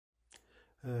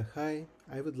Hi,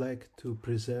 I would like to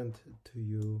present to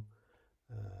you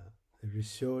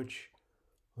research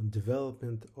on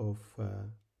development of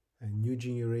a new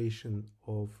generation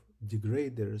of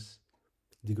degraders,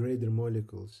 degrader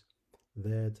molecules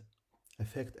that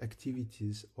affect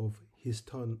activities of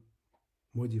histone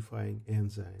modifying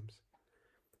enzymes.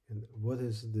 And what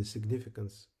is the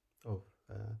significance of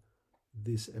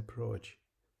this approach?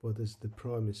 What is the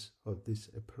promise of this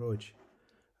approach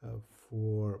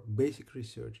for basic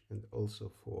research and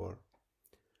also for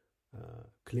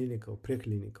clinical,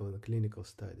 preclinical, and clinical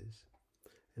studies?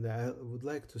 And I would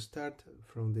like to start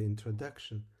from the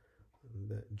introduction,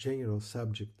 the general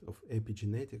subject of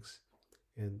epigenetics,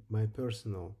 and my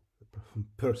personal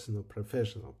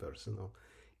professional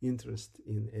interest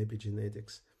in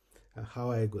epigenetics, how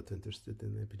I got interested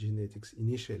in epigenetics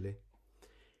initially.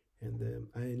 And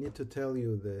I need to tell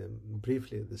you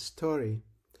briefly the story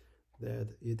that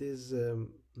it is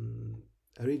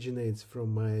originates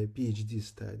from my PhD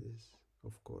studies.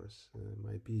 Of course,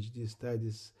 my PhD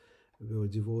studies were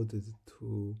devoted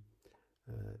to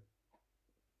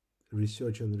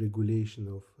research on regulation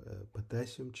of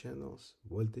potassium channels,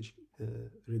 voltage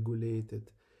regulated,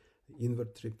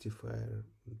 invert rectifier,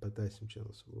 potassium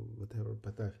channels, whatever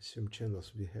potassium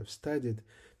channels we have studied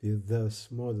with those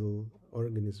model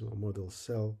organism or model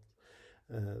cell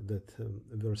that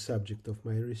were subject of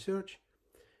my research.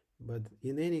 But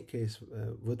in any case,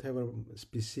 whatever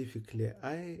specifically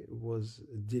I was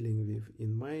dealing with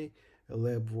in my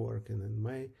lab work and in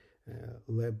my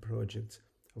lab projects,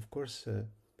 of course,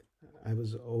 I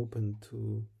was open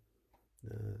to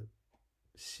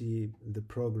see the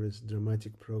progress,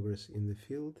 dramatic progress in the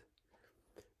field,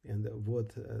 and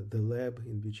what the lab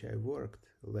in which I worked,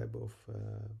 lab of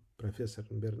Professor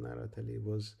Bernard Attali,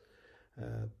 was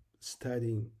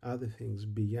studying other things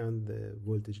beyond the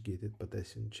voltage-gated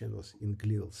potassium channels in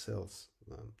glial cells.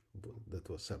 That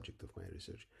was subject of my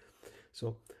research.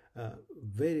 So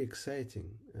very exciting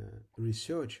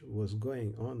research was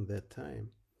going on that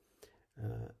time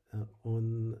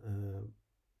on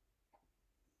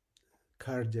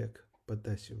cardiac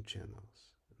potassium channels.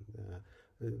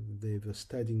 They were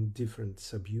studying different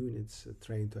subunits,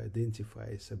 trying to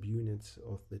identify subunits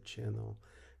of the channel,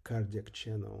 cardiac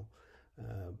channel,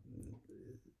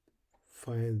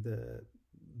 find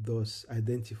those,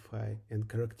 identify and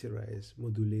characterize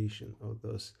modulation of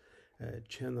those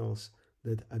channels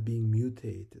that are being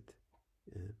mutated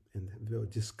and were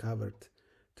discovered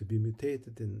to be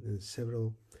mutated in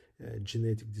several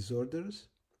genetic disorders.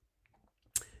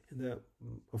 And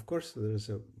of course, there is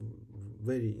a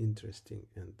very interesting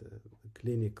and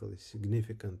clinically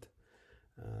significant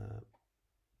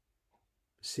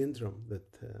syndrome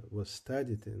that was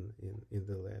studied in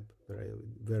the lab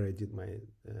where I did my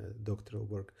doctoral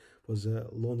work, was a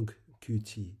long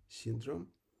QT syndrome.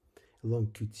 Long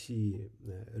QT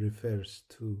refers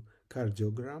to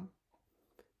cardiogram.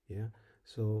 Yeah,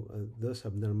 so those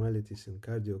abnormalities in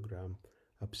cardiogram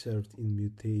observed in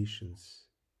mutations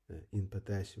in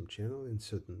potassium channel, in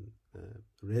certain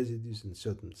residues, in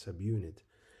certain subunit,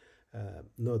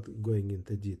 not going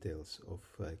into details of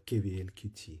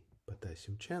KVL-QT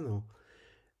potassium channel,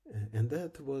 and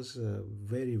that was a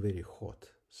very, very hot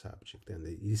subject, and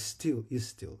it is still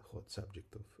hot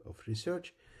subject of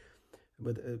research.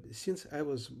 But since I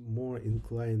was more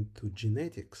inclined to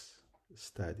genetics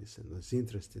studies and was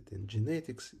interested in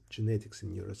genetics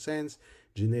in neuroscience,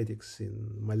 genetics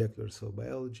in molecular cell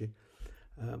biology,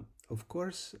 of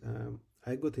course,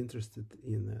 I got interested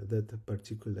in that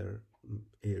particular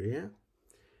area.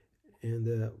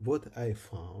 And what I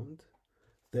found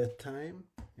that time,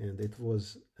 and it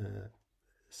was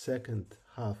second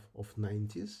half of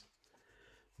 90s,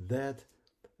 that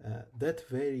that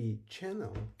very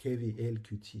channel,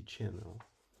 KVL-QT channel,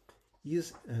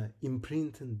 is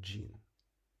imprinted gene.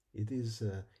 It is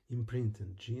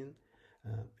imprinted gene.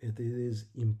 It is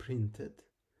imprinted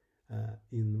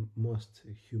in most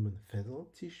human fetal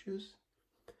tissues,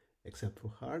 except for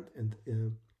heart. And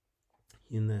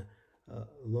in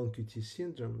long QT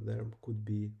syndrome, there could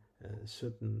be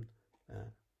certain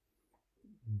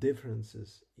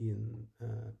differences in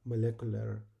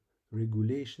molecular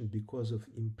regulation because of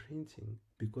imprinting,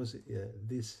 because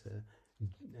this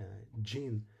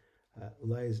gene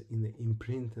lies in the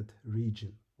imprinted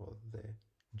region of the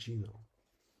genome.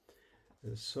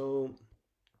 So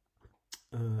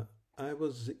I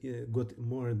got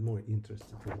more and more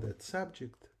interested in that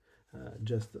subject,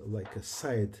 just like a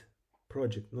side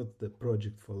project, not the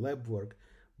project for lab work,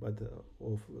 but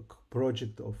of a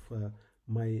project of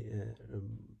my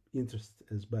interest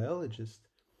as biologist.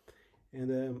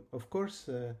 And of course,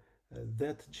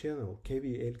 that channel,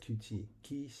 KVLQT,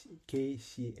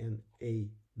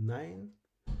 KCNA9,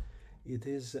 it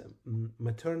is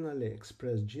maternally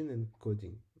expressed gene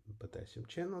encoding potassium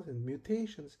channels, and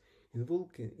mutations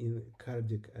involved in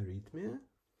cardiac arrhythmia,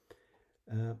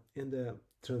 and the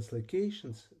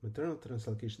translocations, maternal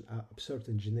translocation, are observed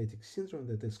in genetic syndrome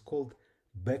that is called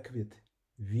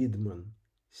Beckwith-Wiedemann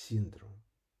syndrome.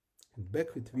 And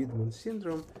Beckwith-Wiedemann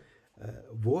syndrome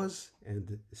was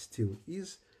and still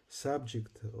is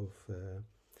subject of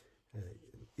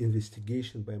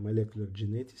investigation by molecular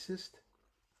geneticists,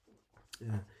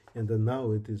 and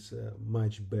now it is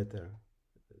much better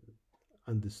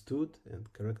understood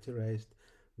and characterized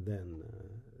than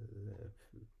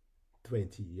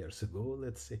 20 years ago,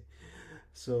 let's say.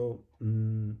 So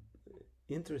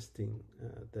interesting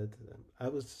that I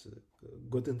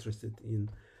got interested in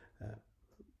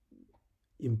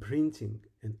imprinting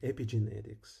and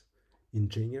epigenetics in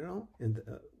general, and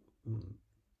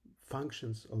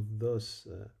functions of those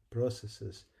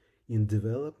processes in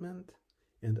development,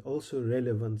 and also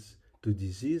relevance to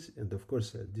disease. And of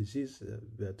course, disease,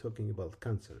 we are talking about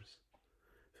cancers,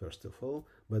 first of all.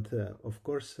 But of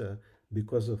course,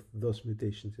 because of those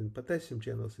mutations in potassium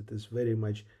channels, it is very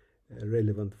much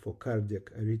relevant for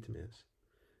cardiac arrhythmias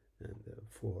and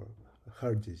for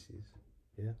heart disease.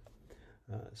 Yeah.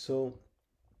 So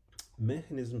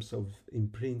mechanisms of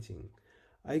imprinting.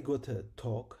 I got a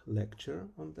lecture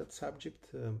on that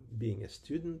subject, being a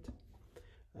student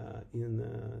in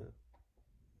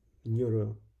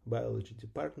neurobiology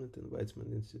department in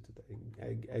Weizmann Institute.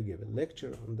 I gave a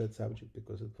lecture on that subject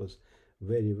because it was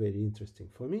very, very interesting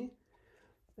for me.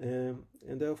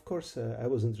 And of course, I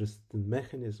was interested in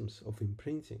mechanisms of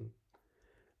imprinting,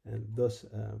 and those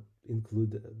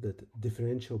include the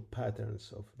differential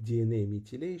patterns of DNA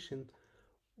methylation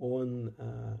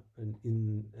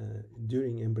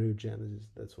during embryogenesis.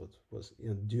 That's what was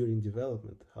during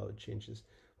development, how it changes,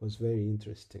 was very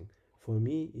interesting for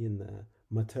me in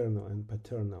maternal and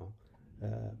paternal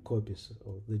copies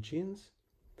of the genes,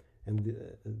 and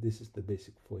this is the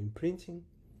basic for imprinting.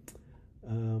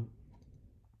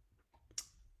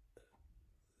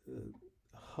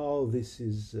 How this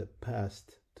is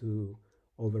passed to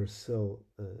over cell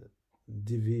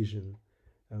division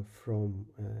from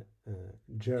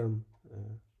germ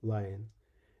line,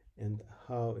 and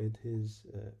how it is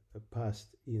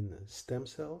passed in stem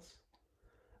cells.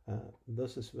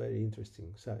 This is very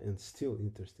interesting, and still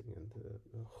interesting, and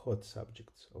hot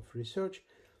subjects of research.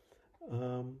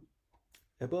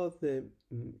 About the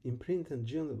imprinted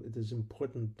gene, it is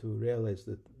important to realize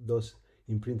that those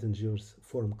imprinted genes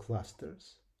form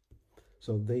clusters.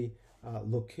 So they are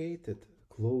located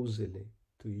closely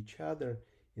to each other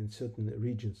in certain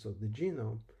regions of the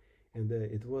genome, and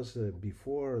it was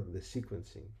before the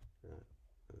sequencing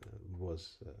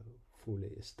was fully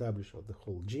established of the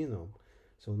whole genome.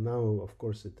 So now, of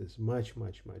course, it is much,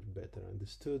 much, much better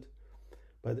understood.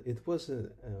 But it was a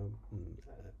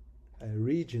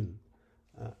region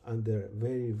under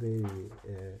very, very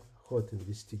hot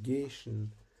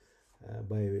investigation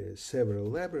by several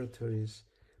laboratories,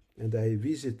 and I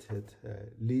visited a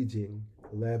leading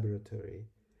laboratory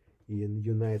in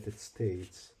United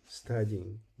States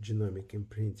studying genomic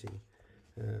imprinting.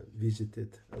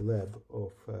 Visited a lab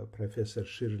of Professor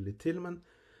Shirley Tillman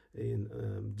in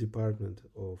Department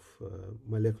of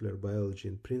Molecular Biology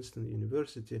in Princeton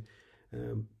University,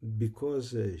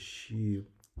 because she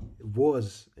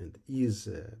was and is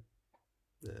a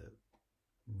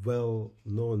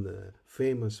well-known,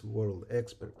 famous world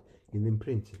expert in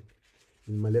imprinting,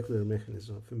 in molecular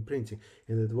mechanism of imprinting.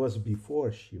 And it was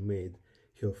before she made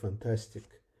her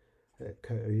fantastic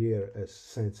career as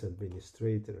science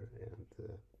administrator, and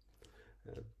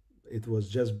it was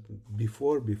just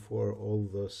before all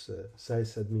those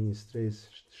science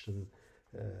administration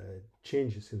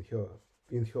changes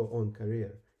in her own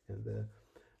career. And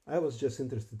I was just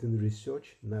interested in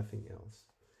research, nothing else.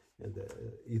 And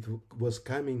it was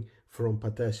coming from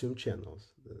potassium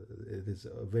channels. It is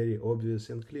very obvious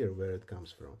and clear where it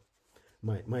comes from.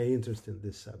 My interest in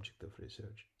this subject of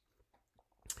research.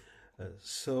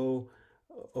 So,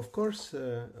 of course,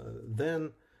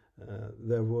 then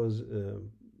there was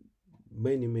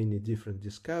many different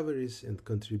discoveries and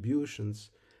contributions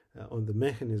on the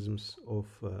mechanisms of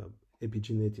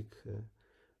epigenetic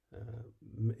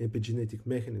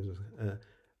mechanisms,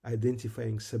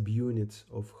 identifying subunits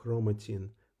of chromatin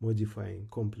modifying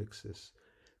complexes,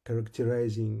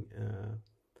 characterizing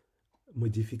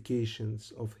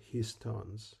modifications of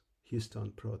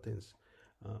histone proteins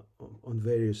on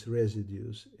various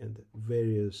residues, and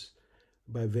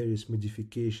by various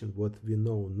modifications what we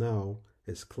know now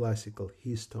as classical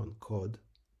histone code.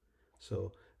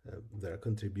 So there are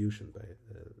contributions by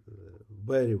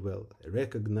very well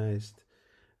recognized,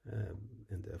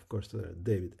 and of course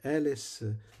David Allis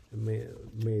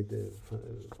made a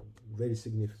very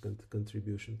significant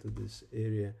contribution to this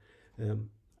area.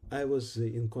 I was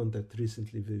in contact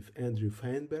recently with Andrew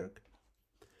Feinberg,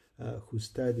 who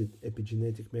studied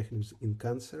epigenetic mechanisms in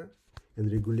cancer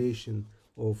and regulation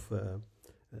of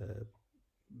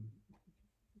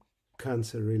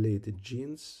cancer-related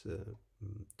genes,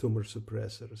 tumor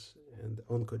suppressors, and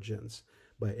oncogenes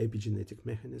by epigenetic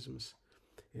mechanisms.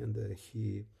 And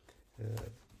he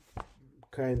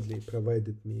kindly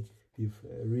provided me with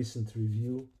a recent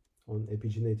review on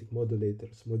epigenetic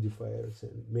modulators, modifiers,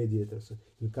 and mediators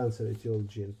in cancer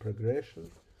etiology and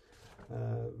progression.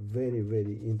 Very,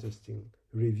 very interesting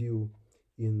review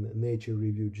in Nature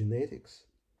Review Genetics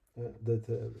that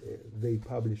they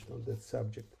published on that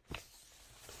subject.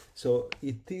 So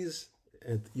it is,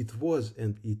 and it was,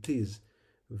 and it is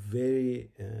very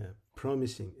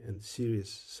promising and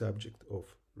serious subject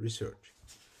of research.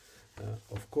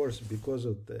 Of course, because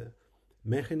of the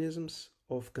mechanisms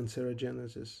of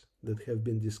cancerogenesis that have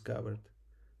been discovered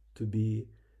to be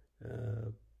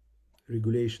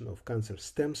regulation of cancer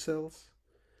stem cells,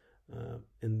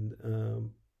 and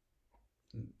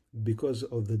because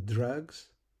of the drugs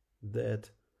that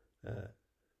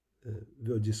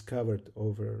were discovered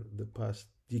over the past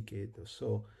decade or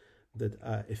so that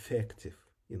are effective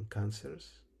in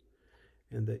cancers.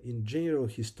 And in general,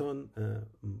 histone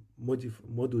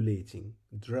modulating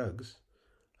drugs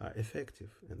are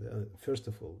effective. And first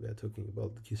of all, we are talking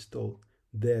about histone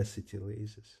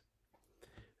deacetylases.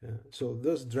 So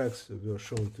those drugs were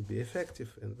shown to be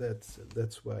effective, and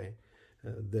that's why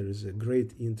there is a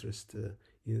great interest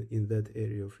in that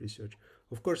area of research.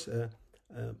 Of course,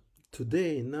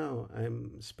 today, now,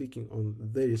 I'm speaking on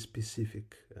very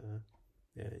specific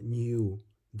new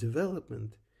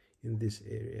development in this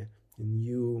area, a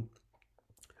new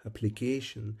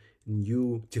application,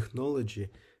 new technology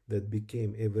that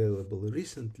became available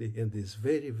recently and is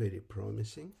very, very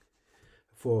promising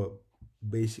for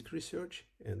basic research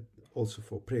and also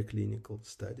for preclinical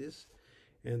studies.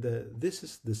 And this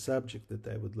is the subject that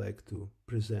I would like to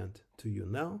present to you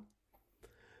now.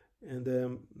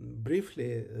 And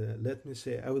briefly, let me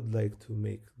say, I would like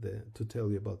to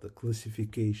tell you about the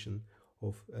classification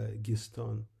of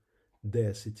histone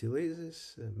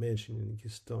deacetylases, mentioning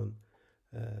histone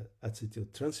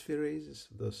acetyltransferases,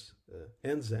 those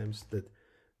enzymes that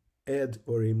add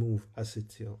or remove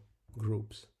acetyl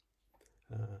groups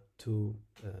to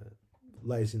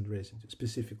lysine residues,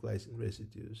 specific lysine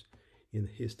residues in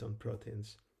histone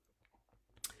proteins.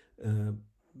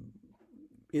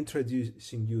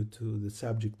 Introducing you to the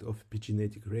subject of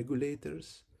epigenetic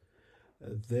regulators,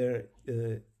 their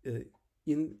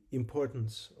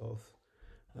importance of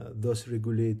those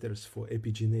regulators for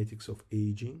epigenetics of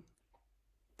aging,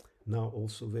 now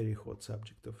also very hot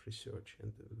subject of research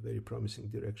and a very promising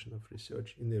direction of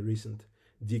research in a recent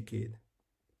decade.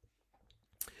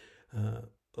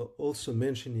 Also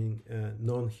mentioning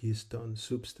non-histone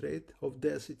substrate of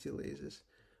deacetylases,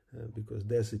 because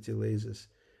deacetylases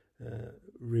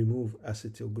remove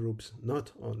acetyl groups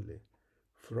not only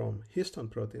from histone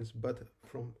proteins but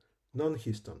from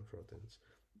non-histone proteins,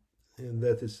 and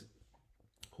that is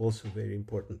also very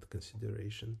important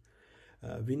consideration.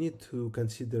 We need to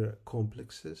consider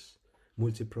complexes,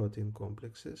 multi-protein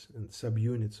complexes, and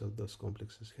subunits of those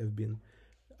complexes have been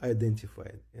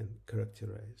identified and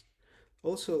characterized.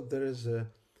 Also, there is a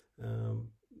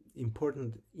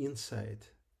important insight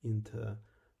into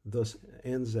those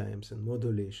enzymes, and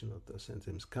modulation of those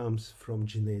enzymes comes from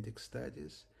genetic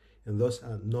studies, and those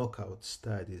are knockout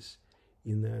studies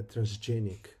in a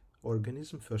transgenic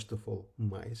organism. First of all,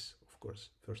 mice, of course.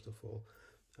 First of all,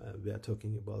 we are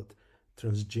talking about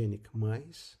transgenic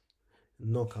mice,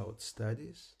 knockout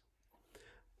studies.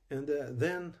 And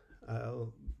then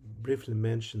I'll briefly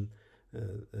mention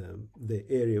the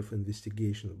area of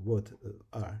investigation of what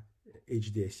are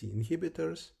HDAC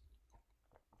inhibitors,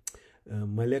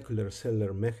 molecular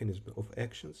cellular mechanism of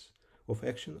action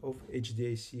of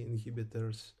HDAC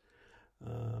inhibitors,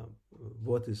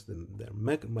 what is their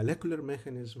molecular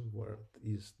mechanism, what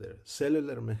is their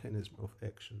cellular mechanism of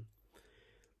action,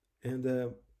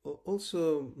 and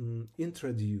also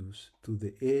introduce to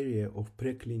the area of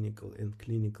preclinical and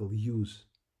clinical use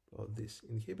of these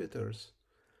inhibitors,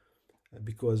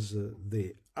 because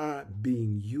they are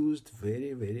being used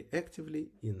very, very actively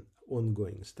in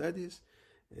ongoing studies.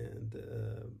 And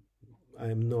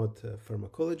I'm not a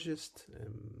pharmacologist,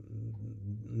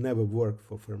 never worked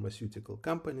for pharmaceutical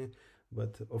company,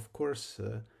 but of course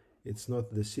it's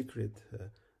not the secret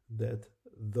that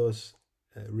those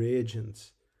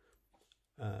reagents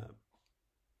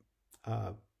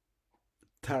are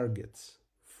targets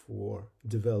for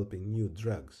developing new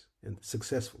drugs and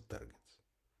successful targets.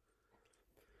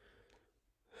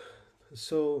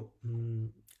 So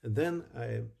then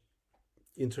I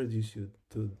introduce you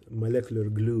to molecular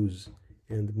glues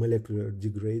and molecular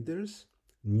degraders,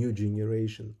 new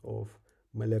generation of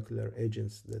molecular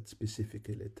agents that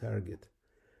specifically target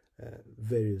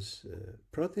various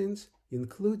proteins,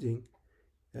 including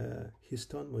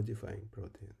histone modifying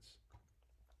proteins.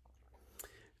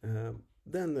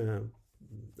 Then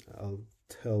I'll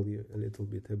tell you a little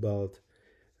bit about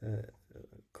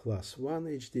class 1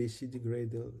 HDAC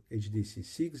degrader,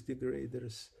 HDAC6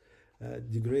 degraders,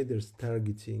 degraders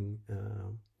targeting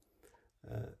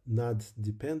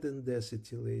NAD-dependent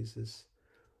deacetylases,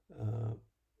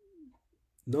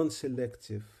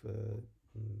 non-selective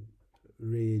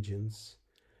reagents,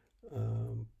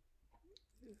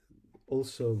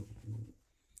 also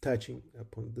touching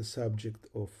upon the subject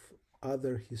of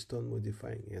other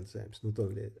histone-modifying enzymes, not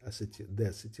only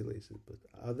deacetylases, but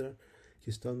other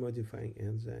histone-modifying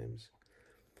enzymes.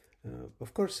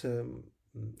 Of course,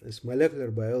 as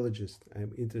molecular biologist,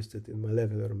 I'm interested in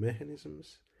molecular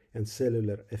mechanisms and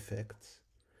cellular effects,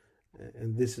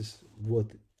 and this is what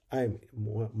I'm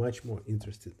much more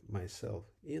interested myself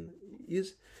in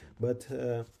is. But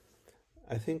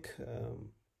I think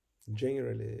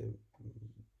generally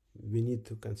we need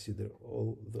to consider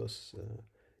all those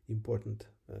important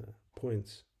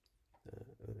points,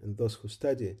 and those who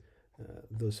study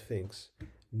those things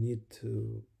need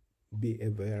to be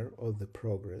aware of the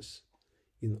progress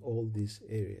in all these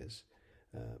areas.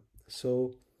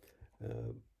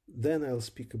 Then I'll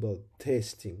speak about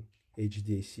testing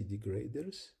HDAC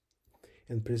degraders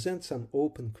and present some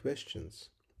open questions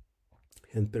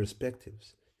and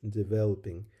perspectives in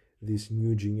developing this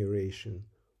new generation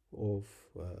of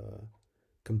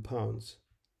compounds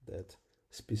that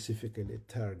specifically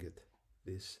target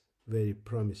this very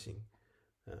promising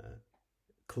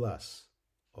class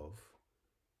of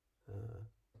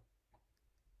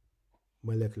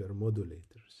molecular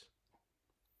modulators.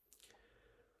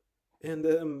 And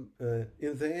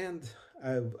in the end,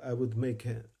 I would make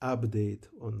an update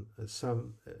on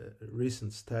some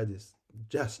recent studies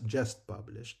just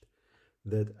published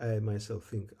that I myself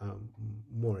think are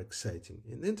more exciting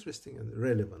and interesting and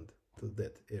relevant to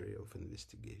that area of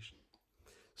investigation.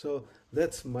 So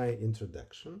that's my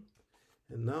introduction.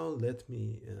 And now let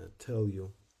me tell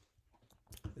you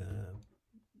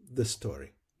the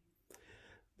story.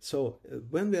 So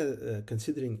when we are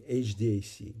considering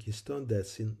HDAC, histone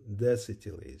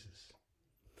deacetylases,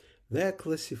 they are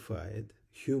classified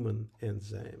human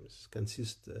enzymes.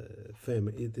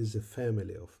 It is a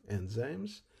family of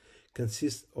enzymes,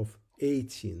 consists of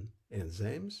 18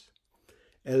 enzymes.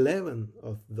 11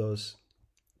 of those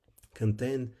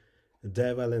contain a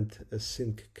divalent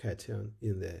zinc cation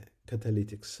in the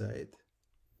catalytic site,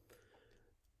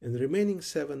 and the remaining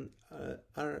 7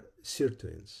 are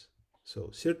sirtuins. So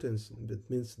sirtuins, that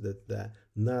means that the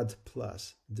NAD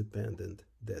plus dependent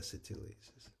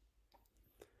deacetylases.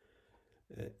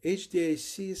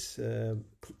 HDACs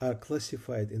are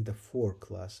classified into 4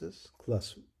 classes.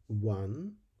 Class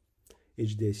 1,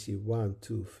 HDAC 1,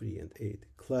 2, 3, and 8.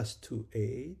 Class 2,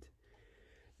 8.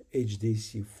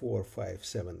 HDAC 4, 5,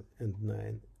 7, and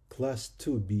 9. Class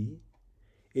 2B,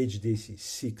 HDAC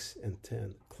 6 and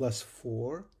 10. Class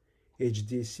 4,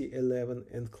 HDAC 11.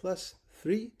 And Class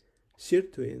 3,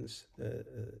 sirtuins,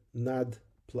 NAD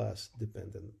plus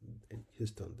dependent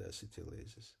histone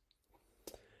deacetylases.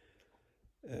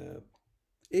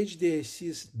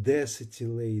 HDACs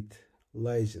deacetylate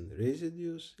lysine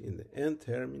residues in the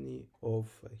N-termini of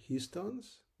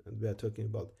histones, and we are talking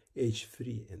about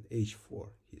H3 and H4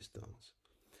 histones.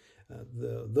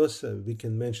 We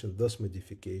can mention those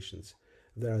modifications.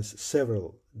 There are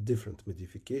several different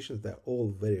modifications. They're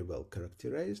all very well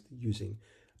characterized using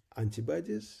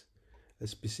antibodies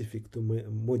specific to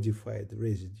modified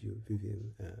residue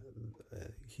within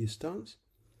histones.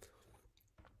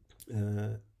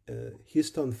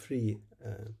 Histone-free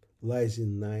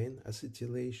lysine 9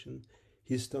 acetylation,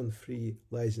 histone-free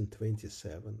lysine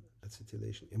 27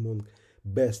 acetylation, among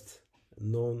best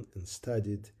known and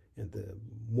studied and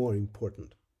more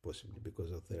important, possibly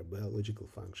because of their biological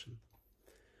function.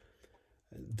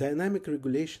 Dynamic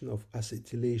regulation of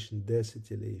acetylation,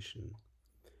 deacetylation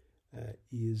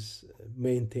is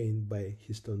maintained by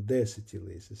histone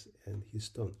deacetylases and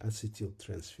histone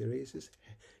acetyltransferases,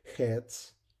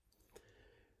 HATs,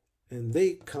 and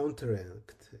they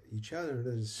counteract each other.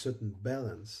 There is a certain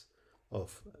balance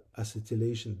of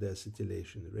acetylation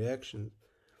deacetylation reaction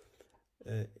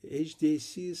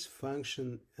HDACs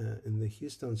function in the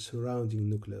histone surrounding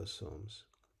nucleosomes,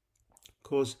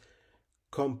 cause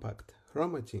compact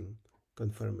chromatin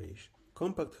conformation.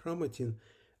 Compact chromatin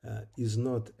is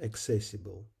not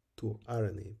accessible to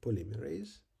RNA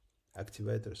polymerase,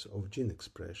 activators of gene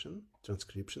expression,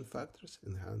 transcription factors,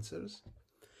 enhancers,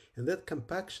 and that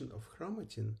compaction of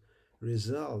chromatin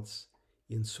results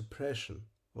in suppression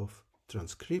of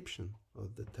transcription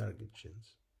of the target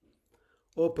genes.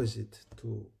 Opposite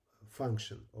to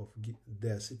function of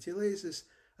deacetylases,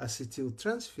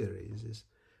 acetyltransferases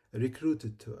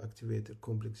recruited to activator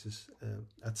complexes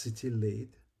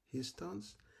acetylate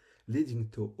histones, leading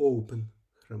to open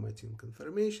chromatin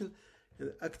conformation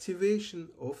and activation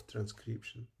of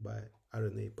transcription by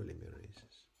RNA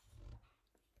polymerases.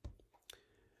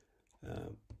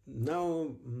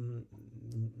 Now,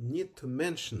 need to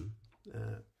mention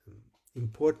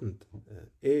important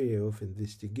area of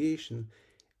investigation,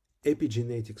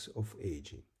 epigenetics of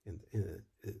aging, and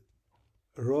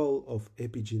role of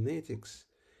epigenetics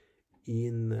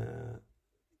in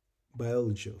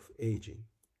biology of aging.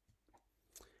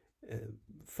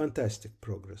 Fantastic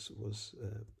progress was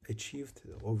achieved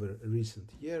over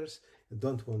recent years. I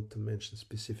don't want to mention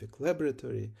specific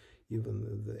laboratory,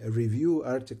 even the review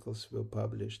articles were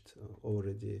published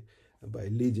already by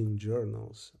leading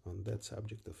journals on that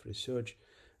subject of research.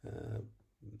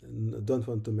 Don't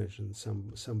want to mention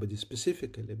somebody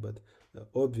specifically, but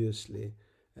obviously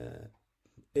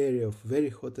area of very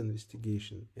hot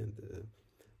investigation and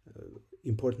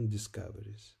important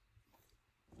discoveries.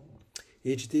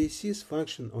 HDACs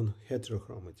function on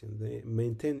heterochromatin. They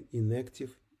maintain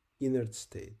inactive inert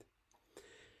state.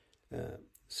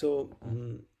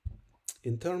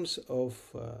 In terms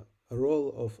of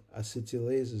role of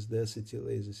acetylases,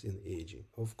 deacetylases in aging,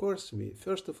 of course, we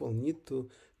first of all need to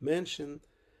mention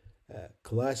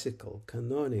classical,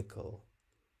 canonical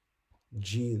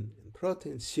gene and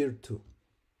protein SIR2.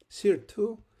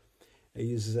 SIR2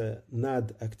 is a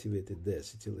NAD-activated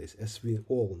deacetylase, as we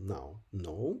all now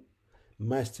know,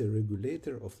 master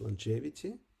regulator of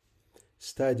longevity,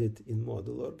 studied in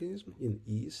model organism in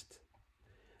yeast.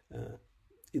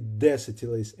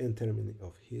 Deacetylase N-terminal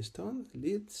of histone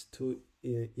leads to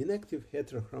inactive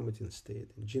heterochromatin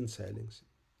state and gene silencing.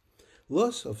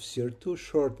 Loss of SIR2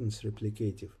 shortens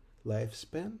replicative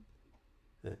lifespan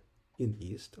in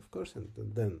yeast, of course, and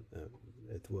then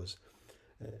it was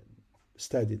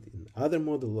studied in other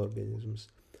model organisms.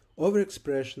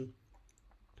 Overexpression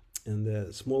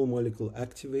and small molecule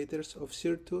activators of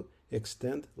SIR2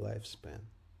 extend lifespan.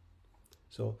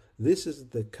 So this is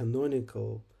the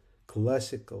canonical,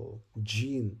 classical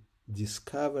gene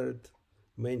discovered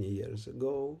many years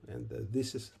ago, and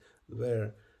this is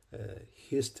where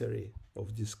history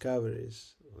of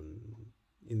discoveries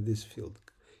in this field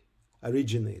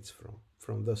originates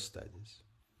from those studies.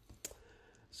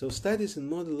 So studies in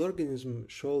model organism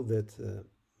show that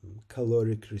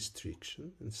caloric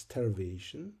restriction and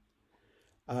starvation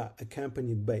are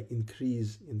accompanied by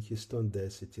increase in histone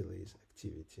deacetylase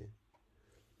activity.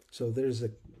 So there is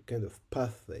a kind of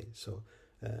pathway. So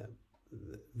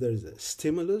there is a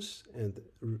stimulus and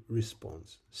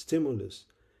response. Stimulus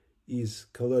is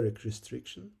caloric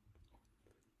restriction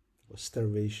or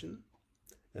starvation,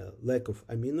 lack of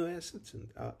amino acids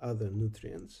and other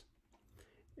nutrients,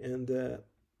 and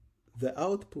the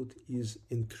output is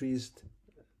increased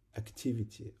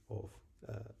activity of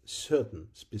certain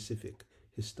specific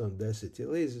histone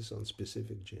deacetylases on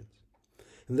specific genes.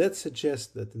 And that suggests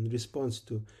that in response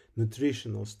to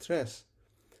nutritional stress,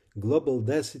 global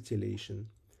deacetylation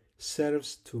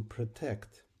serves to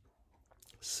protect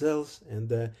cells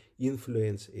and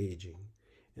influence aging.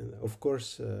 And of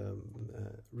course,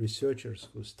 researchers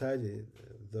who study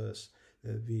this,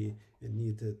 we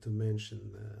need to mention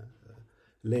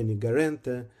Lenny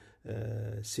Guarente,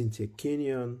 Cynthia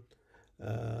Kenyon,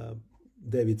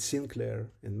 David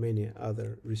Sinclair, and many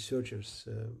other researchers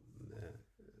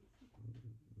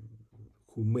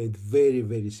who made very,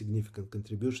 very significant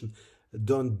contribution.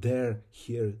 Don't dare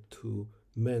here to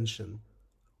mention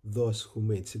those who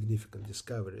made significant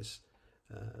discoveries,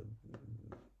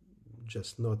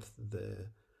 just not the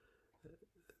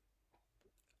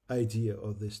idea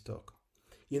of this talk.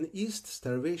 In yeast,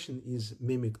 starvation is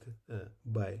mimicked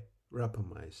by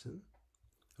rapamycin.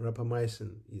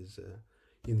 Rapamycin is an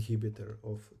inhibitor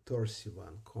of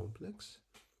TORC1 complex.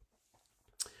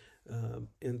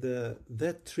 And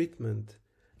that treatment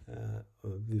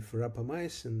with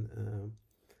rapamycin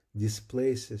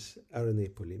displaces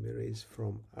RNA polymerase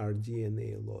from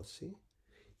rDNA lossy,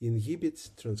 inhibits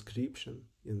transcription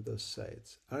in those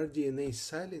sites. rDNA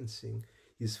silencing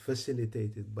is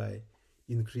facilitated by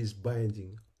increased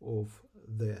binding of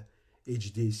the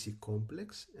HDAC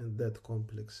complex, and that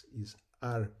complex is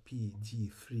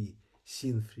RPD3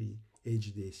 syn3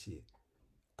 HDAC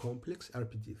complex,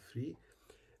 RPD3,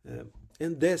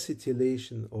 and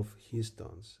deacetylation of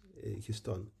histones,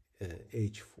 histone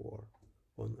H4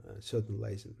 on certain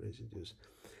lysine residues.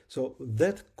 So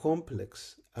that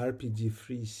complex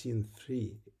RPD3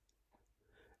 syn3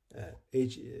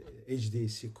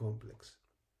 HDAC complex,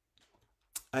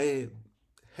 I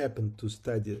happened to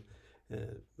study,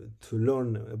 to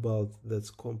learn about that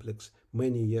complex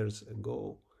many years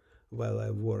ago while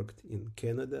I worked in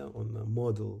Canada on a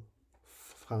model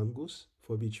fungus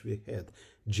for which we had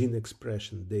gene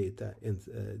expression data and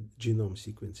genome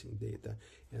sequencing data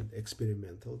and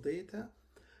experimental data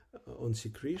on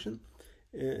secretion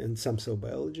and some cell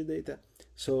biology data.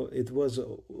 So it was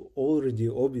already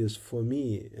obvious for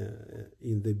me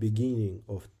in the beginning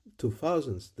of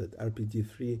 2000s that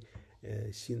RPD3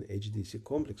 syn HDAC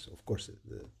complex, of course,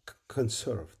 the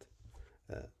conserved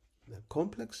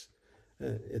complex,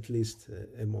 at least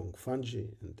among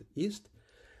fungi and yeast,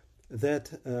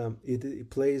 that it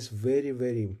plays very,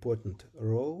 very important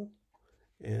role,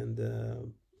 and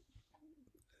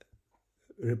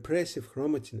repressive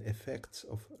chromatin effects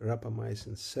of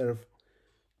rapamycin serve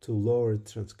to lower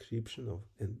transcription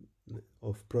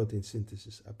of protein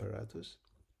synthesis apparatus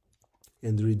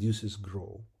and reduces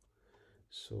growth.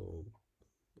 So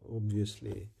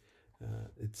obviously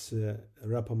it's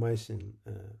rapamycin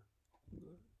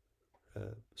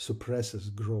suppresses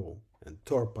growth, and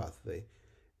TOR pathway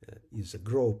is a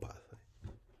growth pathway,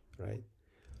 right?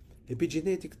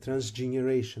 Epigenetic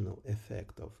transgenerational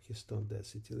effect of histone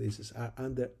deacetylases are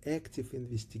under active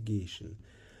investigation.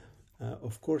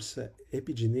 Of course,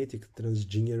 epigenetic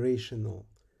transgenerational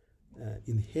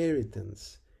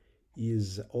inheritance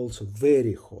is also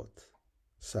very hot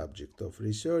subject of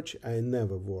research. I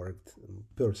never worked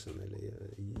personally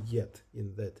yet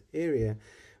in that area,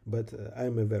 but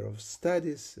I'm aware of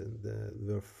studies, and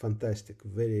there are fantastic,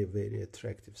 very, very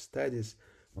attractive studies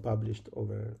published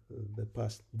over the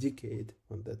past decade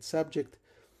on that subject.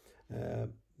 There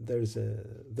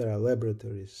are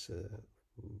laboratories,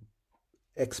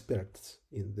 experts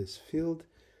in this field.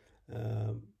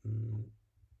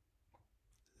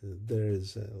 There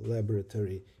is a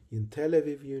laboratory in Tel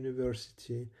Aviv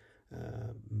University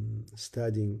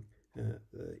studying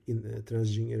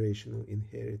transgenerational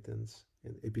inheritance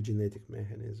and epigenetic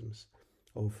mechanisms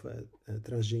of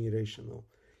transgenerational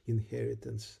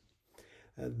inheritance.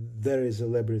 There is a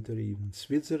laboratory in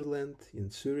Switzerland, in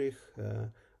Zurich,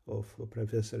 of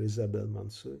Professor Isabelle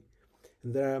Mansour.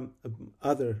 And there are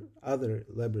other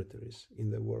laboratories in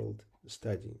the world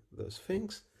studying those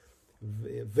things.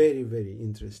 Very, very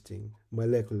interesting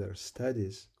molecular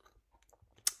studies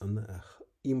on the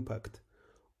impact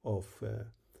of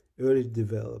early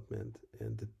development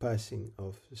and the passing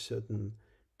of certain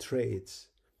traits,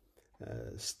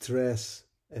 stress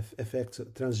effects,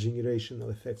 transgenerational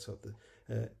effects of the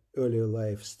earlier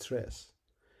life stress.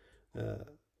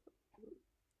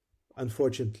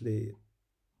 Unfortunately,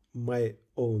 my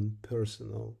own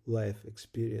personal life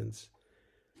experience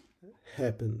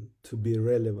happened to be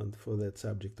relevant for that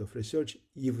subject of research,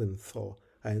 even though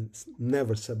I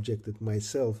never subjected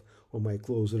myself or my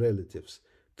close relatives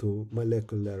to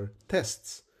molecular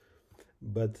tests.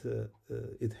 But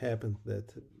it happened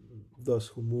that those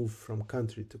who move from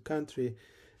country to country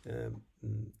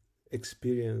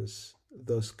experience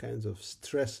those kinds of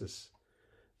stresses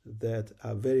that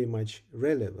are very much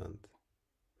relevant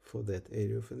for that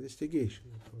area of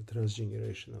investigation, for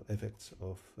transgenerational effects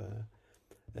of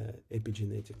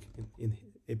epigenetic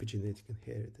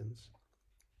inheritance.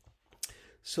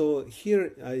 So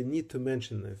here I need to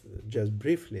mention just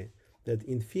briefly that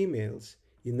in females,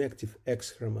 inactive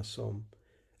X chromosome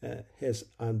has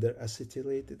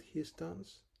underacetylated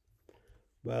histones,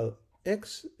 while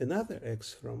another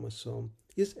X chromosome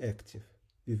is active,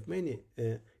 with many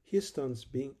histones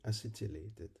being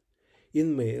acetylated.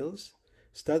 In males,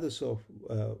 status of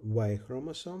Y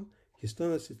chromosome,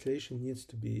 histone acetylation needs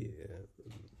to be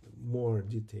more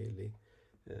detailedly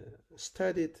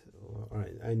studied, or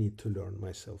I need to learn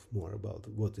myself more about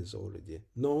what is already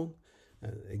known.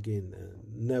 Again,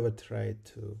 never try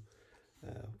to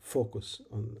focus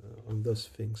on those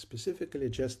things specifically,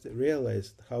 just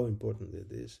realized how important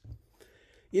it is.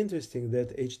 Interesting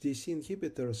that HDAC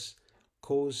inhibitors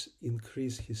cause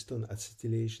increased histone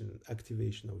acetylation and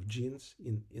activation of genes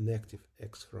in inactive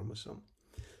X chromosome.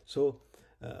 So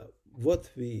what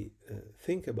we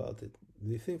think about it,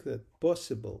 we think that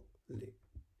possibly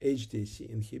HDAC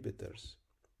inhibitors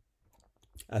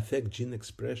affect gene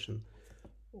expression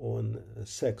on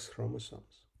sex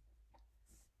chromosomes.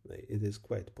 It is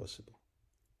quite possible.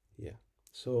 Yeah.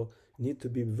 So need to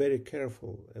be very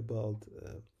careful about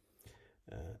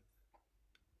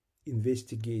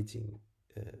investigating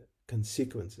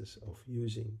consequences of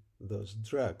using those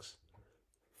drugs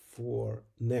for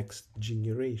next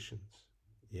generations.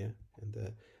 Yeah,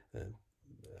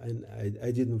 and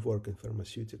I didn't work in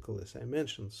pharmaceutical, as I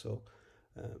mentioned, so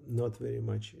not very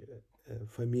much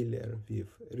familiar with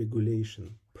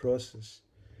regulation process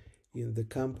in the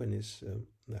companies,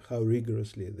 how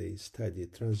rigorously they study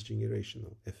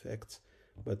transgenerational effects,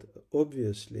 but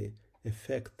obviously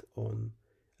effect on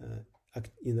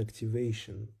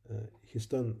inactivation,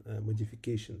 histone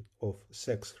modification of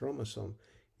sex chromosome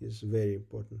is a very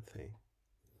important thing.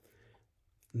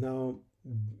 Now,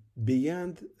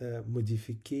 beyond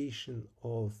modification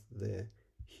of the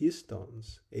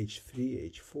histones,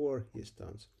 H3, H4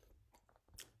 histones,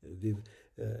 with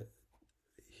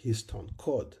histone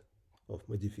code of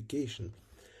modification,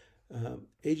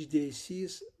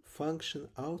 HDACs function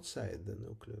outside the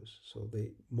nucleus. So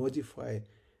they modify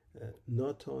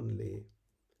not only,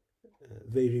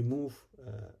 they remove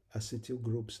acetyl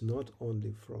groups not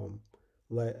only from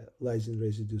lysine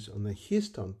residues on the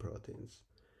histone proteins,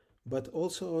 but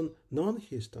also on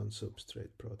non-histone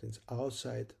substrate proteins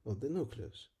outside of the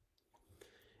nucleus.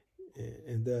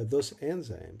 And those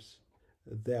enzymes,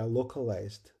 they are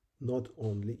localized not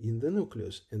only in the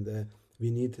nucleus, and we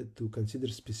need to consider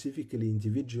specifically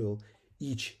individual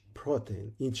each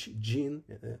protein, each gene,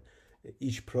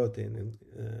 each protein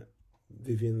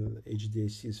within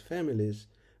HDAC's families,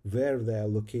 where they are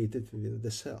located within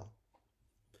the cell.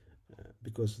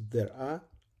 Because there are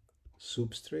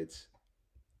substrates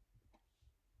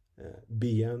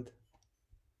beyond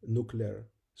nuclear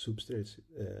substrates,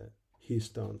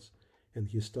 histones, and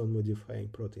histone modifying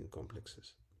protein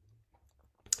complexes.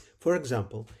 For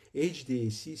example,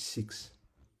 HDAC6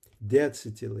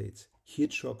 deacetylates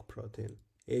heat shock protein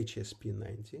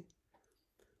HSP90,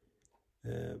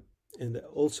 and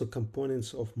also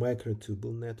components of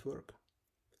microtubule network.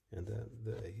 And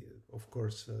of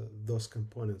course, those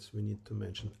components we need to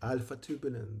mention alpha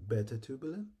tubulin and beta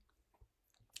tubulin.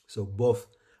 So both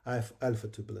alpha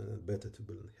tubulin and beta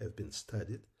tubulin have been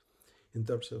studied in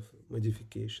terms of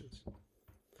modifications.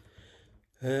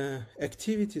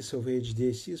 Activities of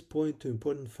HDACs point to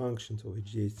important functions of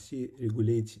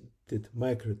HDAC-regulated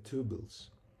microtubules,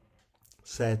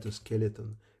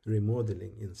 cytoskeleton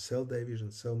remodeling in cell division,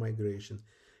 cell migration,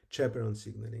 chaperone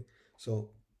signaling.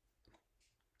 So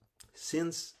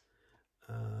since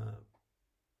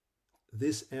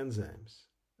these enzymes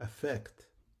affect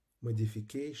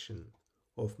modification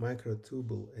of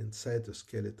microtubule and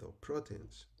cytoskeletal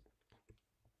proteins,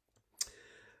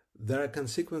 there are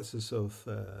consequences of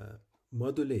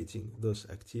modulating those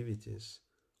activities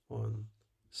on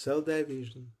cell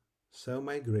division, cell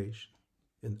migration,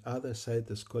 and other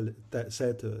cytoskeleton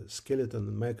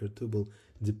and microtubule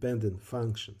dependent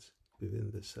functions within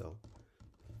the cell,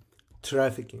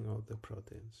 trafficking of the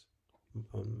proteins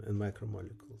and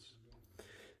macromolecules.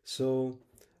 So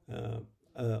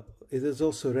it is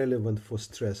also relevant for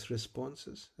stress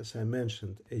responses. As I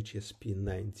mentioned,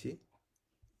 HSP90,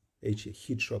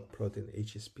 heat shock protein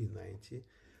HSP90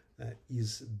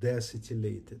 is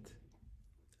deacetylated.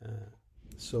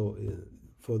 So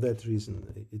for that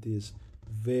reason, it is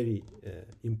very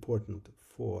important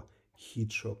for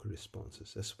heat shock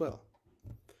responses as well.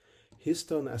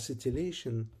 Histone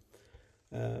acetylation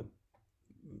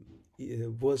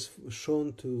was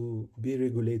shown to be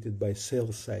regulated by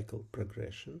cell cycle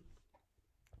progression.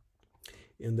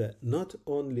 And not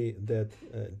only that,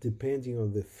 depending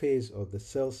on the phase of the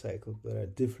cell cycle, there are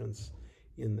differences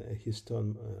in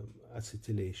histone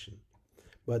acetylation,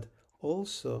 but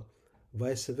also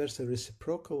vice versa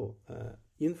reciprocal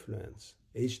influence.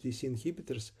 HDC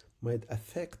inhibitors might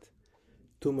affect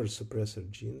tumor suppressor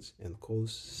genes and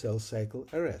cause cell cycle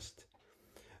arrest.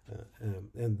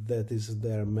 And that is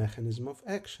their mechanism of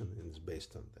action, and it's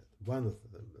based on that. One of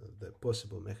the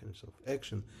possible mechanisms of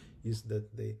action is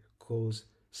that they cause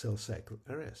cell cycle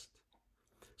arrest.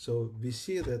 So we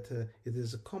see that it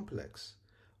is a complex.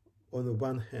 On the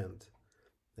one hand,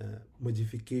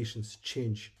 modifications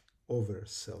change over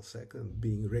cell cycle and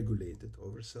being regulated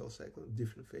over cell cycle in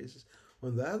different phases.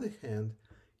 On the other hand,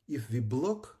 if we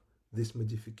block this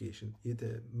modification, it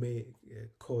may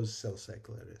cause cell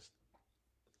cycle arrest.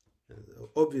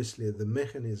 Obviously, the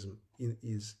mechanism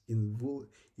is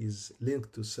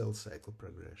linked to cell cycle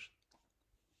progression.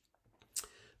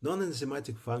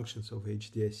 Non-enzymatic functions of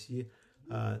HDAC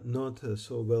are not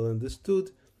so well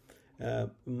understood.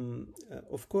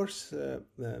 Of course,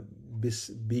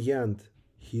 beyond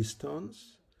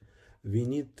histones, we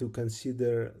need to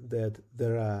consider that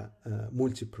there are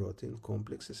multi-protein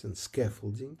complexes and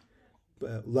scaffolding,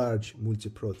 large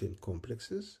multi-protein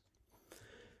complexes.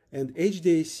 And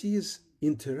HDACs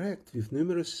interact with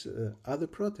numerous other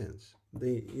proteins.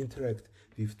 They interact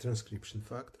with transcription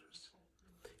factors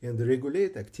and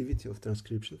regulate activity of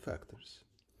transcription factors.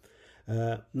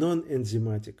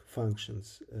 Non-enzymatic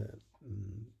functions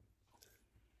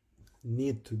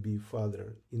need to be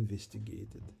further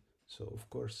investigated. So, of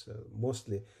course,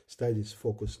 mostly studies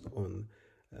focused on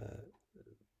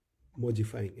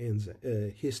modifying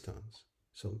histones.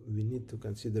 So we need to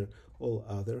consider all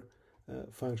other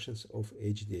functions of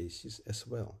HDACs as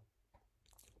well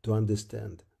to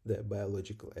understand their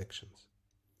biological actions.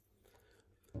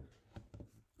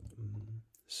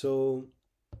 So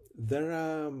there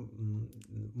are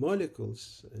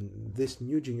molecules, and this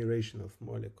new generation of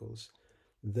molecules,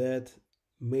 that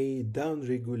may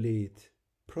downregulate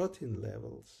protein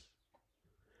levels,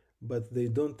 but they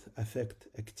don't affect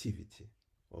activity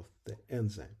of the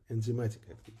enzyme, enzymatic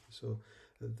activity. So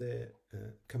the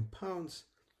compounds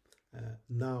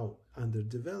now under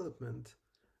development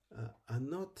are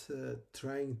not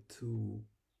trying to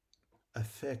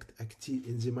affect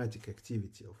enzymatic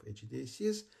activity of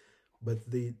HDACs, but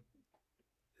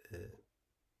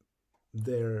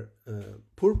their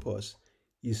purpose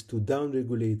is to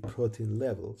downregulate protein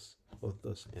levels of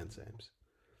those enzymes.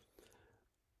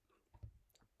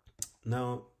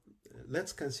 Now,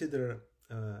 let's consider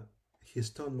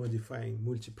histone modifying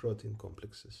multiprotein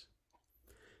complexes.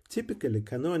 Typically,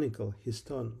 canonical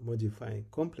histone modifying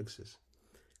complexes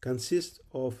consist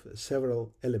of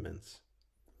several elements.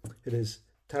 It is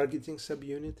targeting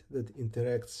subunit that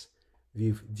interacts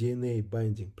with DNA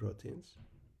binding proteins.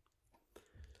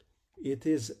 It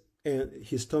is a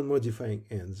histone modifying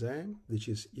enzyme, which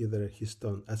is either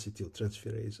histone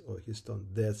acetyltransferase or histone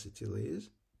deacetylase.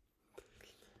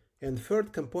 And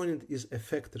third component is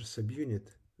effector subunit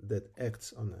that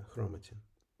acts on a chromatin.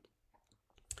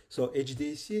 So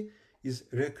HDAC is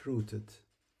recruited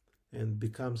and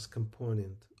becomes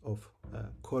component of a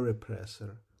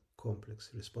co-repressor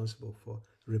complex responsible for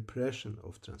repression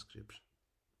of transcription.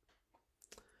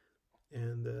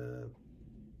 And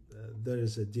there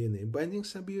is a DNA binding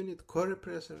subunit,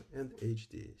 co-repressor, and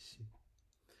HDAC.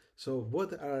 So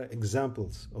what are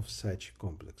examples of such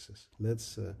complexes?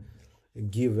 Let's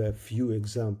give a few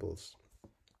examples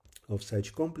of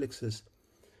such complexes.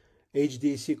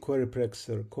 HDAC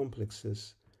co-repressor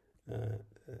complexes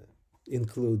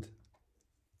include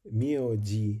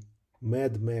MIO-D,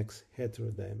 MAD-MAX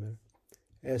heterodimer,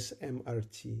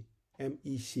 SMRT,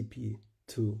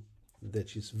 MECP2,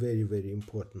 that is very, very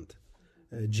important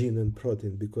gene and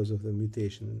protein because of the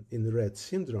mutation in Rett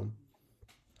syndrome,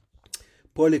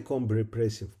 polycomb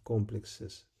repressive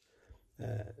complexes,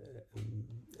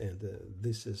 and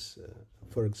this is,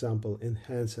 for example,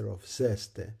 enhancer of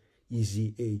ZESTE,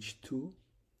 EZH2,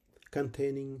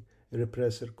 containing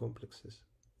repressor complexes,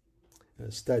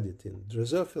 studied in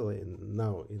Drosophila and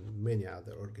now in many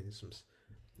other organisms,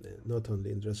 not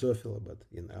only in Drosophila but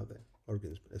in other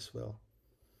organisms as well.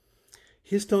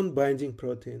 Histone binding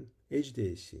protein,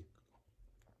 HDAC.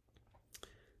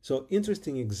 So,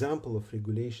 interesting example of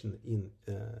regulation in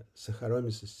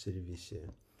Saccharomyces cerevisiae,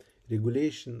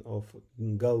 regulation of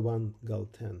GAL1,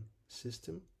 GAL10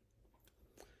 system.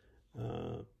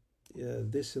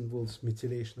 This involves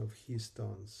methylation of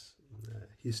histones,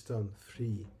 histone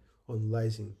 3 on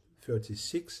lysine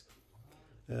 36.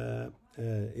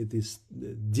 It is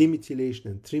demethylation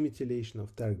and trimethylation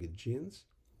of target genes,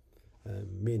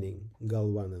 meaning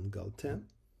GAL1 and GAL10.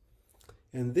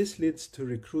 And this leads to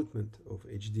recruitment of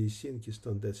HDAC and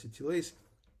histone deacetylase,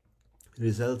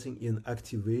 resulting in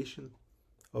activation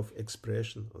of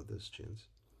expression of those genes.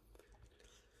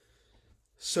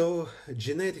 So,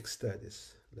 genetic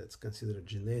studies. Let's consider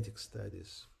genetic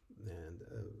studies and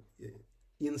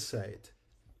insight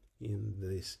in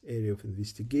this area of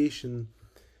investigation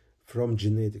from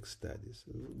genetic studies.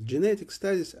 Genetic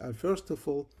studies are, first of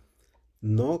all,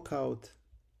 knockout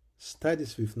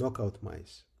studies with knockout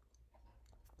mice.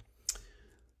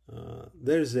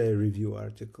 There's a review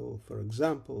article, for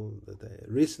example,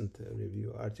 a recent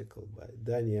review article by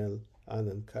Daniel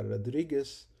Anand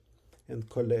Rodriguez and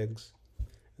colleagues,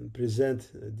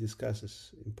 and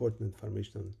discusses important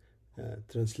information on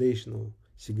translational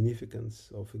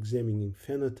significance of examining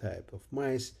phenotype of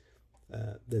mice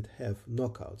that have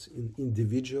knockouts in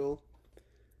individual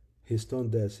histone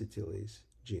deacetylase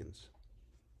genes.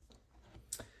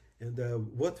 And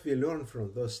what we learn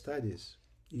from those studies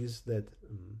is that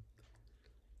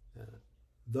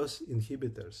those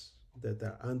inhibitors that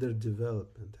are under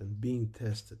development and being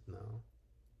tested now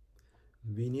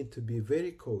we need to be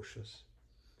very cautious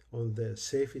on the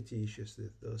safety issues.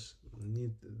 That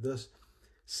those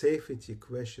safety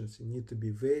questions need to be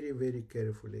very, very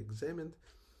carefully examined.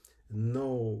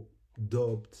 No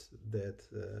doubt that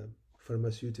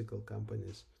pharmaceutical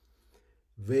companies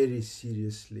very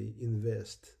seriously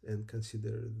invest and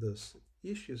consider those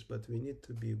issues, but we need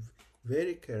to be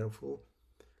very careful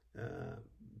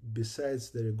besides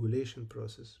the regulation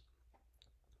process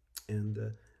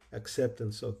and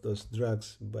acceptance of those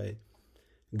drugs by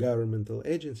governmental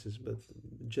agencies, but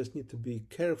just need to be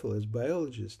careful as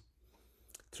biologists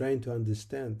trying to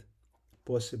understand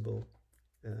possible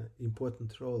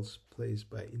important roles played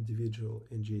by individual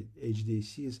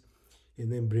HDACs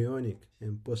in embryonic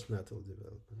and postnatal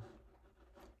development.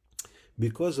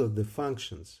 Because of the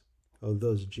functions of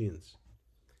those genes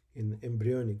in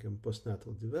embryonic and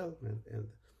postnatal development, and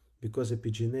because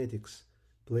epigenetics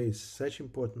plays such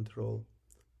important role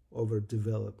over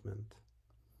development,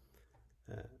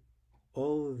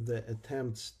 all the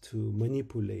attempts to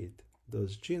manipulate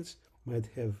those genes might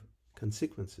have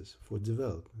consequences for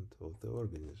development of the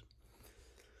organism.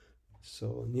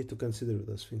 So need to consider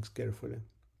those things carefully.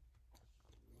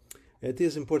 It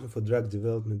is important for drug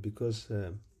development because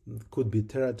could be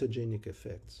teratogenic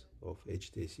effects of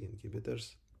HDAC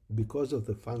inhibitors because of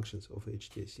the functions of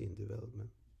HDAC in development.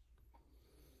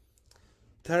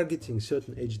 Targeting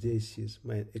certain HDACs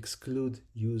might exclude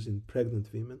use in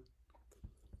pregnant women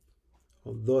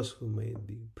or those who may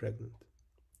be pregnant.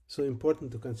 So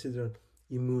important to consider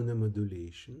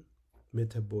immunomodulation,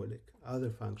 metabolic,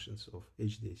 other functions of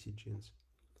HDAC genes.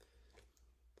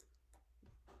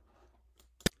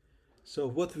 So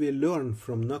what we learn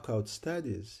from knockout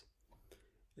studies,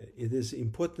 it is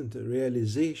important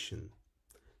realization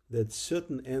that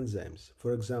certain enzymes,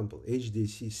 for example,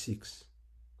 HDAC6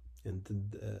 and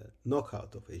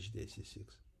knockout of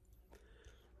HDAC6,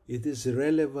 it is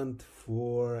relevant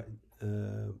for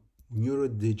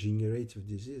neurodegenerative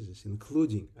diseases,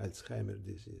 including Alzheimer's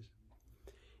disease,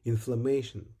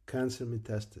 inflammation, cancer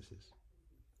metastasis.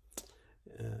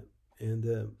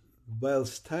 While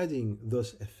studying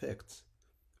those effects,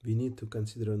 we need to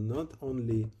consider not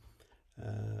only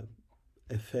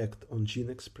effect on gene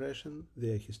expression,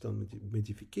 their histone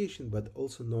modification, but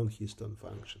also non-histone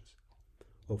functions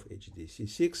of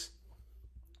HDAC6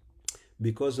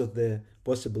 because of the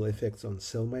possible effects on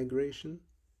cell migration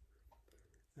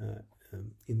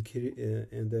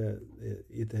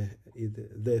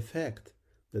the effect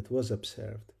that was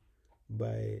observed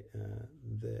by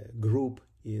the group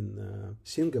in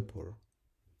Singapore.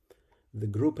 The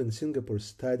group in Singapore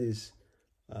studies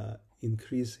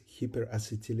increase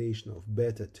hyperacetylation of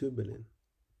beta tubulin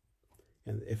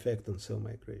and effect on cell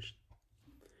migration.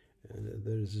 And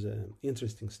there is an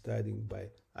interesting study by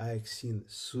Aexin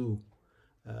Zhou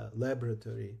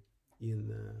laboratory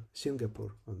in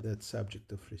Singapore on that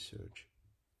subject of research.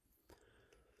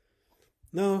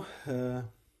 Now,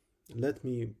 let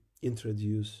me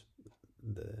introduce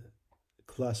the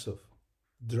class of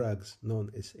drugs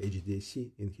known as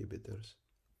HDAC inhibitors.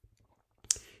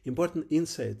 Important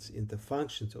insights into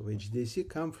functions of HDAC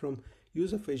come from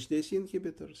use of HDAC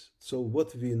inhibitors. So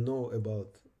what we know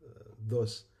about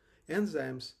those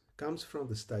enzymes comes from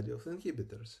the study of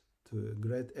inhibitors to a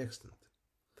great extent.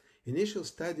 Initial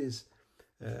studies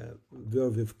were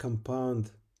with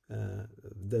compounds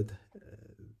that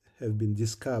have been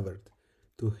discovered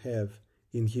to have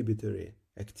inhibitory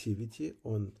activity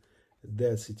on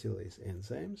deacetylase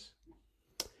enzymes.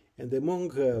 And among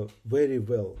very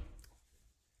well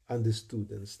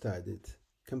understood and studied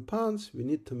compounds, we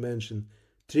need to mention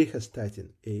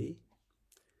trihistatin A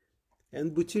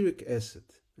and butyric acid.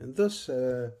 And those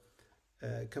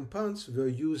compounds were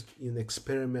used in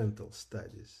experimental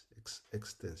studies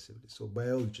extensively. So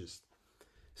biologists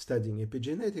studying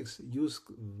epigenetics use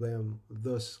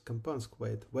those compounds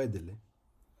quite widely.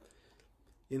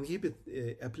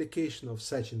 Application of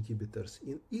such inhibitors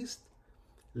in yeast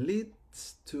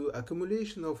leads to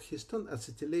accumulation of histone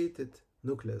acetylated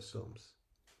nucleosomes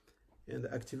and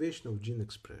activation of gene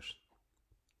expression.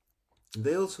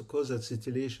 They also cause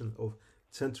acetylation of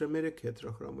centromeric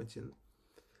heterochromatin.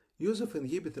 Use of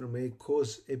inhibitor may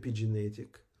cause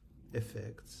epigenetic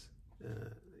effects,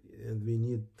 and we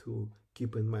need to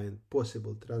keep in mind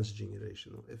possible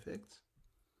transgenerational effects,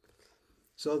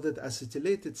 so that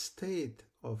acetylated state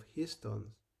of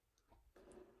histones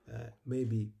may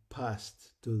be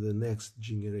passed to the next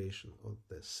generation of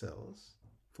the cells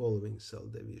following cell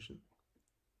division.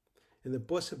 And the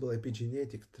possible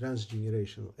epigenetic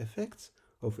transgenerational effects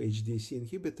of HDAC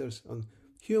inhibitors on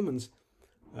humans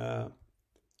are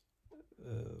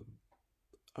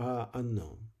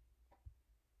unknown.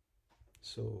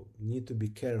 So need to be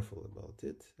careful about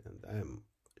it, and I'm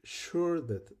sure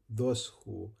that those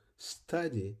who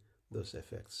study those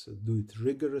effects do it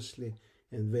rigorously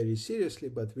and very seriously,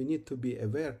 but we need to be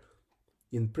aware,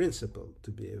 in principle,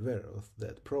 to be aware of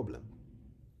that problem.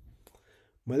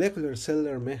 Molecular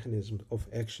cellular mechanism of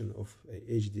action of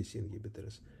HDAC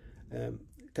inhibitors.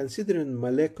 Considering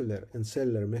molecular and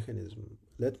cellular mechanism,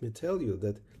 let me tell you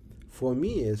that for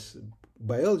me as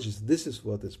biologist, this is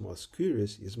what is most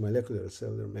curious, is molecular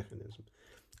cellular mechanism,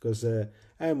 because I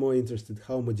am more interested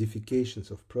how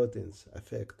modifications of proteins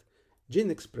affect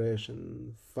gene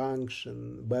expression,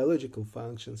 function, biological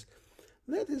functions.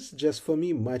 That is just for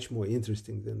me much more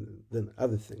interesting than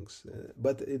other things,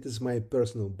 but it is my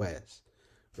personal bias,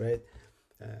 right?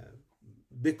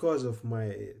 Because of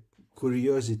my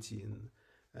curiosity in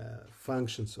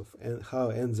functions of how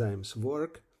enzymes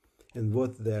work and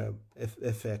what their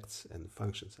effects and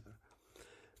functions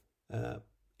are.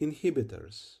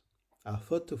 Inhibitors are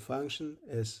thought to function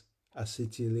as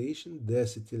acetylation,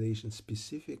 deacetylation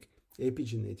specific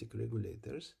epigenetic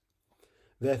regulators.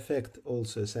 They affect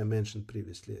also, as I mentioned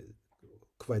previously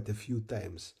quite a few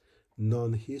times,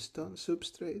 non-histone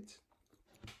substrates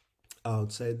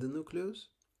outside the nucleus,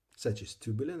 such as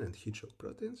tubulin and heat shock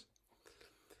proteins.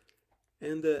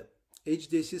 And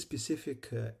HDAC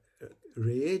specific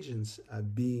reagents are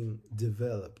being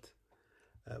developed,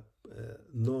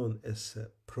 known as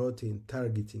protein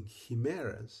targeting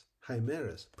chimeras,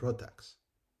 PROTACs.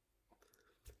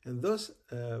 And those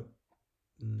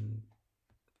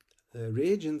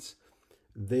reagents,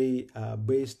 they are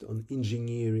based on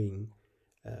engineering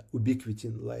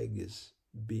ubiquitin ligase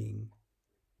being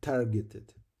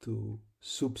targeted to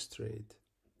substrate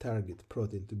target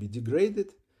protein to be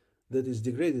degraded, that is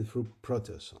degraded through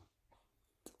proteasome,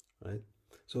 right?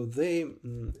 So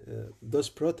those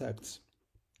products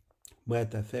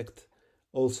might affect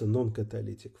also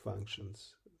non-catalytic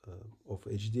functions of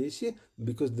HDAC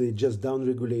because they just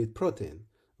downregulate protein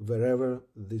wherever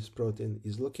this protein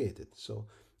is located. So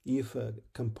if a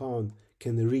compound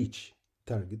can reach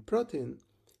target protein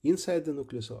inside the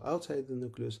nucleus or outside the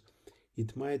nucleus,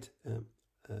 it might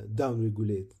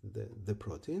downregulate the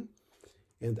protein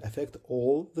and affect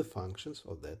all the functions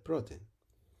of that protein.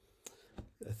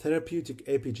 A therapeutic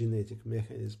epigenetic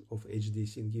mechanism of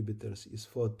HDAC inhibitors is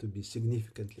thought to be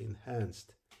significantly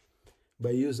enhanced by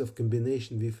use of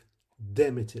combination with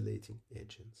demethylating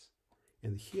agents.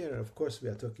 And here, of course, we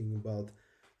are talking about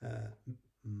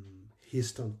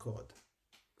histone code.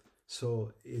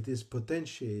 So it is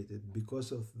potentiated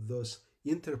because of those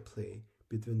interplay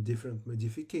between different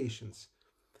modifications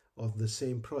of the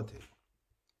same protein.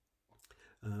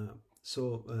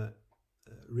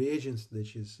 Reagents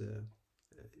that is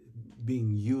being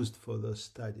used for those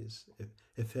studies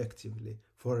effectively,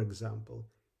 for example,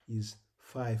 is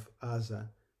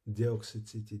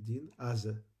 5-aza-deoxycytidine,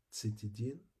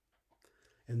 azacitidine,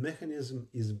 and mechanism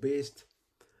is based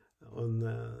on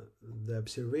the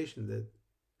observation that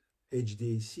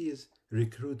HDAC is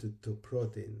recruited to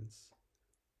proteins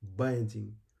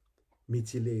binding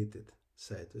methylated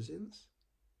cytosines,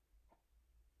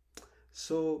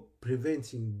 so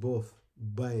preventing both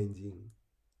binding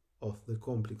of the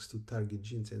complex to target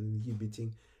genes and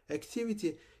inhibiting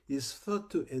activity is thought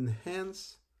to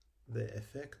enhance the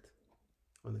effect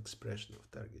on expression of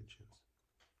target genes.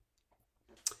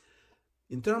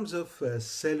 In terms of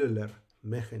cellular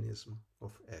mechanism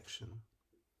of action,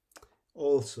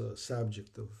 also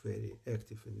subject of very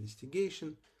active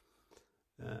investigation,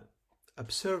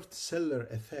 observed cellular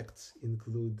effects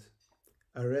include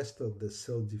arrest of the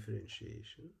cell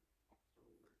differentiation,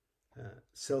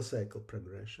 cell cycle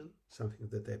progression, something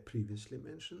that I previously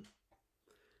mentioned,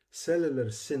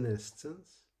 cellular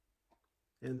senescence,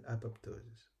 and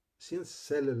apoptosis. Since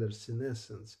cellular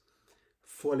senescence,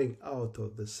 falling out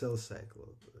of the cell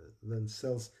cycle, then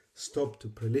cells stop to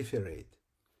proliferate,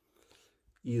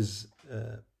 is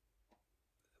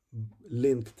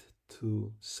linked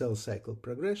to cell cycle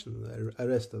progression,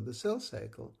 arrest of the cell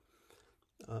cycle,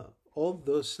 all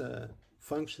those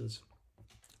functions,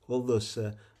 all those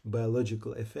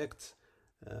biological effects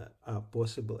are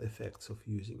possible effects of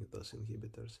using those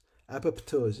inhibitors.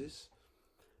 Apoptosis,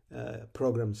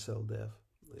 programmed cell death,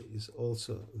 is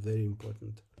also very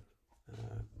important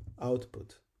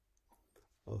output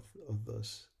of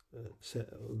those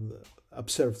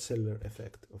observed cellular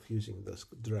effect of using those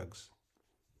drugs.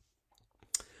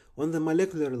 On the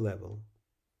molecular level,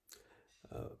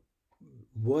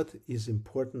 what is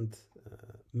important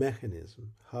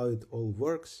mechanism, how it all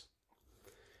works,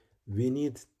 we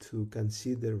need to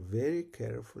consider very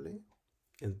carefully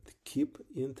and keep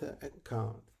into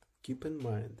account, keep in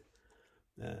mind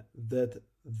that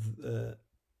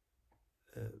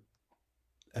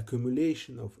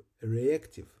accumulation of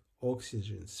reactive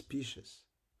oxygen species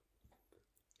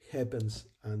happens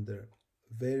under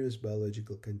various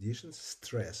biological conditions,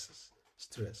 stress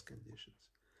conditions.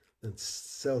 Then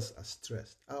cells are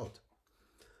stressed out.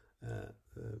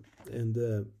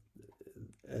 And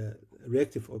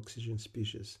reactive oxygen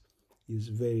species is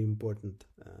a very important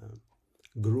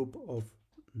group of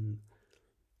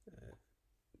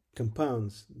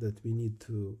compounds that we need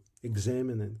to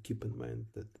examine and keep in mind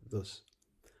that those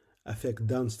affect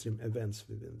downstream events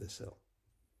within the cell.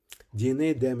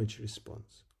 DNA damage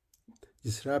response,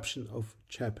 disruption of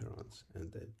chaperones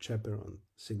and chaperone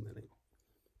signaling.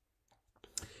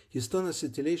 Histone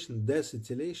acetylation,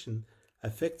 deacetylation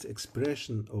affects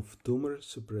expression of tumor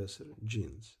suppressor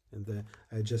genes. And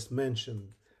I just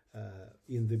mentioned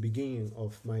in the beginning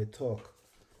of my talk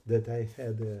that I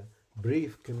had a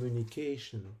brief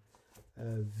communication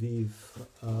with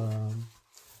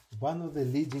one of the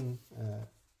leading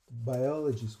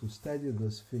biologists who studied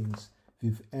those things,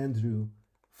 with Andrew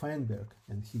Feinberg,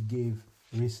 and he gave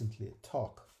recently a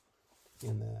talk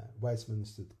in Weizmann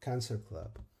Institute Cancer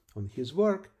Club on his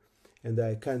work, and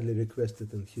I kindly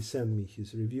requested, and he sent me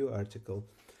his review article.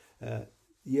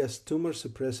 Yes, tumor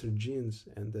suppressor genes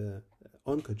and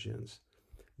oncogenes,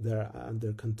 they are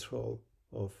under control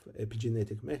of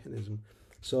epigenetic mechanism.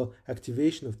 So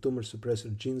activation of tumor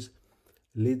suppressor genes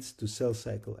leads to cell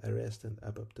cycle arrest and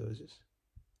apoptosis.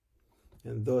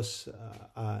 And those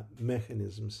are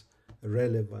mechanisms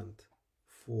relevant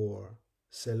for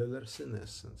cellular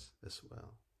senescence as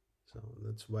well. So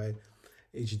that's why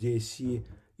HDAC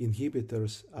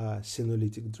inhibitors are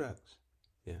senolytic drugs.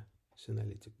 Yeah,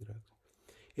 senolytic drugs.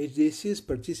 HDACs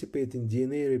participate in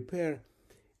DNA repair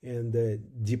and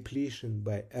depletion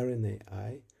by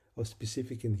RNAi of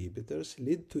specific inhibitors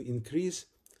lead to increased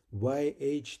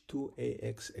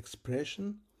YH2AX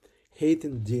expression,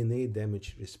 heightened DNA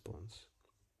damage response.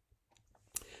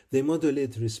 They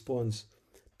modulate response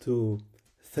to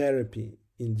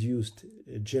therapy-induced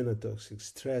genotoxic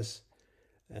stress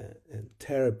and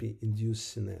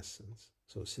therapy-induced senescence.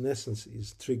 So senescence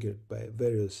is triggered by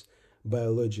various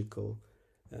biological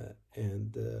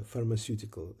and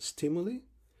pharmaceutical stimuli,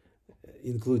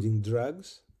 including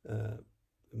drugs,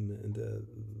 and a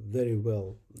very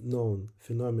well-known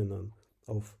phenomenon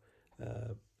of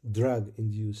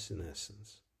drug-induced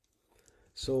senescence.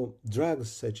 So drugs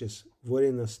such as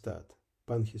vorinostat,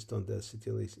 pan-histone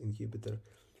deacetylase inhibitor,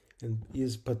 and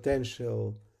is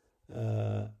potential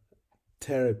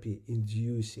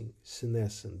therapy-inducing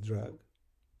senescent drug.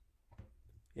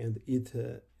 And it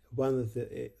one of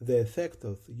the effect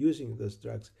of using those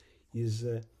drugs is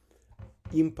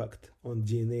impact on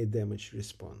DNA damage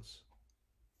response.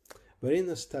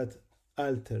 Vorinostat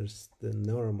alters the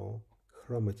normal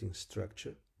chromatin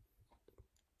structure.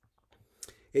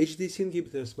 HDAC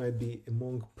inhibitors might be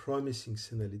among promising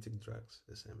senolytic drugs,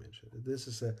 as I mentioned. This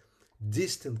is a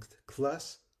distinct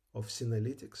class of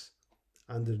senolytics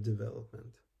under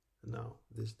development now,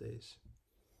 these days,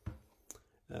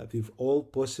 with all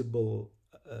possible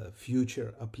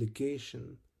future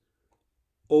application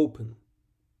open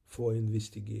for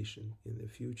investigation in the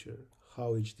future,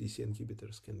 how HDAC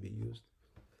inhibitors can be used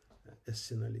as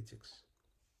senolytics.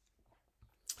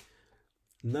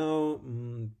 Now,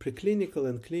 preclinical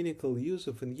and clinical use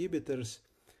of inhibitors.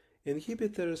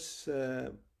 Inhibitors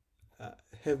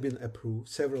have been approved,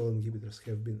 several inhibitors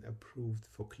have been approved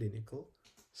for clinical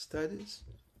studies,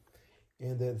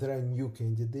 and there are new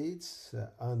candidates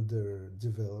under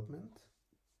development,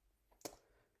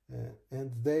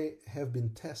 and they have been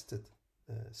tested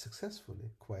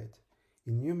successfully quite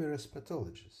in numerous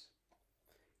pathologies.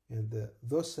 And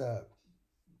those are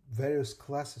various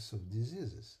classes of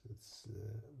diseases. It's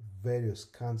various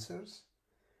cancers,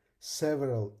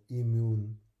 several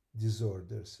immune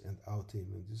disorders and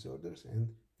autoimmune disorders, and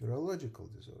neurological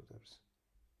disorders.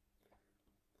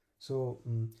 So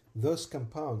those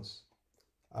compounds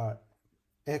are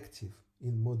active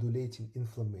in modulating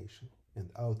inflammation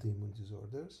and autoimmune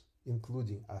disorders,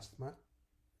 including asthma.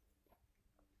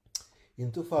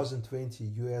 In 2020,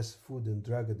 US Food and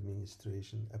Drug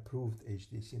Administration approved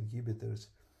HDAC inhibitors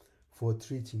for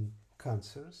treating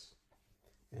cancers,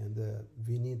 and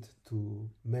we need to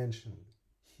mention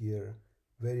here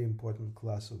very important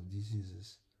class of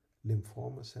diseases,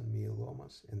 lymphomas and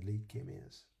myelomas and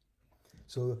leukemias.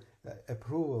 So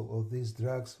approval of these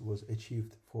drugs was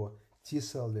achieved for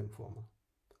T-cell lymphoma,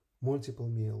 multiple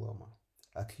myeloma,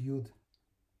 acute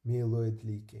myeloid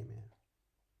leukemia.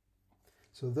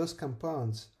 So those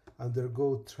compounds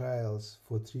undergo trials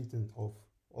for treatment of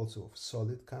also of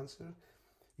solid cancer,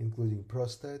 including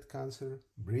prostate cancer,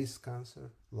 breast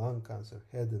cancer, lung cancer,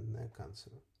 head and neck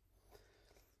cancer.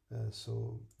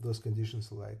 So those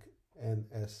conditions like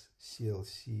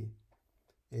NSCLC,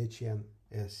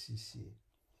 HNSCC.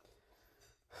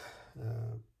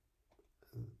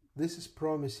 This is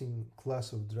promising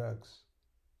class of drugs.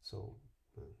 So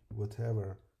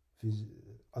whatever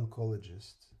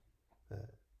oncologists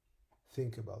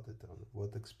think about it, on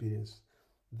what experience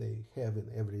they have in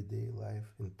everyday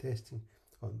life in testing,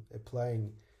 on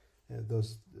applying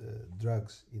those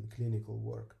drugs in clinical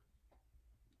work.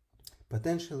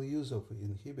 Potential use of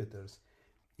inhibitors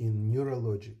in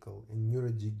neurological and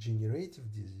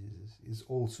neurodegenerative diseases is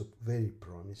also very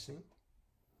promising,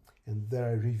 and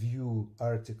there are review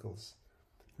articles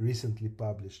recently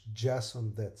published just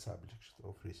on that subject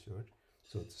of research.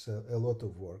 So it's a lot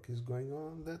of work is going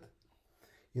on that,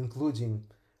 including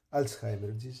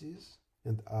Alzheimer's disease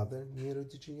and other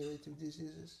neurodegenerative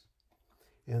diseases.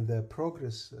 And the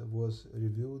progress was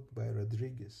reviewed by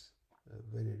Rodriguez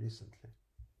very recently.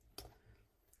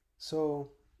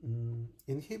 So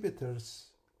inhibitors,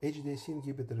 HDAC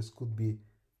inhibitors could be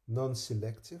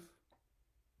non-selective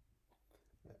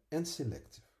and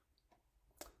selective.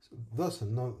 So those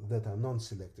that are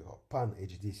non-selective or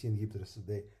pan-HDAC inhibitors,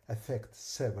 they affect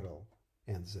several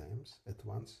enzymes at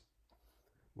once,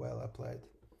 well applied.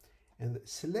 And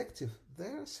selective, they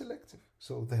are selective.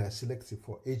 So they are selective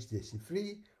for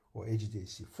HDAC3 or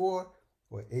HDAC4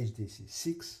 or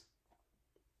HDAC6.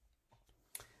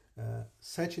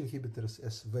 Such inhibitors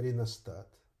as varinostat,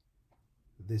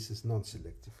 this is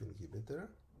non-selective inhibitor.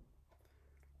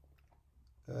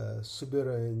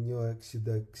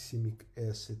 Suberonoxydoxamic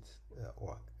acid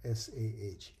or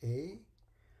SAHA,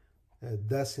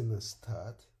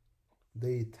 dasinostat,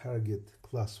 they target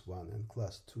class 1 and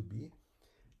class 2B,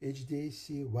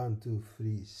 HDAC 1, 2,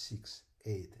 3, 6,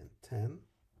 8, and 10.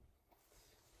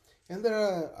 And there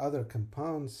are other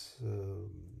compounds,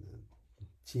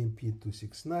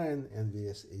 TMP269,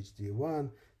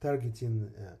 NVS-HD1,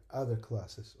 targeting other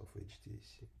classes of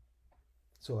HDAC.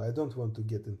 So I don't want to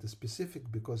get into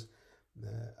specific because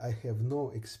I have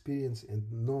no experience and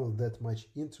no that much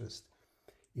interest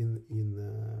in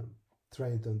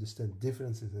trying to understand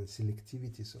differences and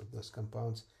selectivities of those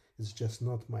compounds. It's just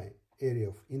not my area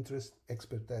of interest,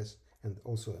 expertise, and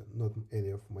also not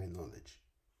area of my knowledge.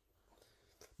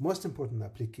 Most important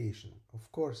application, of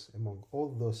course, among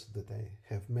all those that I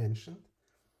have mentioned,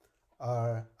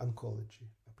 are oncology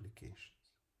applications.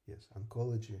 Yes,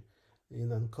 oncology. In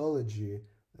oncology,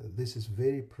 this is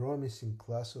very promising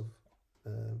class of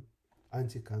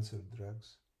anti-cancer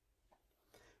drugs.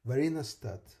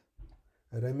 Varinostat,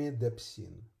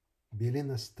 romidepsin,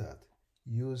 belinostat,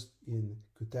 used in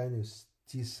cutaneous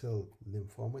T-cell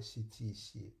lymphoma,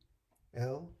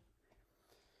 CTCL,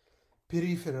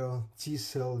 peripheral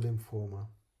T-cell lymphoma,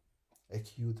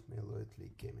 acute myeloid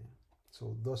leukemia.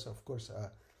 So those, of course,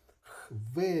 are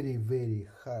very, very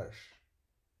harsh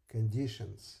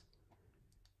conditions,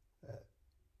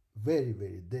 very,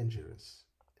 very dangerous,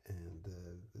 and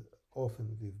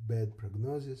often with bad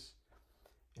prognosis.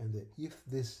 And if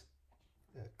this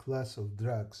class of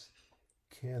drugs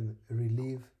can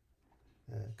relieve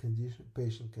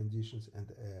patient conditions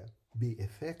and be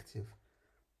effective,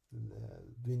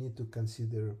 we need to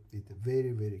consider it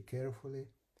very, very carefully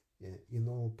in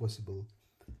all possible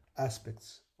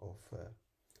aspects of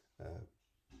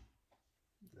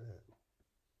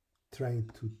trying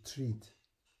to treat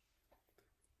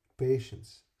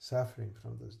patients suffering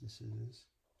from those diseases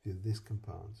with these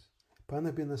compounds.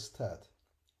 Panobinostat,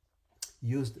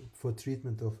 used for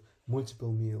treatment of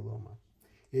multiple myeloma.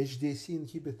 HDAC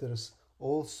inhibitors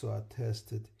also are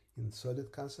tested in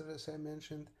solid cancer, as I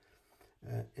mentioned,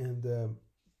 and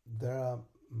there are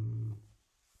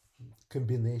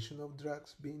combination of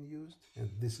drugs being used, and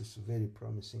this is very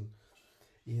promising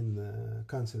in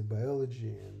cancer biology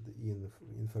and in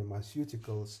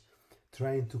pharmaceuticals,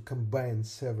 trying to combine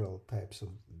several types of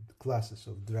classes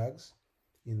of drugs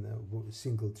in a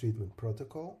single treatment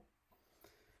protocol.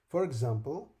 For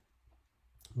example,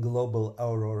 global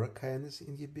aurora kinase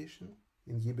inhibition,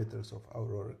 inhibitors of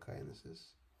aurora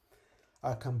kinases,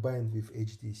 are combined with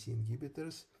HDAC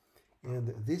inhibitors,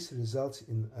 and this results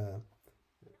in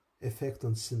effect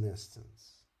on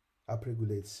senescence,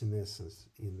 upregulates senescence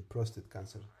in prostate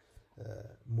cancer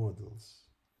models.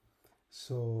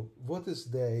 So what is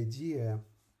the idea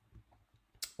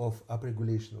of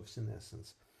upregulation of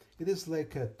senescence? It is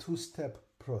like a two-step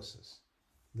process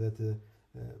that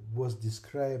was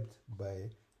described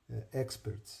by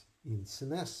experts in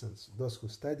senescence. Those who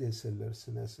study cellular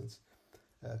senescence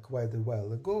quite a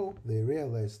while ago, they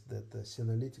realized that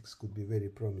senolytics could be very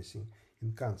promising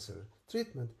in cancer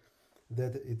treatment,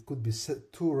 that it could be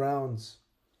 2 rounds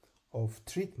of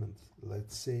treatment,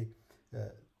 let's say,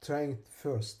 trying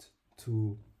first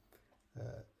to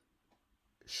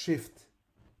shift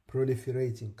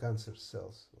proliferating cancer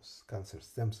cells, cancer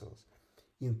stem cells,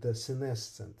 into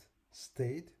senescent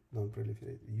state,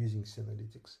 non-proliferated, using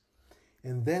senolytics,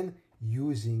 and then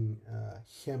using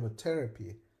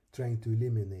chemotherapy, trying to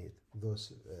eliminate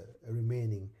those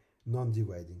remaining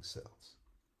non-dividing cells.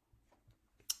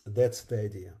 That's the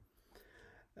idea.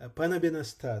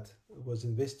 Panobinostat was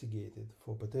investigated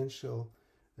for potential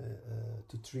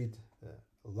to treat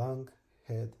lung,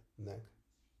 head, neck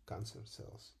cancer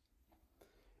cells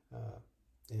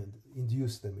and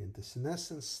induce them into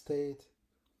senescent state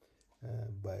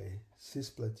by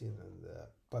cisplatin and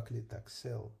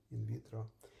paclitaxel in vitro.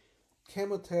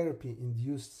 Chemotherapy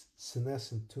induced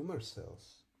senescent tumor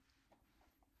cells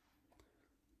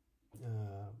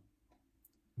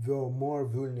were more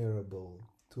vulnerable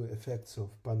to effects of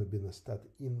panobinostat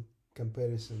in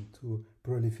comparison to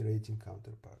proliferating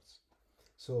counterparts.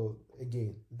 So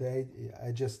again,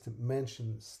 I just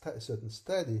mentioned certain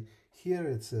study. Here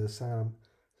it's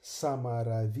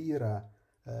Samaravira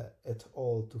et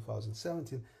al.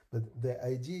 2017, but the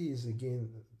idea is, again,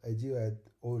 idea I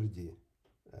already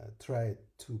tried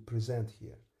to present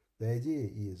here. The idea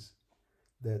is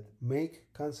that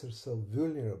make cancer cell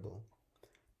vulnerable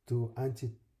to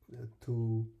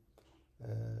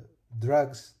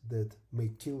drugs that may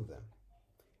kill them.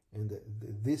 And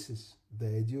this is the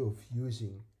idea of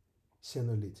using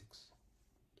senolytics,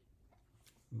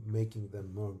 making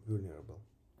them more vulnerable.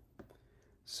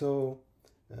 So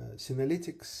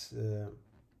senolytics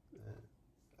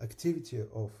activity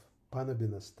of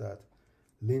panobinostat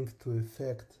linked to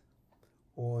effect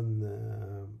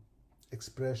on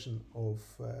expression of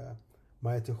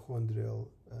mitochondrial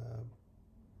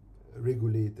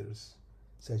regulators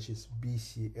such as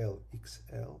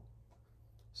BCL-XL.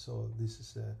 So this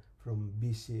is from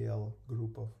BCL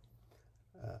group of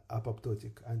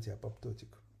apoptotic, anti-apoptotic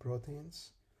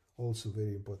proteins, also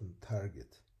very important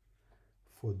target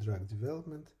for drug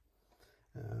development.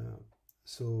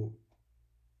 So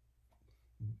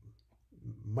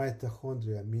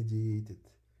mitochondria mediated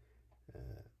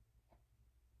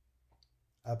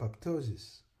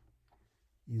apoptosis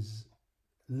is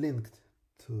linked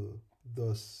to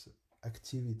those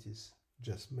activities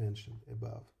just mentioned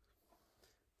above.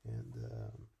 And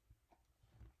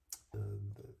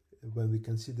when we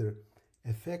consider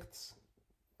effects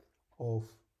of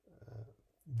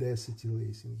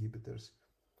deacetylase inhibitors,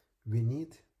 we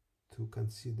need to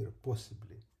consider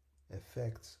possibly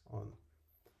effects on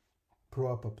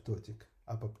pro-apoptotic,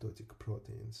 apoptotic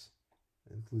proteins,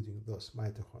 including those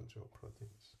mitochondrial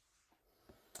proteins.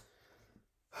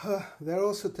 They're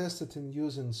also tested in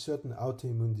use in certain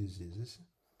autoimmune diseases,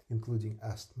 including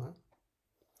asthma.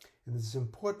 And it's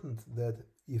important that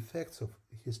effects of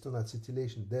histone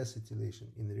acetylation,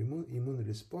 deacetylation in immune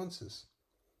responses,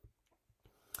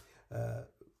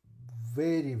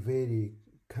 very, very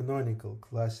canonical,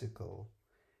 classical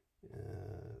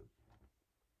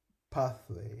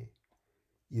pathway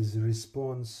is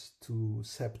response to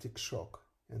septic shock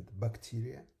and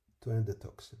bacteria to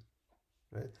endotoxin.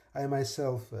 Right? I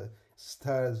myself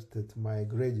started my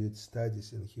graduate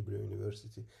studies in Hebrew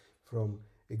University from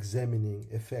examining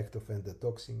effect of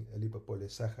endotoxin, a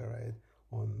lipopolysaccharide,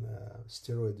 on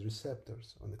steroid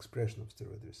receptors, on expression of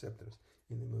steroid receptors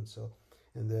in the immune cell.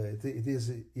 And it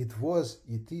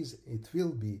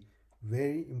will be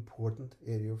very important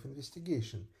area of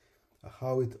investigation,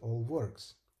 how it all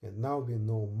works. And now we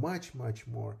know much, much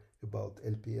more about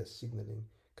LPS signaling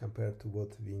compared to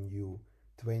what we knew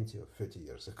 20 or 30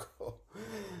 years ago.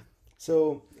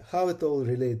 So how it all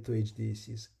relates to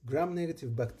HDACs?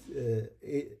 Gram-negative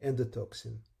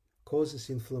endotoxin causes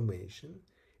inflammation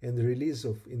and release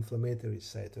of inflammatory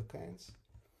cytokines.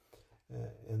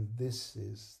 And this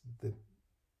is the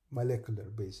molecular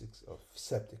basics of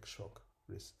septic shock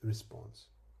response.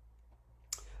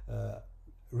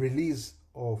 Release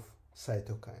of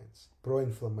cytokines,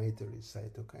 pro-inflammatory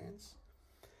cytokines,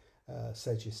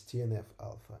 such as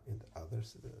TNF-alpha and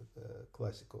others, the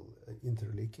classical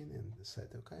interleukin and the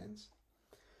cytokines.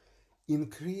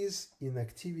 Increase in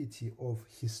activity of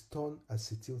histone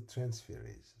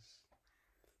acetyltransferases.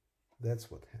 That's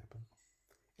what happened.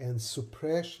 And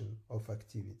suppression of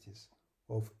activities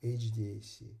of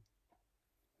HDAC.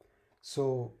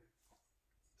 So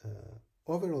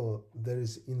overall, there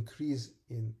is increase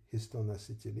in histone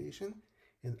acetylation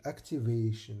and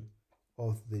activation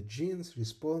of the genes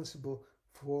responsible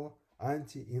for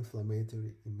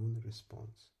anti-inflammatory immune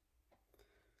response.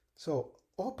 So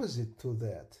opposite to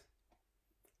that,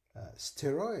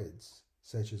 Steroids,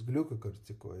 such as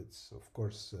glucocorticoids, of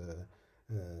course,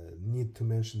 need to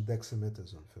mention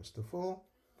dexamethasone first of all.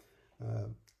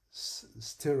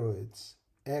 Steroids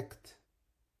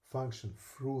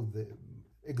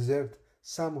exert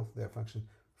some of their function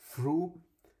through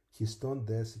histone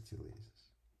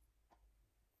deacetylases.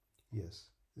 Yes,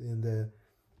 and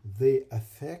they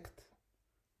affect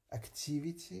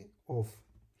activity of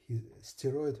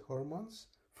steroid hormones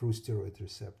through steroid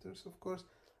receptors, of course,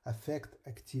 affect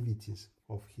activities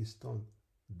of histone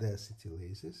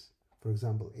deacetylases, for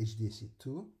example,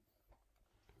 HDAC2,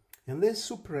 and they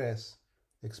suppress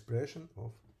expression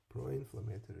of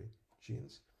pro-inflammatory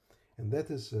genes. And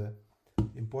that is an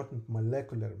important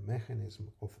molecular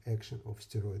mechanism of action of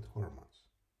steroid hormones,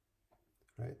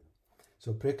 right?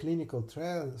 So preclinical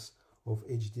trials of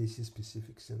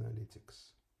HDAC-specific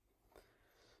senolytics.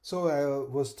 So I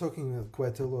was talking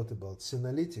quite a lot about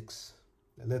senolytics.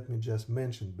 Let me just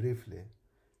mention briefly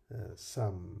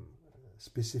some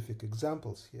specific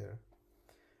examples here,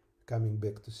 coming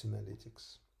back to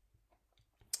senolytics.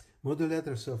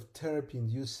 Modulators of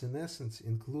therapy-induced senescence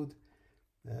include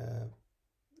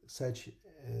such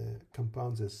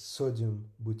compounds as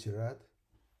sodium butyrate,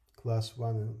 class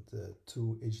 1 and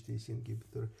 2 HDAC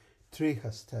inhibitor,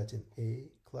 trihastatin A,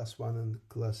 class 1 and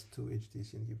class 2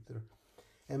 HDAC inhibitor,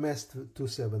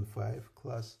 MS275,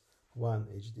 class 1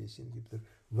 HDAC inhibitor,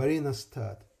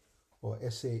 varinostat or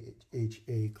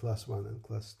SHA, class 1 and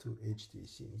class 2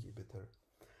 HDAC inhibitor,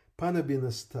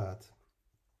 panobinostat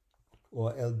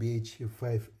or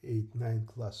LBH589,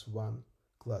 class 1,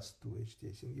 class 2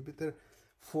 HDAC inhibitor,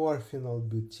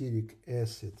 4-phenylbutyric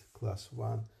acid, class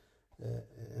 1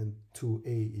 and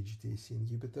 2A HDAC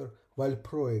inhibitor,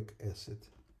 valproic acid,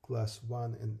 class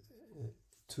 1 and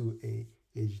 2A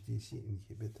HDAC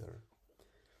inhibitor.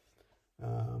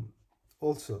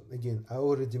 Also, again, I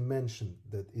already mentioned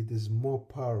that it is more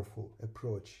powerful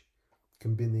approach,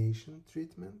 combination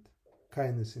treatment,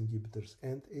 kinase inhibitors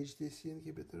and HDAC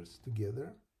inhibitors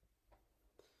together.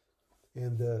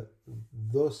 And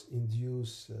those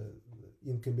induce,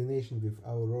 in combination with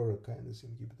aurora kinase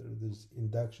inhibitor, there's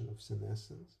induction of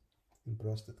senescence in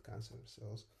prostate cancer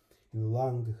cells, in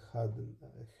lung, head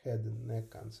and neck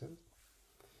cancers.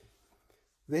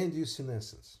 They induce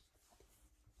senescence.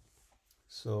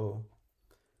 So,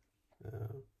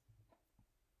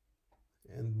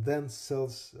 and then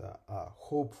cells are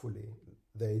hopefully,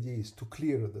 the idea is to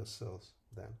clear the cells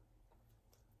then.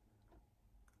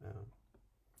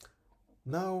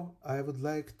 Now I would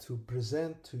like to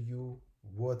present to you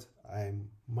what I'm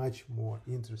much more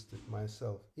interested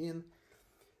myself in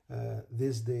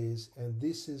these days, and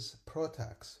this is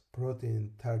PROTACs,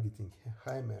 protein targeting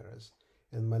chimeras,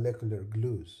 and molecular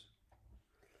glues.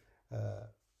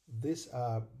 These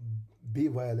are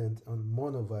bivalent and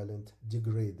monovalent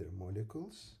degrader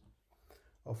molecules.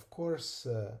 Of course,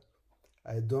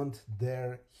 I don't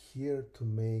dare here to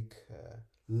make a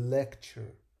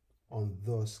lecture on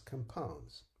those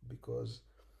compounds because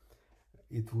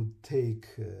it would take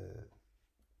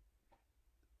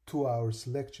 2 hours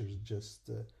lectures just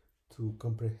to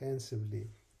comprehensively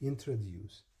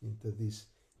introduce into this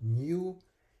new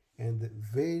and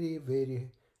very,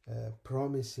 very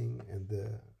promising and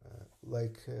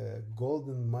like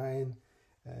golden mine,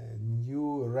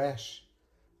 new rash,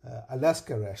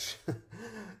 Alaska rash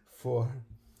for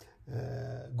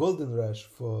golden rush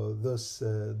for those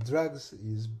drugs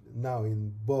is now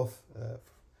in both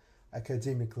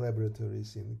academic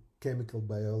laboratories, in chemical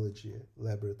biology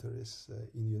laboratories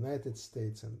in the United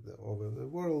States and over the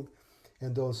world,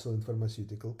 and also in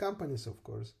pharmaceutical companies, of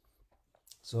course.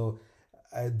 So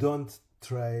I don't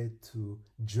try to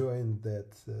join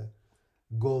that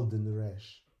golden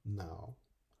rush now,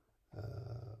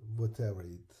 whatever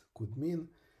it could mean.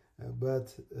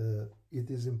 But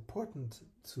it is important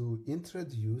to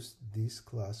introduce this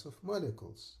class of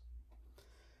molecules.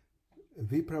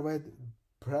 We provide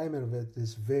primer that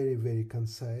is very, very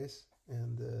concise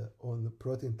and on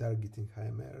protein targeting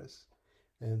chimeras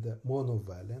and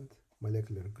monovalent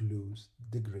molecular glues,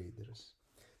 degraders.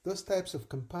 Those types of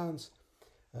compounds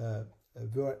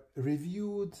were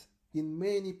reviewed in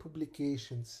many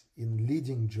publications in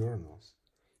leading journals,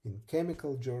 in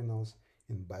chemical journals,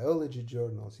 in biology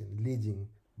journals, in leading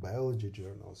biology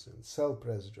journals, in cell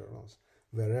press journals,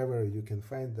 wherever you can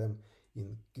find them,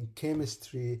 in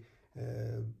chemistry,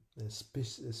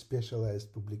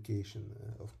 specialized publication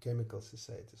of chemical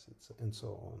societies, and so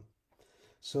on.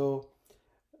 So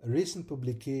recent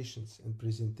publications and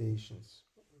presentations,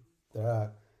 there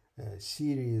are a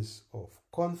series of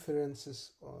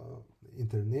conferences,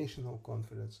 international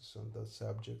conferences on that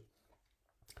subject.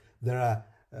 There are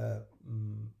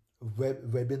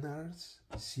webinars,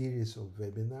 series of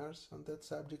webinars on that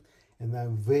subject, and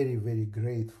I'm very, very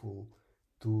grateful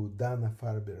to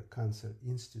Dana-Farber Cancer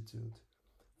Institute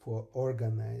for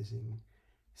organizing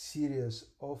series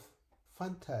of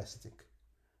fantastic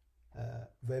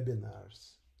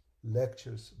webinars,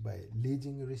 lectures by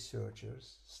leading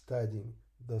researchers studying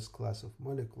those class of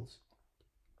molecules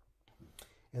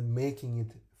and making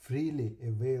it freely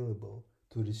available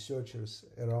to researchers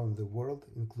around the world,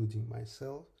 including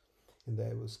myself. And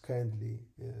I was kindly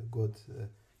got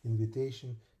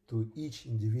invitation to each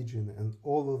individual and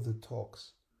all of the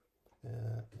talks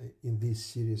in this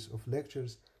series of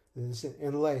lectures. It's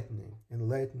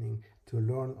enlightening to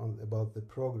learn about the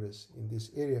progress in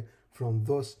this area from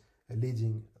those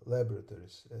leading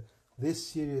laboratories. This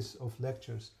series of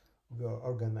lectures were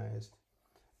organized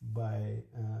by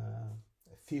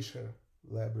Fisher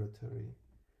Laboratory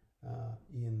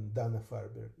in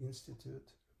Dana-Farber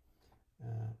Institute.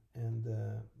 And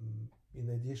in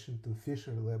addition to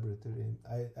Fisher Laboratory,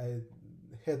 I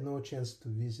had no chance to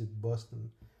visit Boston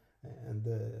and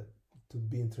to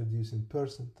be introduced in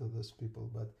person to those people,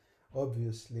 but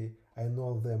obviously I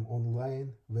know them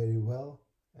online very well,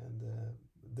 and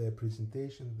their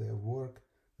presentation, their work,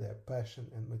 their passion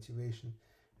and motivation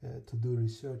to do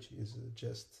research is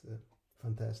just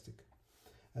fantastic.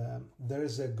 There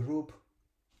is a group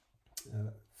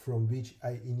from which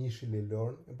I initially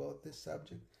learned about this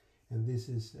subject, and this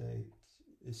is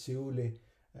a Seoul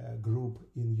group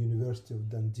in University of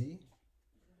Dundee,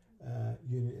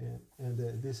 and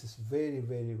this is very,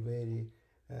 very, very.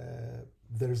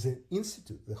 There's an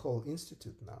institute, the whole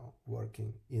institute now,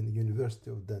 working in University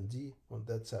of Dundee on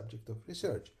that subject of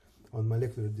research, on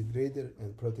molecular degrader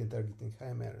and protein targeting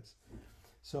chimeras.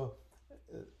 So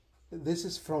this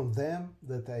is from them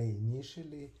that I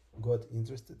initially got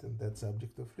interested in that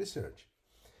subject of research.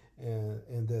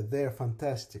 And their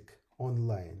fantastic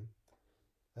online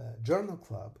journal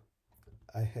club,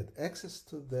 I had access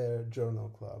to their journal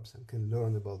clubs and can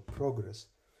learn about progress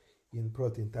in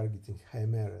protein targeting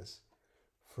chimeras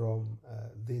from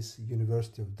this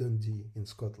University of Dundee in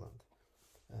Scotland.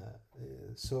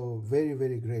 So very,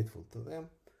 very grateful to them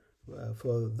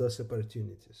for those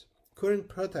opportunities. Current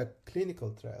product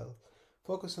clinical trial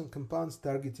focus on compounds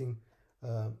targeting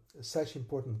such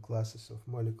important classes of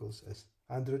molecules as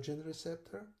androgen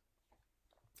receptor,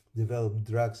 develop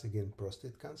drugs against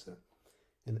prostate cancer,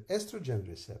 and estrogen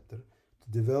receptor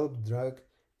to develop drug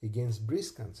against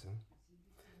breast cancer.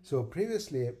 So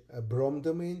previously, Brom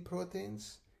domain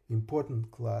proteins,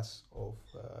 important class of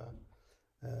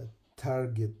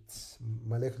targets,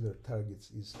 molecular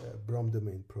targets is Brom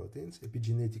domain proteins,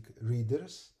 epigenetic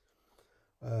readers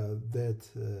that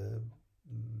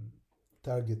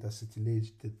target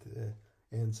acetylated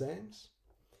enzymes,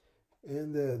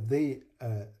 and they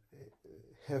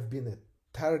have been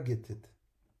targeted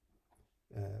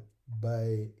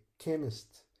by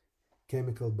chemists,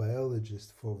 chemical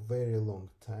biologists for a very long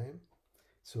time.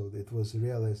 So it was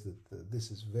realized that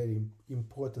this is very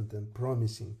important and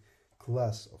promising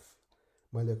class of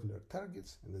molecular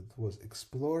targets, and it was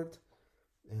explored,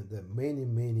 and many,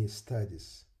 many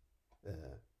studies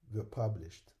were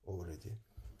published already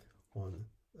on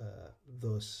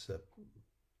those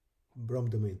Brom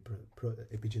domain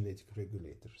epigenetic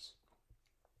regulators.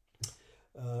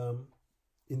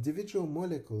 Individual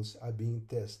molecules are being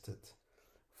tested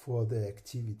for their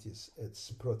activities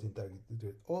as protein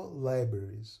targeted, all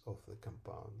libraries of the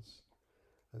compounds.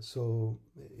 So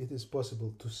it is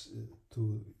possible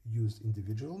to use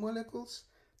individual molecules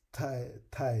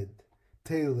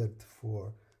tailored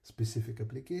for specific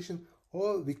application,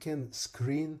 or we can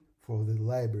screen for the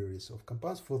libraries of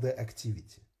compounds for their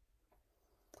activity.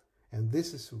 And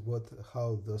this is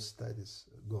how those studies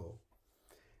go.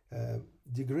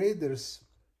 Degraders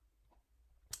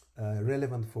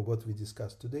relevant for what we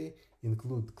discussed today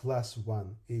include class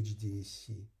 1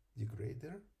 HDAC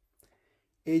degrader,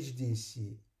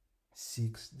 HDAC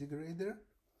 6 degrader,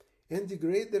 and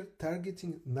degrader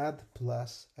targeting NAD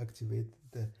plus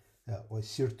activated or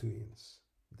sirtuins,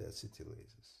 the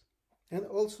acetylases, and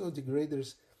also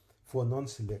degraders for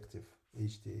non-selective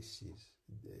HDACs,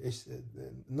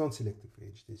 non-selective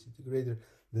HDAC degrader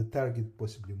that target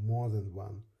possibly more than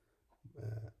one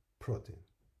protein.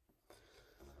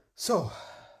 So,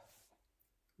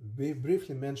 we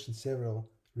briefly mentioned several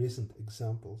recent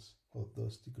examples of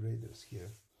those degraders here.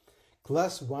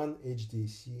 Class 1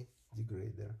 HDAC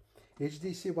degrader.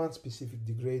 HDAC1 specific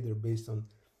degrader based on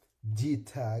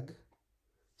D-tag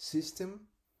system,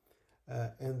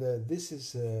 and this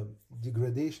is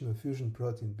degradation of fusion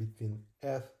protein between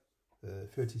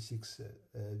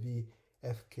F36V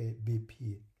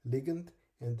FKBP ligand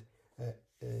and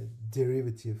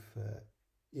derivative,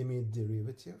 imide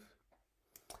derivative.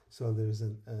 So there's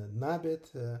a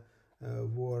Nabet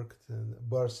worked, and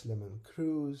Bartlett and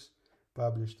Cruz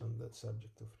published on that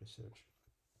subject of research.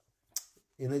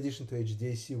 In addition to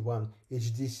HDAC1,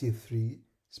 HDC3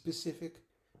 specific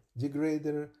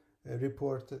degrader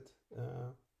reported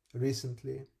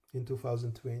recently in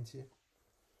 2020.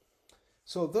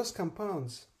 So those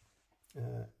compounds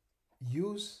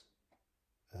use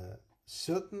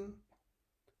certain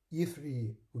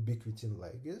E3 ubiquitin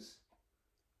ligase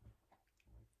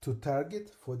to target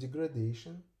for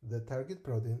degradation the target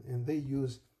protein, and they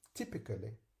use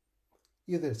typically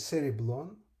either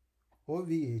cereblon or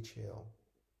VHL.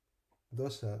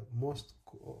 Those are most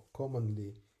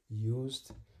commonly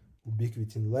used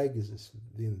ubiquitin ligases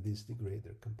in these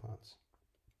degrader compounds.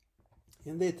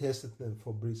 And they tested them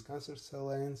for breast cancer cell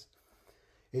lines,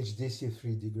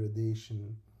 HDC3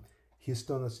 degradation,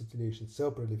 histone acetylation,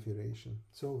 cell proliferation.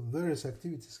 So various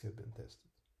activities have been tested.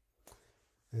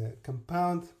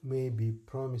 Compound may be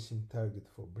promising target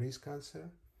for breast cancer,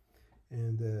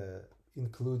 and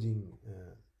including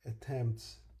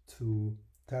attempts to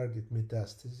target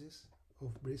metastasis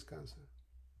of breast cancer.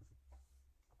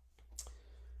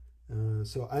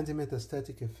 So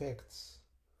anti-metastatic effects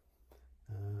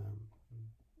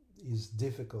is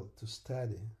difficult to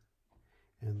study,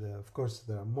 and of course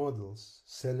there are models,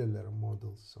 cellular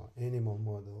models or animal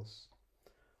models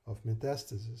of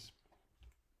metastasis.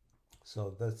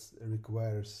 So that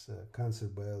requires cancer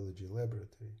biology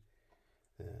laboratory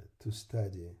to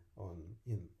study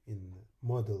in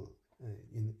model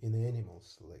in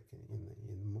animals, like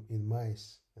in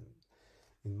mice,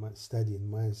 and study in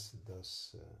mice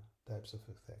those types of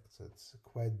effects. So it's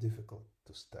quite difficult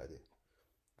to study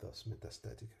those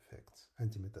metastatic effects,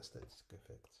 anti-metastatic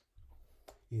effects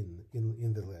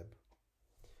in the lab.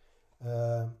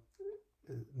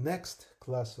 Next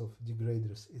class of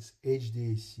degraders is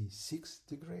HDAC6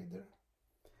 degrader.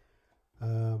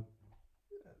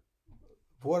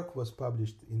 Work was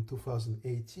published in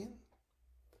 2018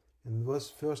 and was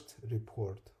first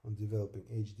report on developing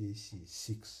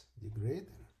HDAC6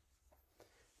 degrader.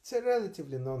 It's a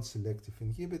relatively non-selective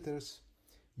inhibitors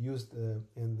used,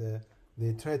 and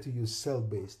they try to use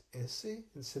cell-based assay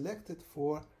and selected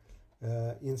for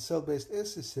in cell-based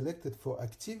assay selected for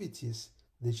activities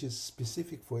which is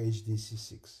specific for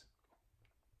HDAC6.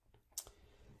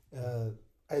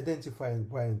 Identifying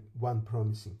one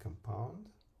promising compound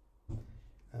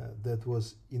that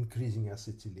was increasing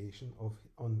acetylation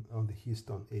on the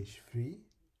histone H3.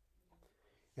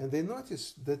 And they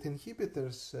noticed that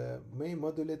inhibitors may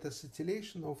modulate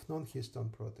acetylation of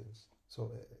non-histone proteins.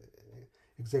 So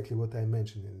exactly what I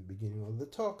mentioned in the beginning of the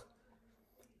talk.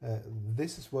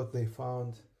 This is what they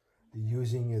found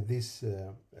using this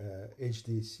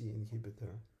HDAC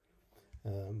inhibitor,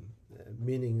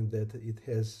 meaning that it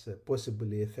has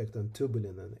possibly effect on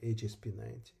tubulin and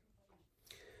HSP90.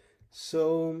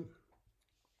 So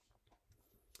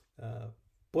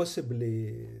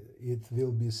possibly it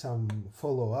will be some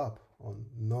follow-up on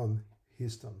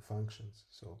non-histone functions.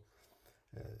 So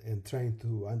and trying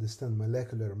to understand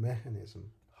molecular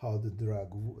mechanism, how the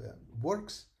drug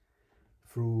works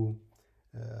through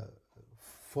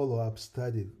follow-up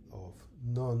study of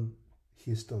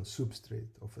non-histone substrate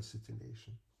of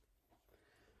acetylation.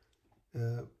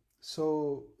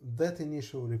 So that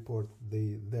initial report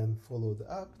they then followed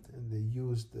up, and they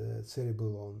used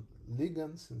cereblon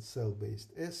ligands and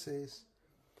cell-based assays.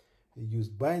 They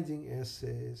used binding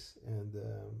assays and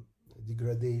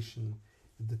degradation,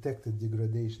 detected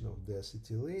degradation of the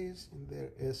acetylase in their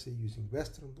assay using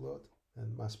Western blot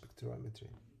and mass spectrometry.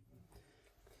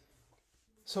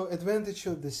 So advantage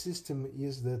of the system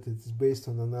is that it is based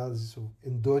on analysis of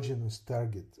endogenous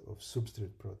target of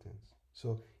substrate proteins.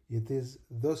 So it is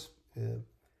those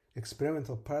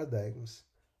experimental paradigms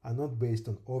are not based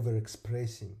on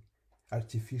overexpressing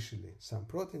artificially some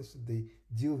proteins. They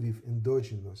deal with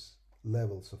endogenous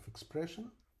levels of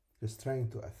expression, just trying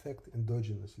to affect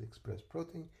endogenously expressed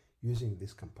protein using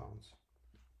these compounds.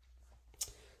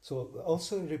 So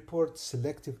also report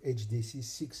selective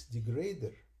HDAC6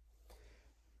 degrader,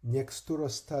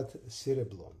 Nexturostat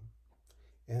cereblon,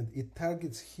 and it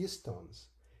targets histones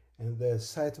and the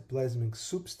cytoplasmic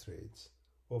substrates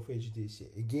of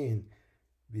HDAC. Again,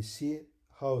 we see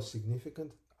how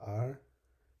significant are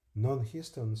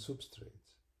non-histone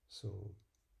substrates. So,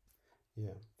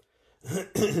 yeah,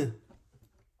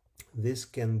 this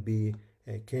can be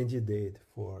a candidate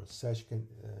for such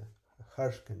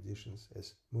harsh conditions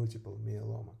as multiple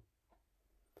myeloma.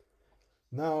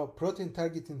 Now, protein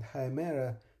targeting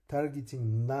chimera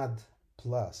targeting NAD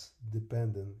plus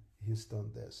dependent histone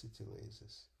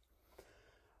deacetylases.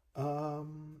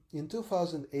 In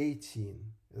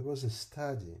 2018, there was a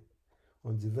study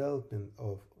on development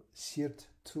of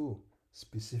SIRT2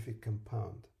 specific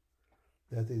compound.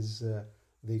 That is,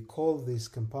 they call this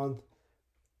compound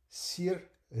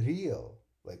SIR-real,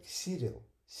 like cereal,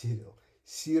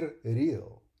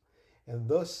 SIR-real. And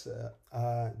those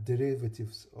are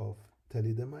derivatives of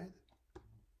thalidomide.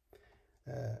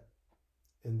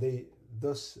 And they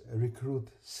thus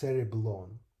recruit cereblon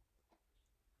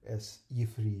as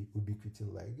E3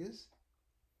 ubiquitin ligase.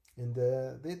 And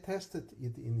they tested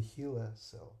it in HeLa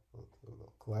cell,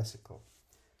 classical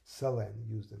cell line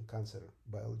used in cancer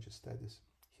biology studies,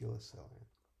 HeLa cell line.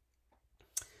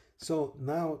 So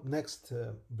now next,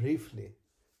 briefly,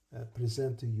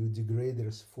 present to you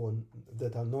degraders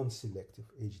that are non-selective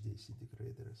HDAC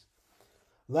degraders.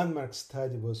 Landmark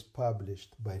study was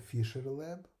published by Fisher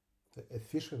Lab. A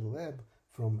Fisher Lab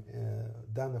from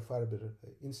Dana-Farber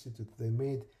Institute. They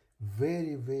made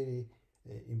very, very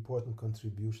important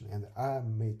contribution and are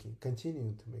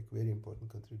continuing to make very important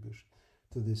contribution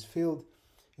to this field.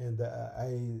 And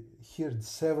I heard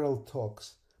several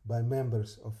talks by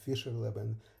members of Fisher Lab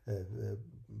and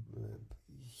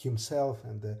himself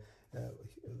and the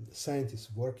scientists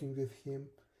working with him,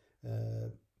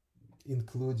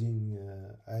 including,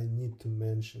 I need to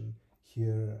mention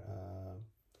here,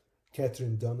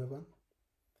 Catherine Donovan.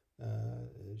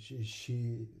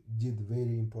 She did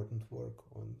very important work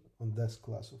on this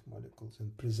class of molecules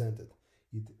and presented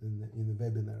it in a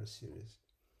webinar series.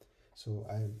 So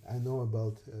I know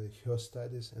about her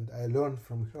studies, and I learned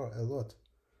from her a lot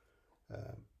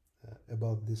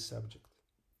about this subject.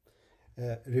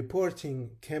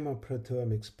 Reporting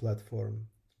chemoproteomics platform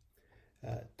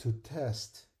to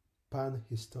test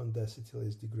pan-histone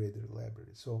deacetylase degrader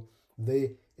library. So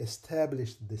they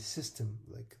established the system,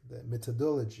 like the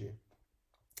methodology,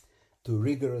 to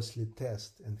rigorously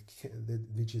test, and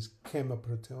which is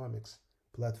chemoproteomics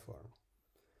platform,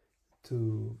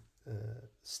 to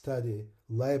study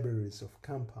libraries of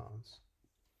compounds.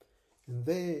 And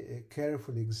they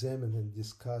carefully examined and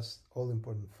discussed all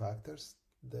important factors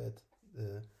that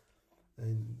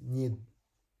need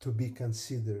to be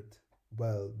considered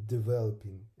while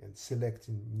developing and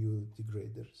selecting new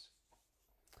degraders.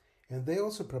 And they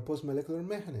also propose molecular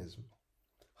mechanism,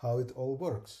 how it all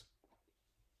works,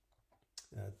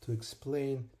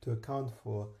 to account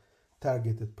for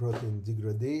targeted protein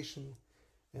degradation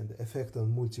and effect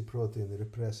on multi-protein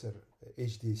repressor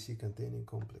HDAC containing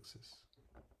complexes.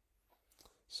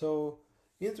 So,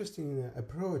 interesting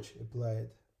approach applied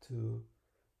to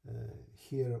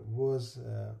here was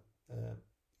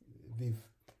with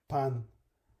pan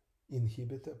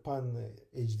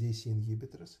HDAC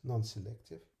inhibitors,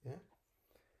 non-selective,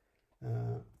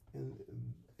 and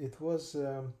it was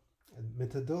a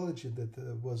methodology that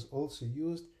was also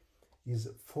used is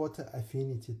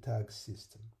photoaffinity tag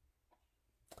system.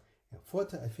 A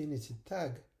photoaffinity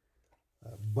tag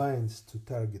binds to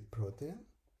target protein,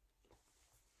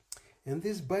 and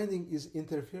this binding is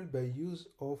interfered by use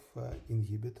of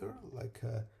inhibitor, like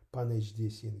pan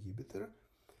HDAC inhibitor,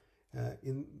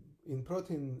 in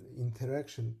protein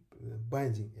interaction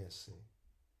binding assay.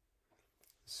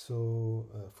 So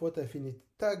photoaffinity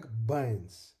tag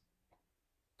binds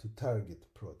to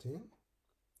target protein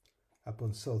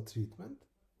upon cell treatment,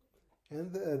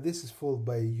 and this is followed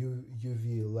by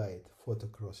UV light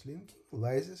photocross-linking,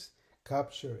 lysis,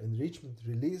 capture, enrichment,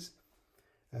 release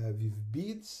with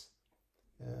beads,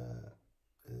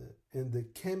 and the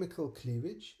chemical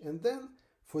cleavage. And then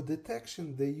for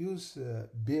detection they use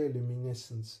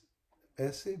bioluminescence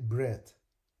assay, BRET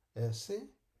assay,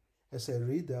 as a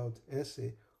readout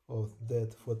assay of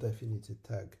that photoaffinity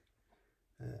tag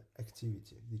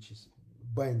activity, which is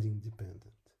binding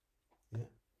dependent. Yeah.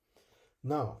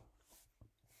 Now,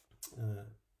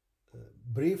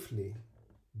 briefly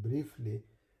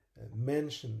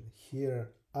mention here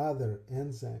other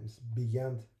enzymes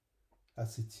beyond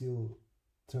acetyl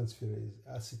transferase,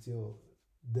 acetyl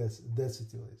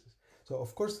deacetylases. So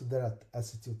of course there are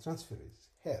acetyl transferase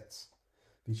heads,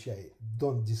 which I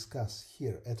don't discuss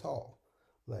here at all.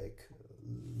 Like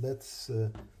let's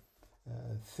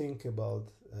think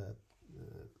about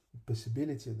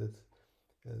possibility that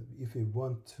if we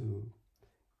want to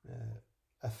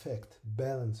affect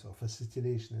balance of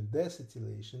acetylation and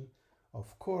deacetylation,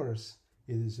 of course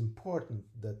it is important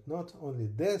that not only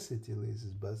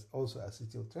deacetylases but also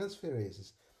acetyl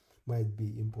transferases might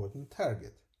be important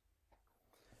target.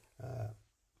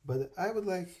 But I would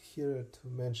like here to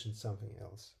mention something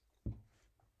else.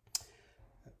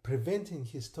 Preventing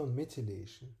histone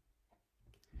methylation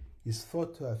is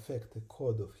thought to affect the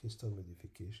code of histone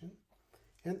modification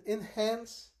and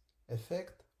enhance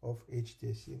effect of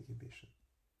HDAC inhibition.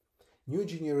 New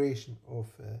generation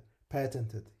of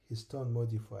patented histone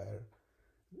modifier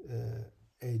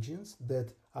agents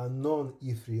that are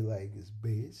non-E3 ligase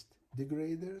based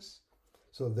degraders.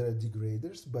 So they're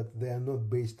degraders, but they are not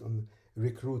based on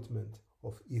recruitment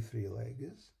of E3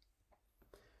 ligase.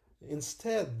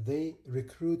 Instead, they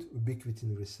recruit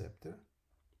ubiquitin receptor,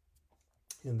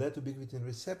 and that ubiquitin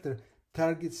receptor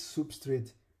targets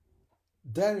substrate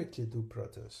directly to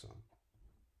proteasome.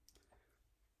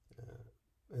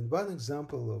 And one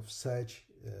example of such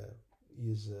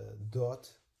is DOT,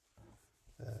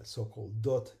 so-called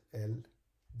DOT-L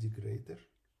degrader,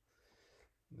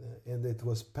 and it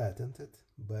was patented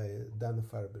by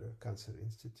Dana-Farber Cancer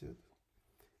Institute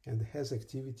and has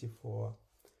activity for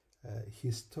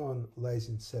histone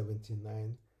lysine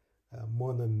 79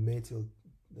 monomethyl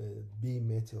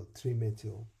B-methyl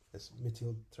 3-methyl as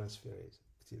methyl transferase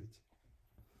activity.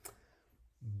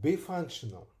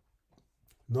 Bifunctional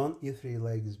non-E3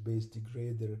 ligase based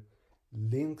degrader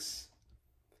links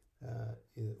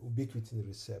ubiquitin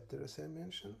receptor, as I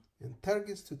mentioned, and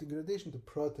targets to degradation to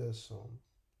proteasome.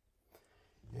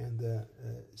 And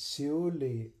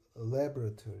Seuli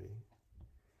laboratory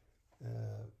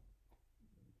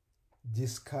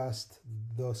discussed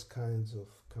those kinds of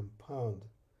compound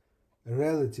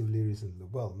relatively recently.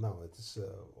 Well, now it's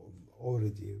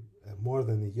already more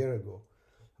than a year ago,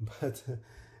 but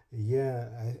yeah,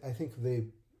 I think they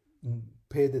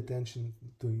paid attention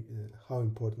to how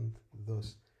important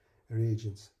those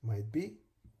reagents might be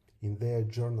in their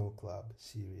journal club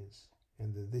series.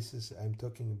 And this is, I'm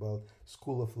talking about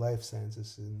School of Life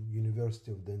Sciences in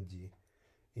University of Dundee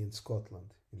in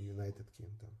Scotland, in the United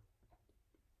Kingdom.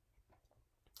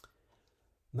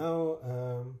 Now,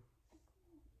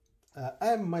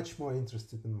 I'm much more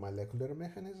interested in molecular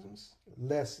mechanisms,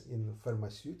 less in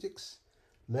pharmaceutics,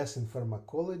 less in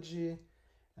pharmacology,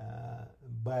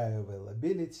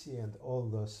 bioavailability, and all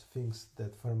those things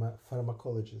that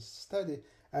pharmacologists study.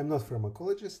 I'm not a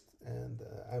pharmacologist, and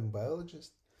I'm a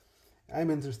biologist. I'm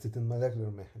interested in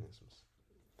molecular mechanisms.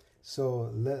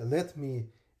 So let me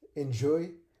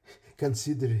enjoy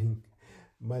considering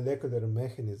molecular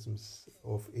mechanisms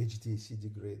of HDAC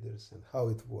degraders and how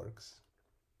it works.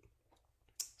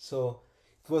 So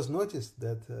it was noticed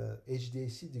that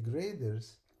HDAC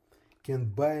degraders can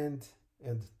bind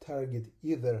and target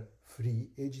either free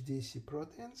HDAC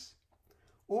proteins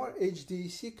or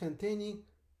HDAC containing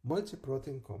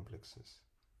multiprotein complexes.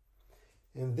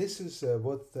 And this is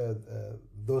what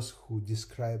those who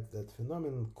describe that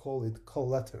phenomenon call it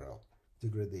collateral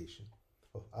degradation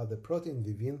of other protein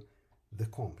within the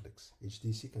complex,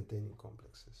 HDAC containing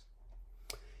complexes.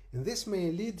 And this may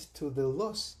lead to the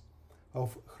loss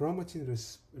of chromatin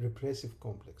repressive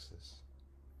complexes.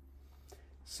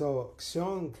 So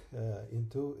Xiong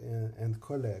and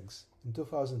colleagues in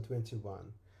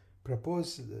 2021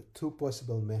 proposed two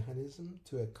possible mechanisms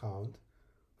to account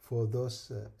for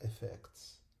those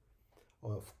effects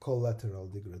of collateral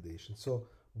degradation. So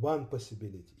one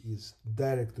possibility is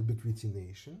direct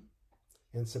ubiquitination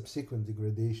and subsequent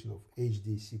degradation of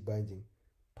HDAC binding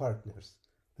partners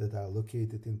that are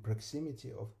located in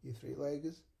proximity of E3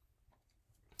 ligase.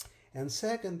 And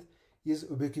second is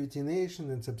ubiquitination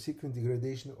and subsequent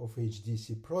degradation of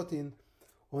HDAC protein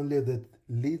that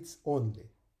leads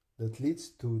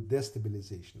to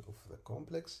destabilization of the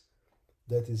complex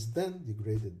that is then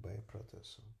degraded by a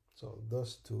proteasome. So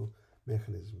those two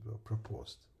mechanisms were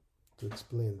proposed to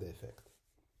explain the effect.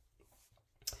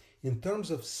 In terms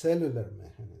of cellular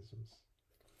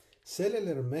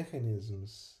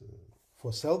mechanisms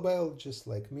for cell biologists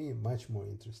like me, much more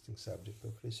interesting subject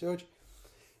of research,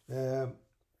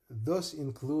 those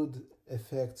include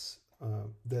effects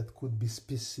that could be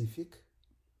specific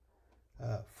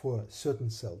for certain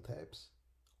cell types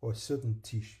or certain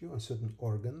tissue or certain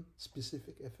organ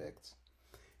specific effects.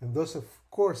 And those, of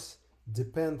course,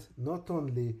 depend not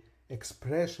only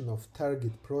expression of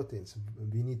target proteins.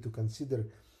 We need to consider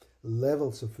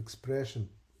levels of expression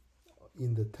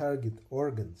in the target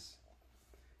organs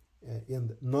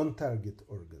and non-target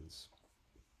organs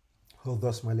of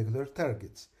those molecular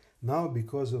targets. Now,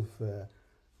 because of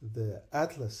the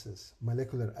atlases,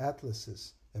 molecular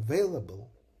atlases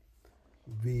available,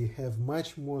 we have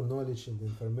much more knowledge and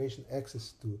information,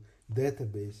 access to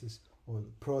databases on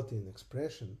protein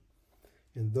expression,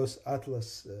 and those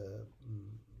atlas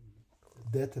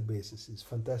databases is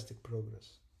fantastic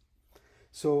progress.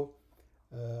 So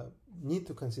need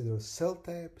to consider cell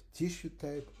type, tissue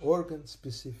type, organ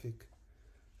specific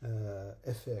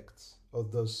effects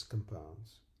of those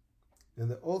compounds.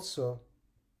 And also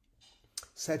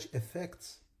such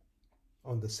effects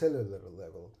on the cellular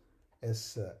level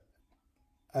as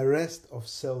arrest of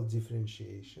cell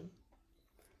differentiation.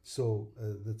 So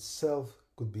that cell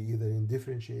could be either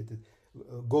indifferentiated,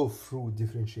 go through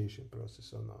differentiation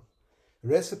process or not.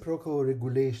 Reciprocal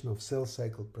regulation of cell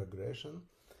cycle progression.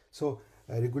 So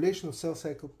regulation of cell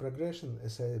cycle progression,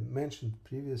 as I mentioned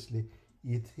previously,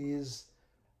 it is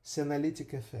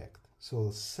senolytic effect.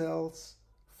 So cells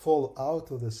fall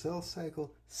out of the cell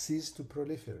cycle, cease to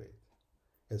proliferate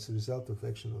as a result of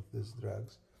action of these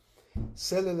drugs.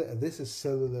 Cellular, this is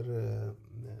cellular,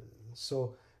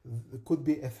 so there could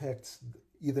be effects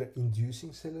either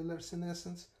inducing cellular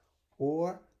senescence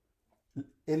or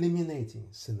eliminating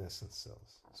senescent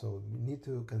cells. So we need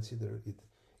to consider it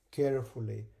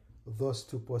carefully, those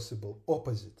two possible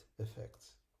opposite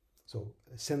effects. So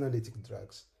senolytic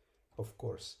drugs, of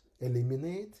course,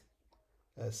 eliminate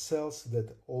cells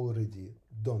that already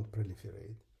don't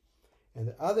proliferate. And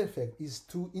the other effect is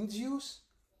to induce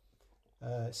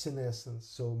senescence,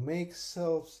 so make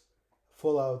cells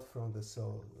fall out from the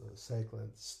cell cycle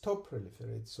and stop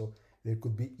proliferate. So there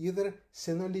could be either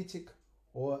senolytic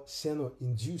or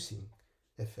seno-inducing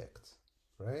effects,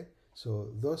 right? So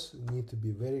those need to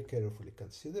be very carefully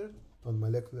considered on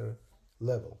molecular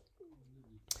level.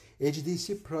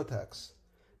 HDAC products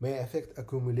may affect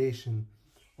accumulation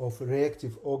of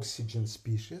reactive oxygen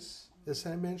species, as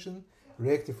I mentioned,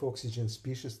 reactive oxygen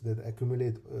species that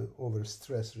accumulate over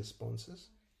stress responses.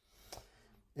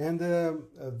 And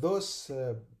those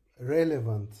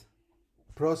relevant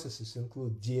processes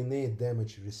include DNA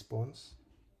damage response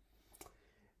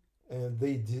and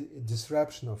the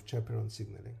disruption of chaperone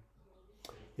signaling.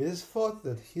 It is thought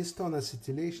that histone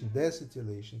acetylation,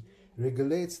 deacetylation,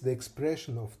 regulates the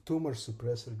expression of tumor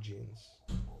suppressor genes.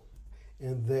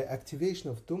 And the activation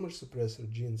of tumor suppressor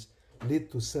genes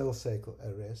lead to cell cycle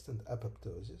arrest and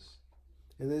apoptosis.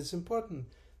 And it's important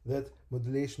that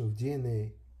modulation of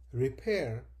DNA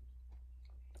repair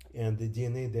and the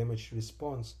DNA damage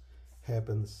response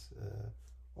happens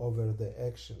over the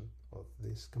action of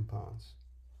these compounds.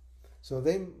 So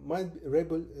they might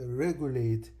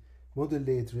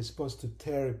modulate response to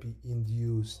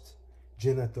therapy-induced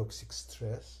genotoxic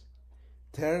stress,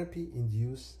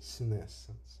 therapy-induced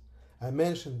senescence. I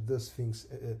mentioned those things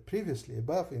previously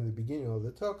above in the beginning of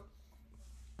the talk.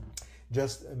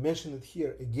 Just mention it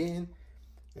here again,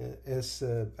 as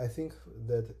I think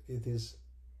that it is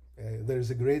there is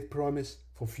a great promise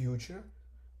for future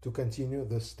to continue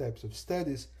those types of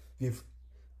studies with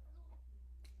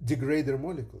degrader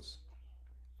molecules,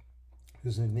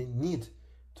 because we need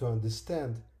to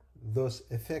understand those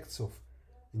effects of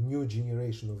new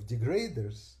generation of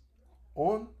degraders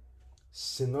on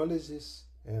senolysis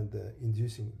and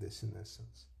inducing the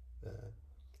senescence,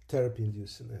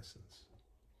 therapy-induced senescence.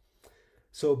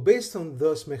 So based on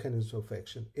those mechanisms of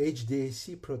action,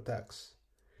 HDAC products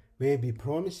may be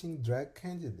promising drug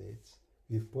candidates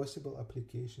with possible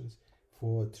applications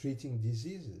for treating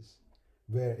diseases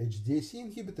where HDAC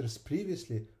inhibitors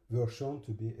previously were shown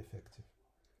to be effective.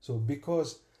 So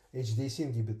because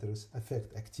HDAC inhibitors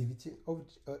affect activity of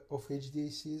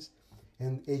HDACs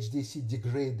and HDAC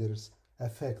degraders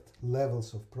affect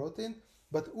levels of protein,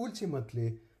 but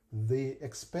ultimately they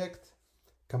expect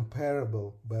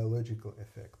comparable biological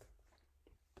effect.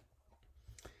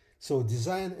 So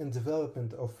design and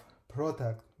development of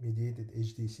product-mediated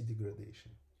HDAC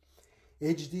degradation.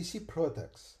 HDAC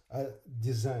products are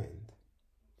designed.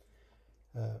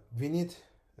 We need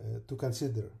to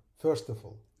consider, first of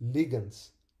all,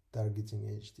 ligands targeting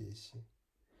HDAC.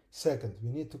 Second, we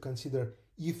need to consider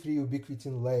E3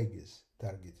 ubiquitin ligase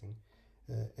targeting,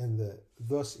 and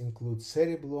those include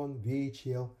cereblon,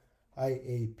 VHL,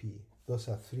 IAP. Those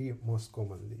are three most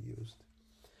commonly used.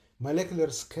 Molecular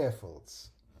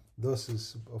scaffolds. Those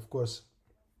is, of course,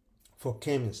 for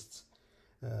chemists,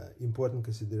 important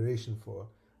consideration for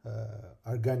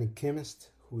organic chemists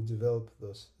who develop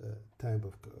those type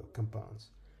of compounds.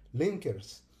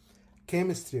 Linkers.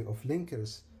 Chemistry of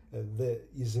linkers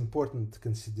is important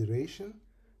consideration.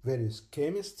 Various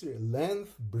chemistry,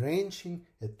 length, branching,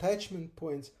 attachment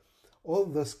points, all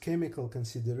those chemical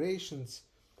considerations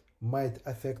might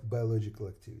affect biological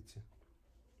activity.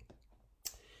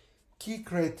 Key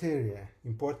criteria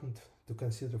important to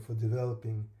consider for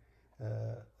developing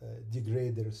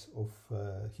degraders of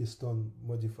histone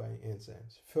modifying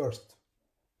enzymes. First,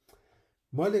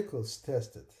 molecules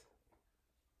tested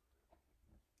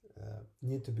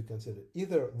need to be considered.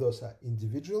 Either those are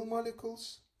individual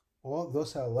molecules or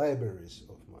those are libraries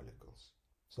of molecules.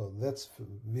 So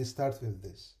we start with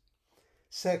this.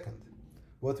 Second,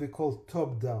 what we call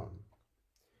top-down,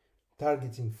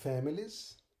 targeting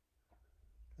families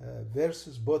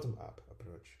versus bottom-up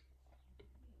approach.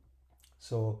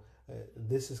 So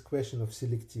this is question of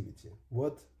selectivity.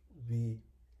 What we,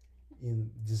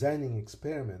 in designing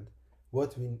experiment,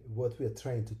 what we are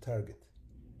trying to target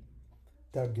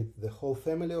the whole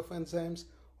family of enzymes,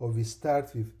 or we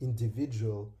start with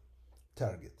individual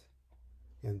target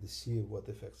and see what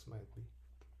effects might be.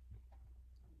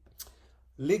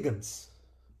 Ligands,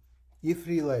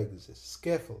 E3 ligases,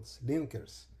 scaffolds,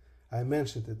 linkers, I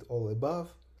mentioned it all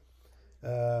above.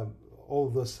 All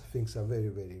those things are very,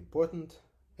 very important.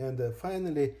 And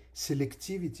finally,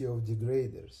 selectivity of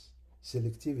degraders.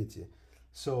 Selectivity.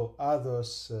 So are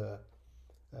those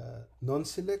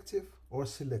non-selective or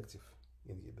selective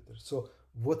inhibitors? So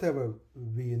whatever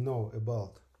we know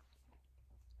about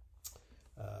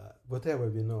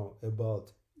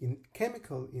in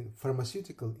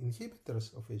pharmaceutical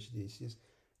inhibitors of HDACs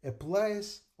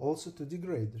applies also to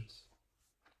degraders.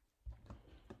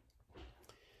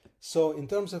 So in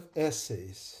terms of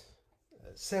assays,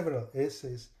 several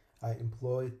assays are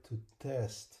employed to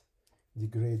test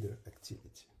degrader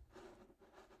activity.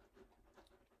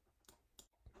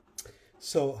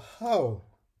 So how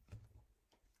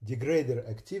degrader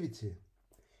activity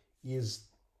is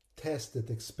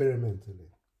tested experimentally?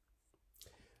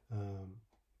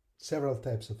 Several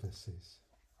types of assays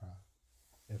are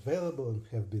available and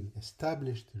have been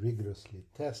established, rigorously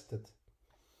tested.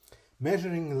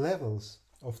 Measuring levels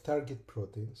of target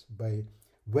proteins by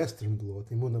Western blot,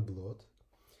 immunoblot.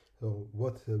 So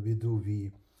what we do,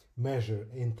 we measure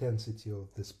intensity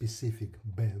of the specific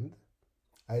band,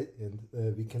 and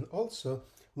we can also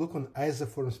look on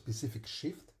isoform specific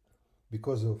shift.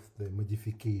 Because of the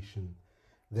modification,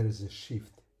 there is a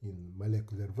shift in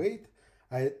molecular weight.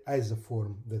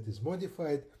 Isoform that is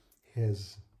modified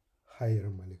has higher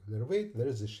molecular weight. There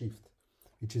is a shift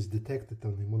which is detected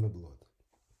on immunoblot.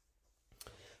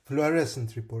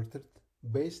 Fluorescent reporter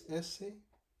based assay,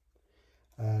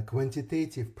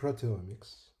 quantitative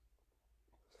proteomics,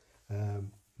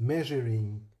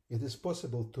 measuring, it is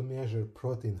possible to measure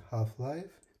protein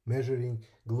half-life, measuring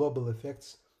global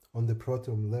effects on the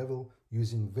proteome level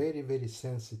using very, very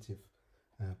sensitive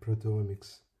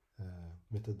proteomics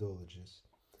methodologies.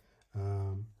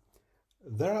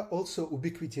 There are also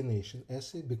ubiquitination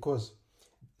assay, because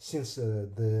since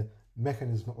the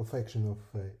mechanism of action of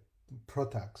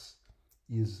PROTACs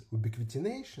is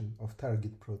ubiquitination of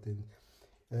target protein,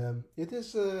 it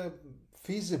is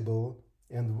feasible,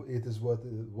 and it is what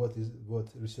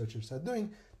researchers are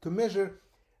doing, to measure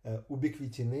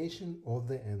ubiquitination of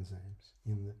the enzymes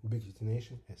in the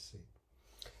ubiquitination assay.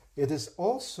 It is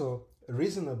also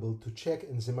reasonable to check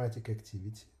enzymatic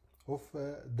activity of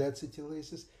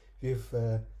deacetylases with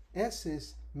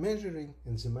assays measuring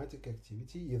enzymatic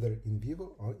activity either in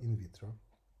vivo or in vitro.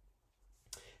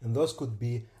 And those could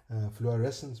be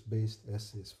fluorescence-based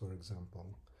assays, for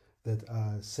example, that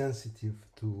are sensitive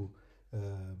to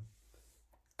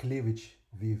cleavage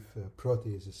with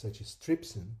proteases such as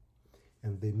trypsin,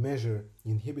 and they measure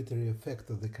inhibitory effect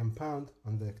of the compound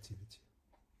on the activity.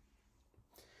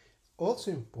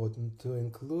 Also important to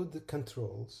include the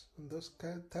controls in those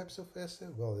types of assay.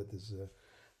 Well, it is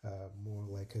more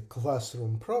like a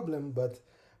classroom problem, but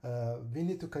we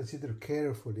need to consider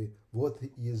carefully what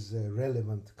is a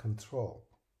relevant control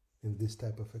in this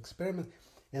type of experiment.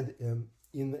 And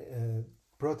in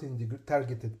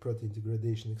targeted protein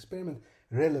degradation experiment,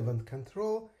 relevant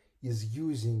control is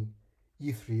using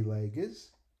E3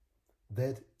 ligase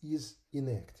that is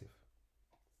inactive.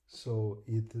 So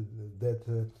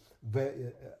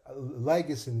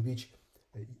ligase in which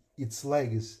its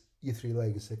ligase, E3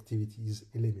 ligase activity is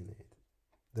eliminated.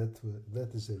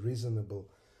 That is a reasonable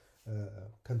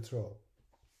control.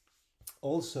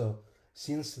 Also,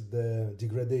 since the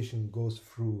degradation goes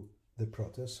through the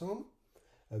proteasome,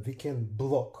 we can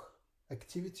block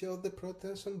activity of the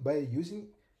proteasome by using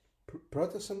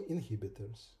proteasome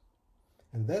inhibitors,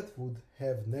 and that would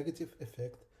have negative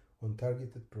effect on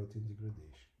targeted protein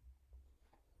degradation.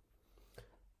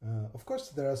 Of course,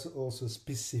 there are also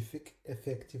specific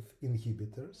effective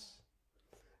inhibitors.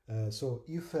 So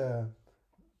if a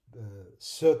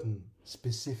certain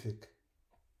specific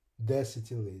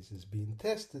deacetylase is being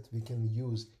tested, we can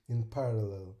use in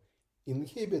parallel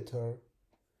inhibitor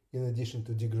in addition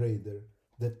to degrader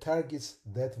that targets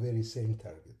that very same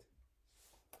target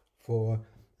for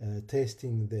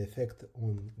testing the effect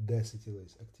on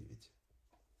deacetylase activity.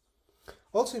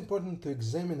 Also important to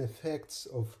examine effects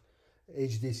of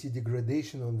HDAC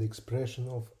degradation on the expression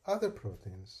of other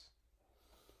proteins.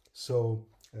 So,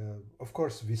 of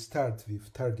course, we start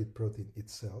with target protein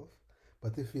itself,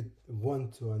 but if we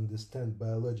want to understand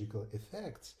biological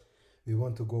effects, we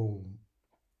want to go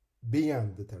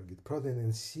beyond the target protein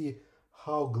and see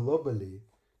how globally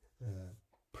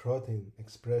protein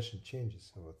expression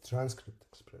changes or transcript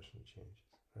expression changes,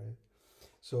 right?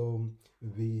 So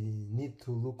we need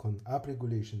to look on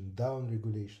upregulation,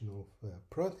 downregulation of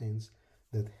proteins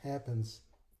that happens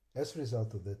as a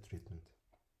result of that treatment.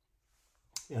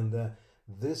 And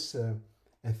this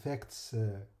effects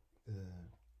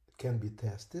can be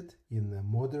tested in a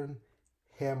modern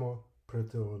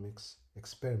hemoproteomics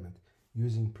experiment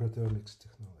using proteomics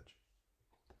technology.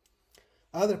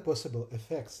 Other possible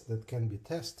effects that can be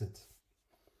tested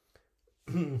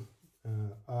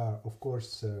are, of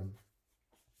course,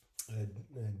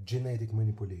 genetic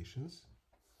manipulations,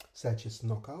 such as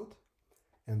knockout,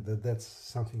 and that's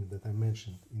something that I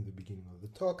mentioned in the beginning of the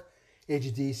talk.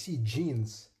 HDAC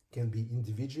genes can be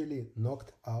individually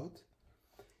knocked out,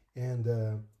 and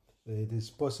it is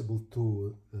possible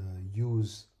to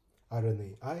use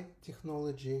RNAi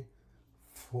technology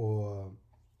for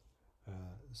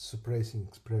suppressing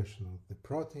expression of the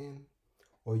protein,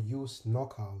 or use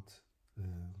knockout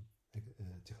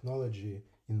technology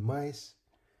in mice,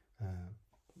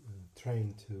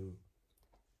 trying to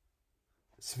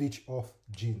switch off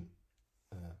gene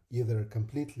either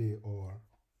completely or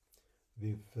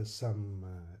with some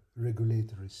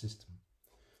regulatory system.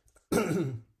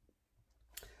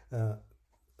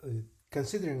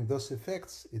 Considering those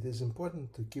effects, it is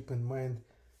important to keep in mind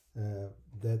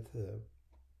that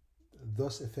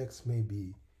those effects may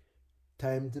be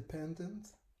time dependent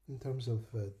in terms of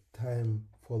time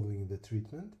following the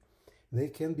treatment. They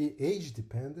can be age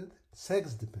dependent,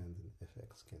 sex dependent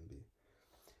effects can be.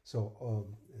 So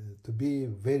to be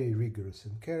very rigorous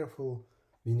and careful,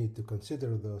 we need to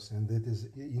consider those, and that is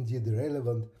indeed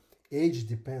relevant. Age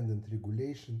dependent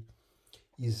regulation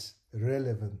is a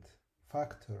relevant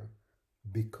factor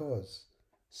because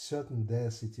certain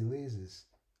deacetylases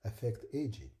affect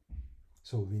aging.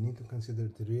 So we need to consider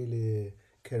it really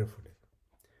carefully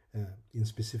in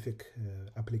specific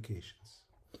applications.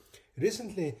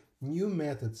 Recently, new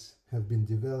methods have been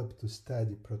developed to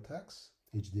study PROTACs,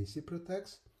 HDAC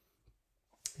PROTACs,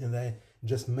 and I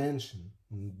just mentioned,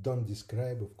 don't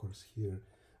describe of course here,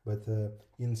 but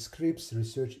in Scripps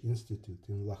Research Institute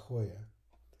in La Jolla,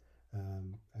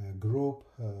 a group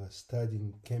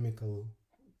studying chemical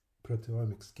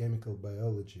proteomics, chemical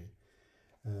biology,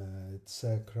 it's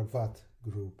a Cravat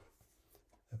group,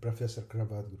 a Professor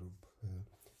Cravat group.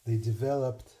 They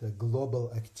developed a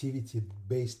global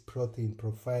activity-based protein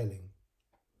profiling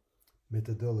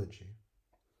methodology.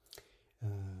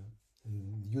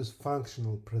 Use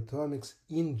functional proteomics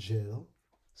in gel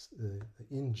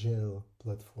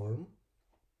platform,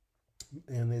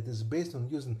 and it is based on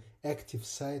using active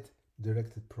site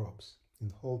directed probes in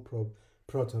whole probe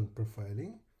proton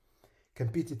profiling,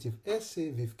 competitive assay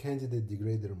with candidate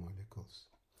degrader molecules.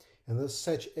 And as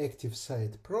such active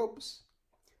site probes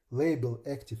label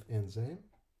active enzyme,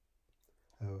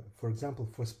 for example,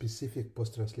 for specific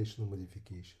post-translational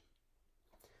modification,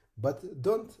 but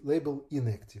don't label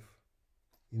inactive,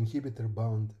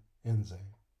 inhibitor-bound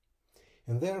enzyme.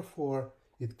 And therefore,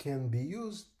 it can be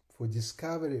used for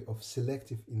discovery of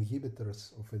selective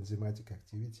inhibitors of enzymatic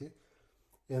activity,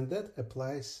 and that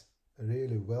applies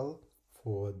really well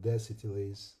for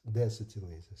deacetylases.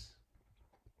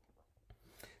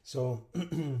 So,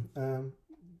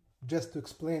 just to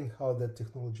explain how that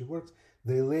technology works,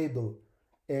 they label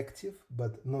active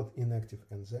but not inactive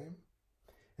enzyme,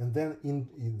 and then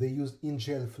they use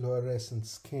in-gel fluorescent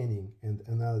scanning and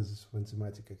analysis of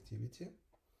enzymatic activity,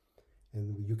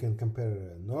 and you can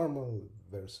compare normal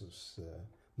versus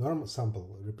normal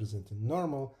sample representing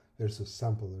normal versus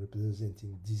sample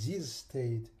representing disease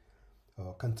state,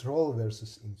 control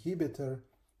versus inhibitor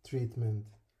treatment,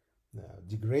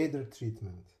 degrader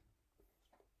treatment.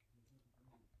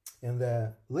 And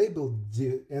the labeled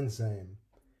enzyme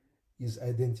is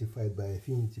identified by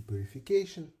affinity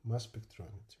purification, mass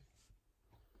spectrometry.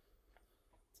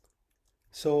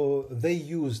 So they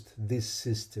used this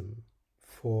system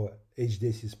for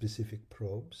HDAC specific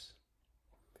probes,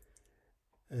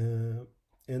 and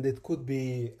it could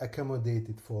be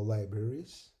accommodated for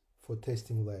libraries, for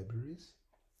testing libraries,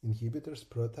 inhibitors,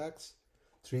 PROTACs,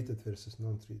 treated versus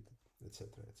non-treated, etc.,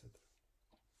 etc.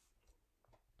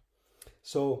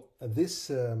 So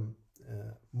these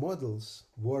models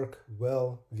work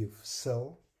well with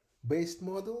cell-based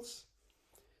models,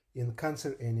 in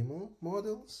cancer animal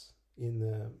models,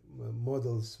 in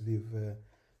models with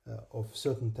of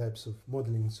certain types of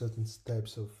modeling, certain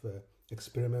types of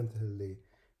experimentally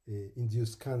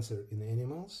induced cancer in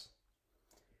animals,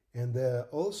 and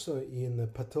also in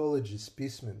pathology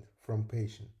specimen from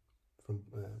patient, from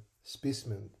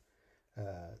specimen,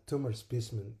 tumor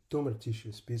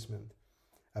tissue specimen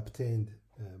obtained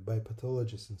by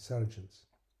pathologists and surgeons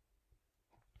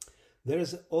There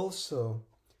is also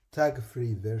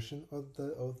tag-free version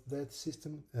of that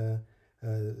system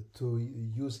to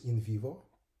use in vivo,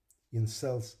 in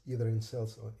cells, either in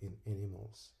cells or in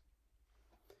animals.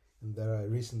 And there are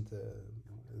recent,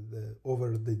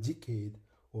 over the decade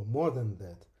or more than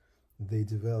that, they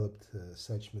developed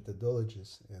such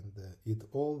methodologies, and it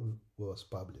all was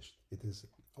published. It is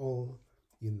all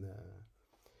in,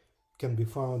 can be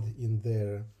found in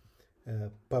their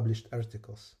published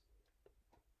articles.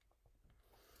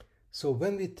 So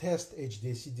when we test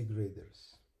HDAC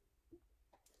degraders,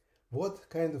 what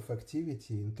kind of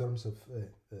activity in terms of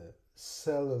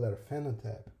cellular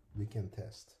phenotype we can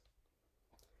test?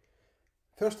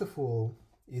 First of all,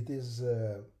 it is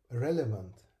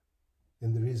relevant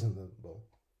and reasonable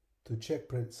to check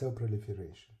cell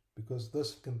proliferation, because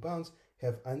those compounds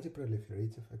have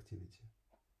anti-proliferative activity.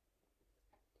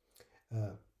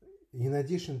 In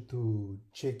addition to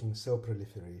checking cell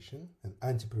proliferation and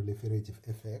anti-proliferative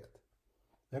effect,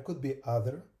 there could be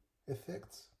other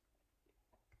effects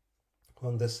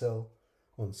on the cell,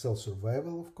 on cell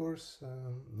survival, of course,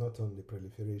 not only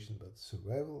proliferation, but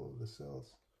survival of the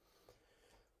cells.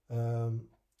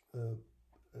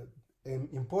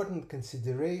 Important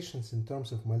considerations in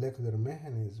terms of molecular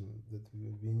mechanism that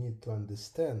we need to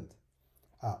understand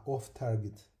are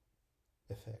off-target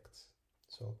effects.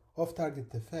 So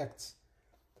off-target effects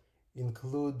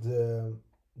include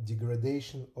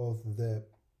degradation of the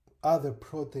other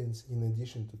proteins in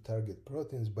addition to target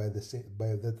proteins by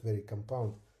that very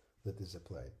compound that is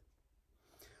applied.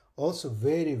 Also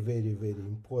very, very, very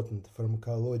important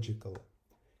pharmacological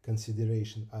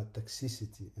consideration are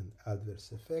toxicity and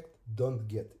adverse effect. Don't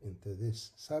get into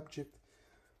this subject.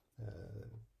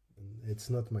 It's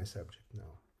not my subject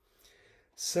now.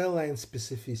 Cell line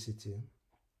specificity,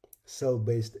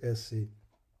 cell-based assay,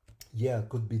 yeah,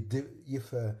 could be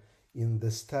if in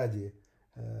the study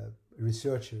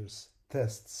researchers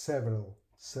test several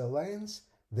cell lines,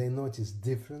 they notice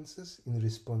differences in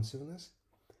responsiveness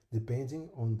depending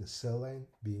on the cell line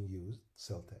being used,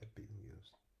 cell type being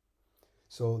used.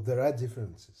 So there are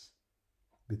differences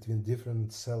between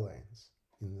different cell lines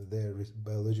in their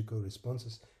biological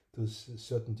responses to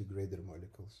certain degrader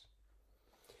molecules.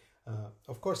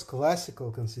 Of course,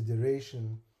 classical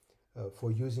consideration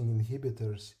for using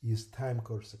inhibitors is time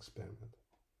course experiment.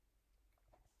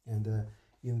 And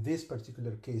in this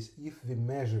particular case, if we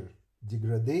measure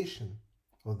degradation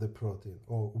of the protein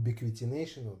or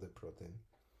ubiquitination of the protein,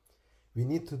 we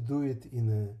need to do it in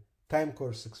a time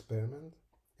course experiment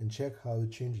and check how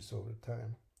it changes over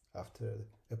time after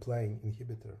applying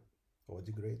inhibitor or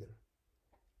degrader.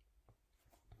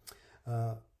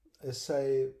 As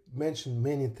I mentioned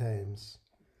many times,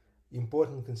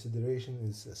 important consideration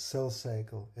is cell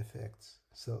cycle effects,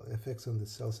 so effects on the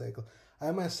cell cycle.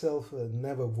 I myself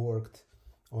never worked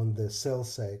on the cell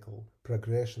cycle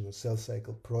progression of cell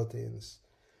cycle proteins.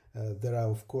 There are,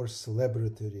 of course,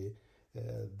 laboratory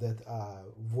that are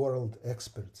world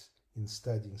experts in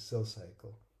studying cell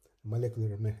cycle,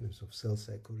 molecular mechanisms of cell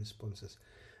cycle responses.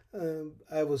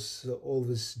 I was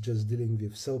always just dealing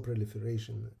with cell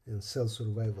proliferation and cell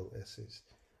survival assays.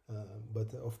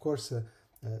 But of course,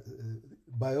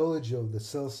 biology of the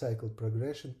cell cycle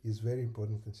progression is very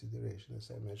important consideration,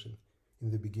 as I mentioned in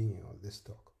the beginning of this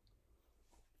talk.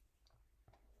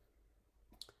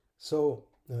 So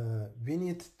we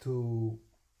need to,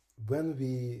 when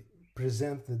we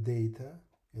present the data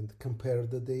and compare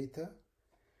the data,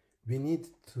 we need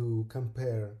to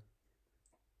compare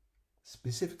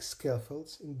specific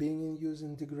scaffolds being in use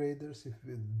in degraders,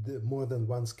 if more than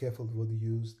one scaffold was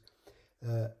used,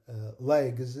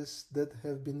 ligases that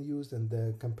have been used,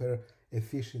 and compare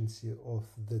efficiency of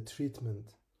the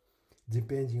treatment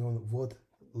depending on what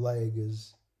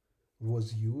ligase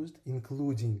was used,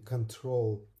 including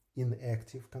control,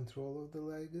 inactive control of the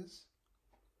ligase.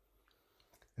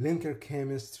 Linker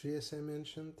chemistry, as I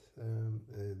mentioned,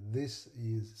 this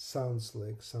sounds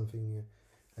like something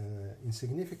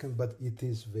insignificant, but it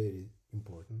is very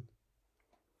important.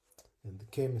 And the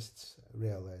chemists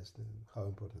realized how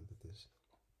important it is.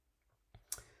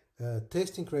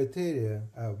 Testing criteria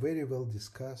are very well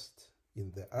discussed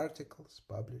in the articles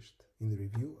published, in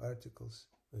review articles,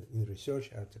 in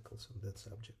research articles on that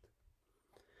subject.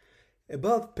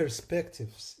 About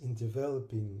perspectives in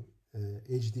developing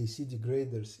HDAC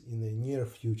degraders in the near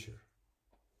future.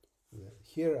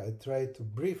 Here I try to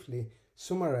briefly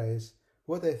summarize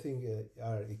what I think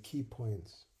are key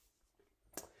points.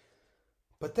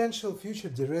 Potential future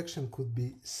direction could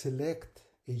be select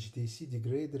HDAC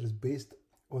degraders based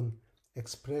on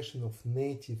expression of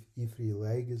native E3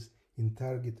 ligase in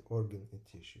target organ and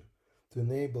tissue to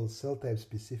enable cell type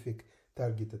specific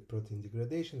targeted protein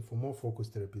degradation for more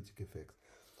focused therapeutic effects.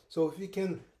 So if we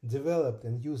can develop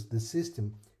and use the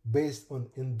system based on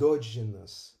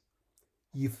endogenous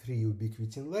E3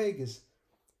 ubiquitin ligase,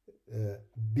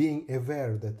 being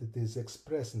aware that it is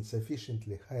expressed in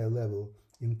sufficiently high level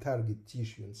in target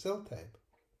tissue and cell type,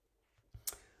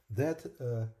 that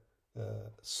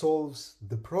solves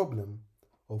the problem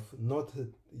of not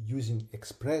using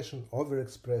expression,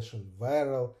 overexpression,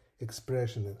 viral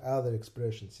expression, and other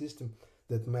expression system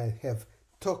that might have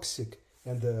toxic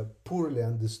and poorly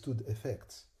understood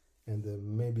effects, and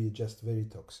maybe just very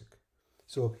toxic.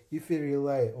 So if we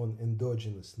rely on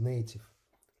endogenous native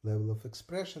level of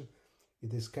expression,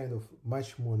 it is kind of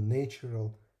much more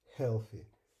natural, healthy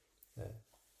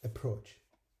approach.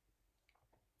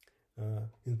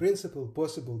 In principle,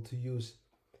 possible to use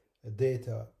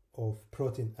data of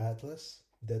protein atlas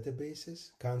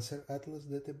databases, cancer atlas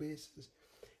databases,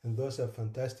 and those are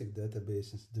fantastic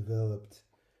databases developed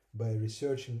by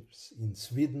researchers in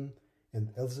Sweden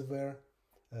and elsewhere,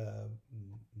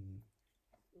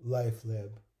 Life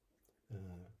Lab,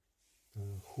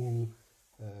 who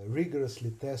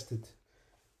rigorously tested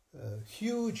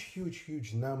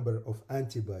huge number of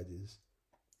antibodies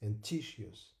and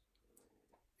tissues,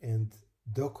 and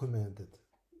documented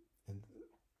and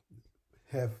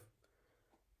have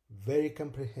very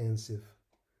comprehensive,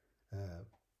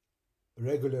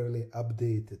 regularly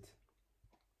updated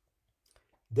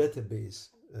database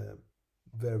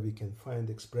where we can find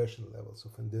expression levels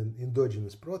of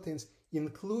endogenous proteins,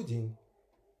 including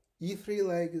E3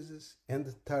 ligases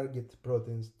and target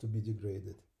proteins to be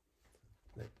degraded,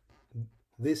 like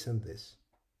this and this.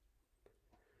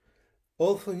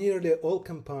 Although nearly all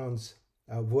compounds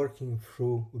are working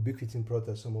through ubiquitin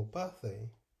proteasomal pathway,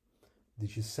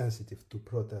 which is sensitive to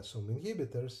proteasome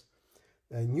inhibitors,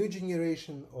 a new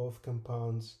generation of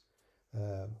compounds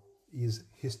is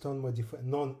histone modified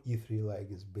non-E3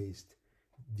 ligase based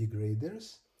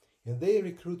degraders, and they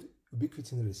recruit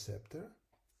ubiquitin receptor.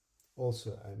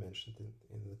 Also, I mentioned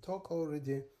in the talk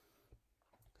already.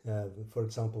 For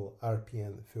example,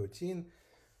 RPN13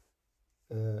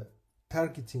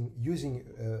 targeting using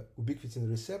ubiquitin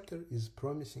receptor is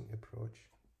promising approach.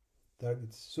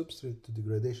 Targets substrate to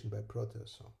degradation by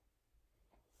proteasome.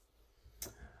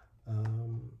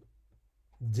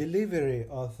 Delivery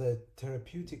of a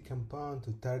therapeutic compound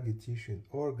to target tissue and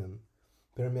organ,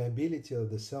 permeability of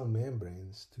the cell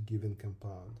membranes to given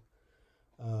compound,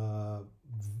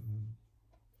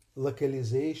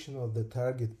 localization of the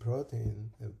target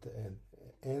protein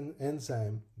and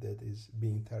enzyme that is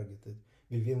being targeted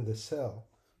within the cell,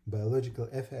 biological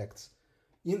effects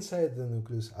inside the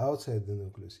nucleus, outside the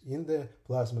nucleus, in the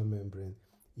plasma membrane,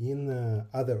 in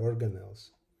other organelles.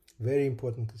 Very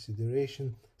important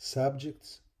consideration,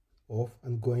 subjects of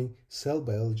ongoing cell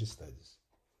biology studies.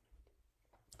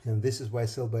 And this is why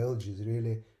cell biology is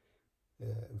really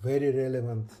a very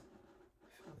relevant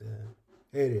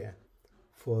area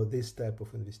for this type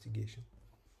of investigation.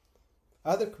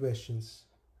 Other questions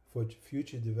for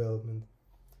future development: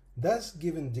 does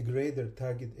given degrader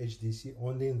target HDC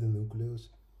only in the nucleus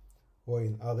or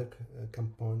in other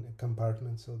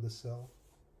compartments of the cell?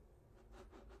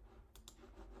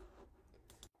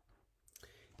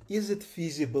 Is it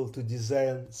feasible to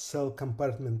design cell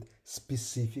compartment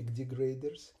specific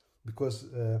degraders? Because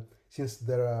since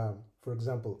there are, for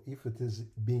example, if it is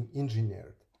being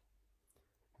engineered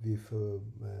with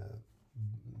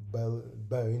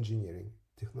bioengineering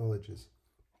technologies,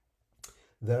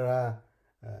 there are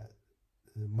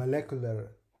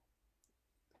molecular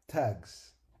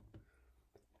tags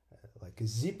like a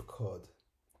zip code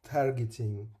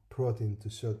targeting protein to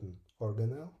certain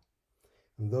organelle,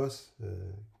 and those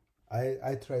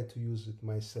I try to use it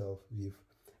myself with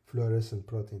fluorescent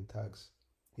protein tags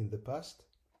in the past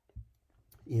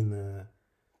in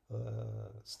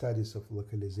studies of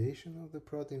localization of the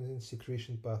protein and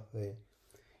secretion pathway.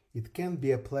 It can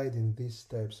be applied in these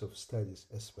types of studies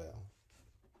as well.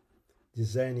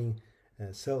 Designing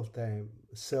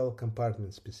cell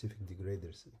compartment specific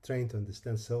degraders, trying to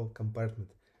understand cell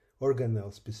compartment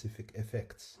organelle specific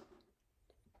effects.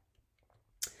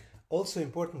 Also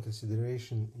important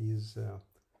consideration is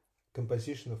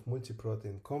composition of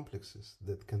multiprotein complexes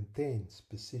that contain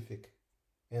specific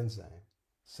enzyme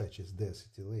such as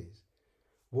deacetylase.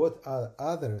 What are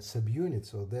other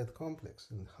subunits of that complex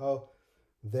and how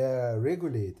they are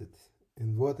regulated,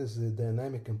 and what is the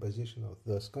dynamic composition of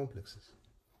those complexes,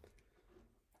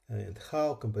 and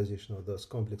how composition of those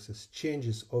complexes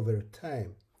changes over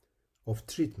time of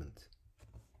treatment.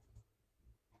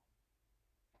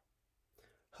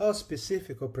 How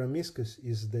specific or promiscuous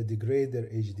is the degrader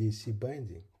HDAC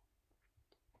binding?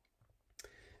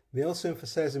 We also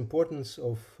emphasize importance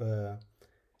of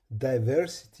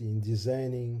diversity in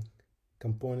designing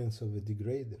components of the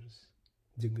degraders.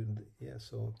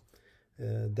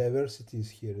 Diversity is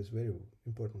here is very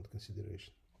important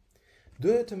consideration.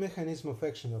 Due to mechanism of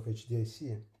action of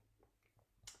HDAC,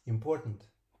 important,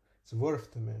 it's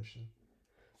worth to mention,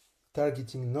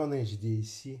 targeting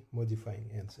non-HDAC modifying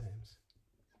enzymes.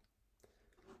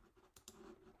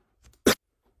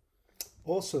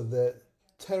 Also, the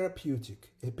therapeutic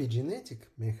epigenetic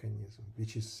mechanism,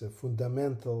 which is a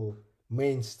fundamental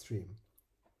mainstream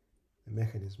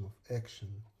mechanism of action,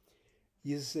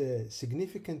 is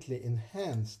significantly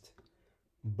enhanced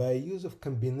by use of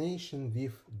combination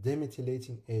with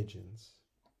demethylating agents,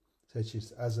 such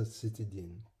as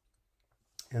azacitidine.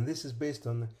 And this is based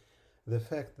on the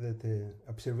fact that the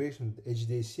observation that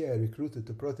HDAC are recruited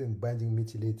to protein binding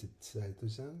methylated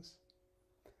cytosines,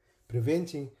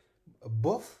 preventing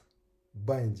both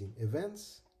binding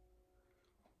events,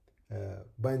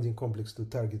 binding complex to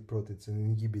target proteins and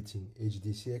inhibiting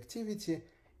HDAC activity,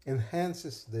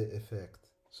 enhances the effect.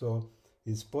 So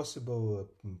it's possible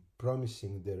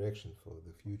promising direction for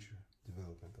the future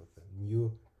development of the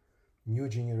new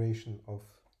generation of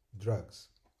drugs.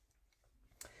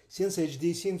 Since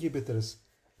HDAC inhibitors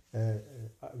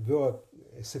were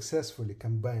successfully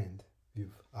combined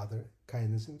with other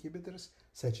kinase inhibitors,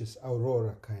 such as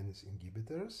aurora kinase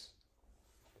inhibitors,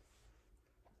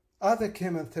 other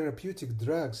chemotherapeutic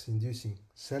drugs inducing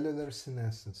cellular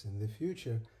senescence in the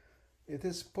future, it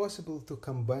is possible to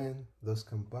combine those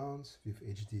compounds with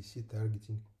HDAC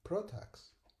targeting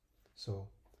PROTACs. So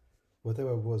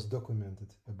whatever was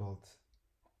documented about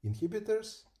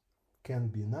inhibitors can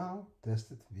be now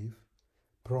tested with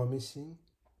promising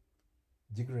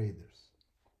degraders.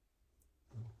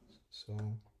 So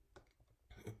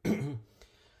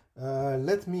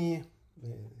let me,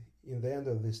 in the end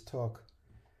of this talk,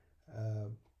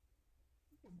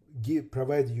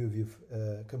 provide you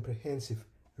with comprehensive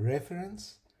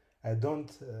reference. I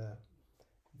don't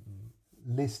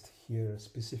list here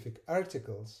specific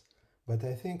articles, but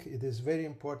I think it is very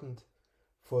important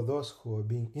for those who are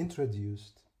being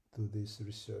introduced to this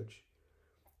research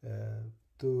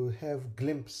to have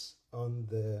glimpse on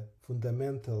the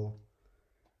fundamental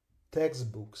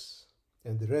textbooks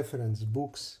and the reference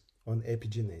books on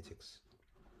epigenetics.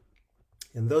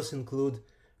 And those include,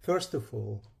 first of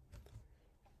all,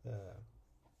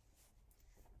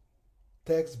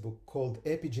 textbook called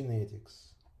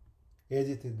Epigenetics,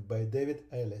 edited by David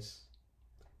Allis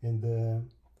and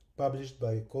published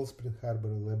by Cold Spring Harbor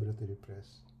Laboratory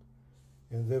Press.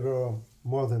 And there were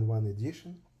more than one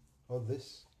edition of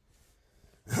this,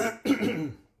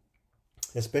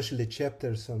 especially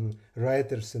chapters on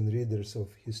writers and readers of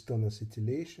histone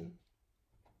acetylation,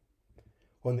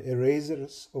 on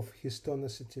erasers of histone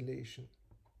acetylation,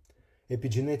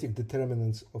 epigenetic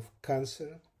determinants of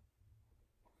cancer,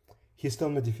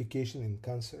 histone modification in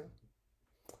cancer.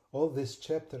 All these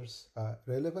chapters are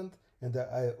relevant, and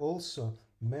I also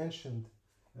mentioned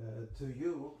to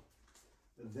you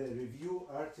the review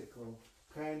article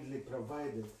kindly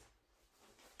provided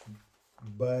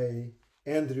by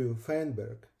Andrew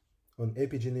Feinberg on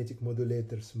epigenetic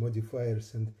modulators,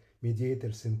 modifiers, and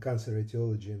mediators in cancer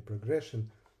etiology and progression,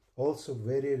 also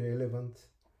very relevant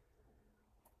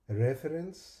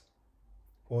reference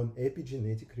on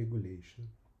epigenetic regulation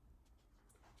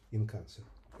in cancer.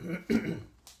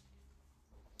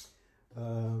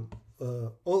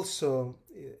 Also,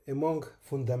 among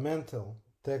fundamental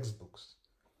textbooks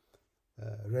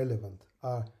relevant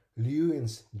are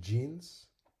Lewin's genes.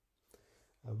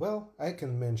 Well, I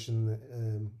can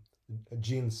mention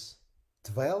genes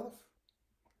 12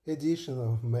 edition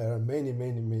of many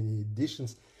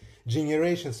editions.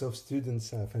 Generations of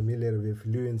students are familiar with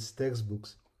Lewin's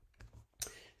textbooks.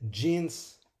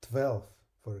 Genes 12,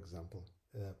 for example,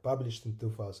 published in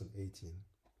 2018.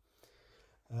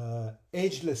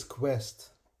 Ageless Quest,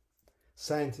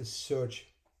 scientists search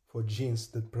for genes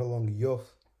that prolong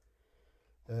youth.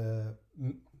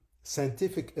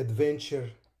 Scientific adventure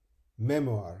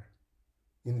memoir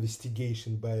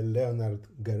investigation by Leonard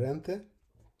Guarente,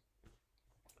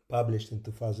 published in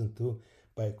 2002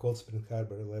 by Cold Spring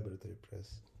Harbor Laboratory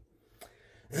Press.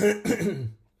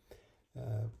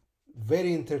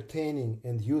 Very entertaining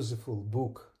and useful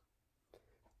book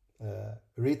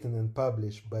written and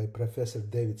published by Professor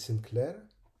David Sinclair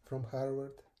from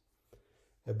Harvard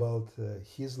about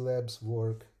his lab's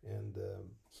work and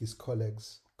his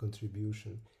colleagues'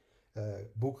 contribution.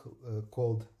 Book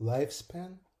called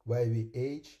Lifespan, Why We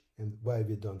Age and Why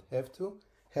We Don't Have to.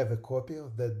 Have a copy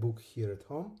of that book here at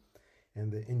home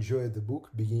and enjoy the book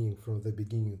from the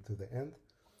beginning to the end.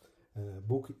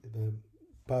 Book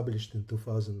published in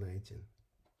 2019.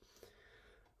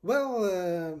 Well,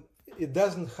 it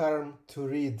doesn't harm to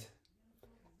read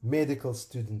medical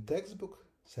student textbook,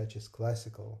 such as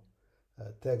classical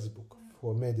textbook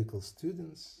for medical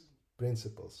students,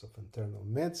 Principles of Internal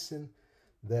Medicine,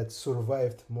 that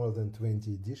survived more than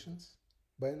 20 editions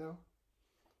by now.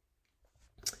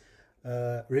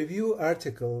 Review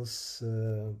articles,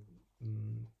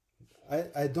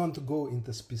 I don't go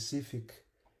into specific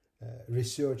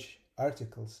research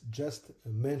articles, just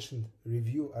mentioned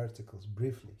review articles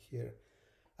briefly here.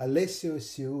 Alessio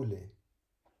Ciuli,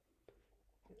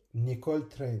 Nicole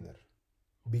Trainer,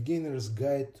 Beginner's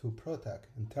Guide to PROTAC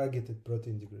and Targeted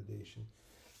Protein Degradation.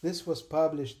 This was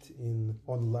published in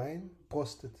online,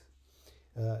 posted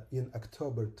in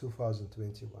October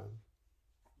 2021.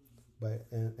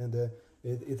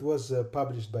 It was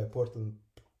published by Portland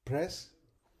Press.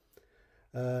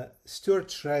 Stuart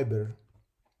Schreiber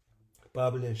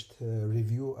published a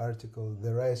review article,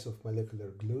 The Rise of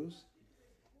Molecular Glues,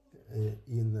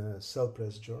 in Cell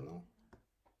Press Journal.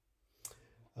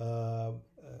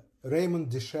 Raymond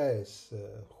Deschaes,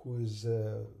 who is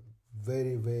a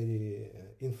very, very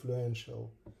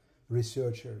influential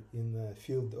researcher in the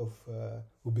field of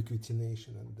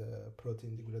ubiquitination and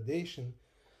protein degradation,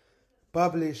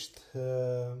 published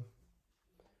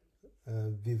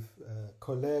with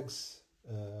colleagues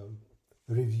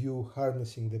review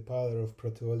Harnessing the Power of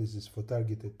Proteolysis for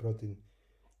Targeted Protein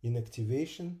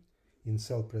Inactivation in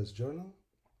Cell Press Journal,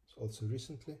 also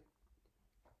recently.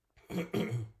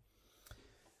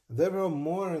 There were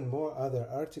more and more other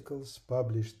articles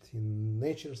published in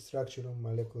Nature Structural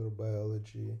Molecular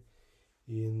Biology,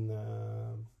 in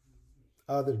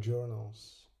other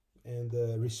journals, and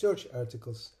research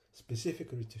articles,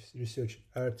 specific research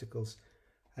articles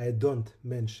I don't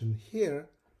mention here.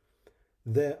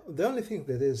 The only thing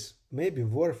that is maybe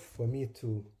worth for me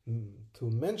to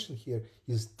mention here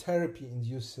is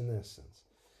therapy-induced senescence,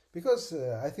 because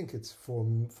I think it's for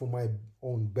my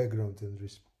own background and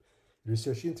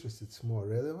research interest, it's more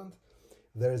relevant.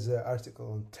 There is an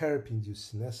article on therapy-induced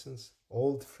senescence,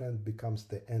 Old Friend Becomes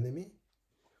the Enemy,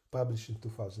 published in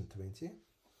 2020,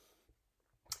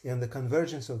 and the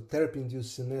convergence of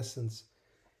therapy-induced senescence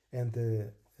and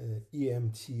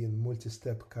EMT and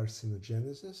multi-step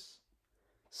carcinogenesis,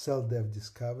 Cell Death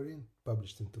Discovery,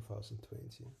 published in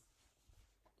 2020.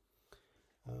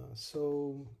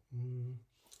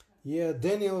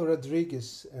 Daniel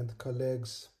Rodriguez and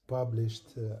colleagues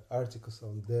published articles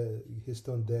on the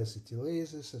histone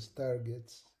deacetylases as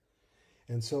targets,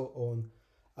 and so on.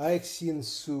 Aixin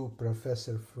Su,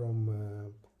 professor from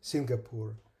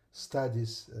Singapore,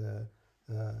 studies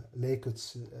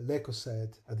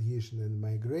leukocyte adhesion and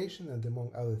migration, and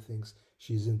among other things,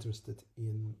 she's interested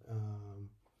in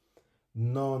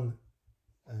non-histone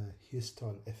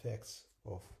effects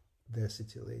of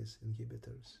deacetylase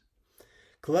inhibitors.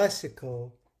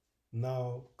 Classical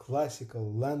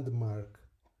landmark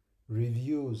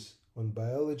reviews on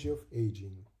biology of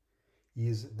aging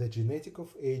is The Genetic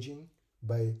of Aging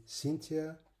by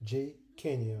Cynthia J.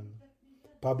 Kenyon,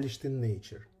 published in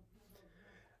Nature.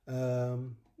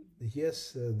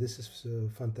 This is a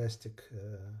fantastic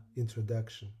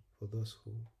introduction for those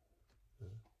who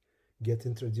get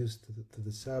introduced to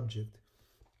the subject.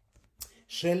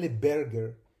 Shelley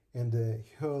Berger and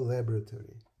her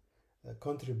laboratory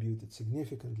contributed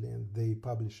significantly, and they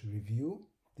publish a review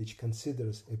which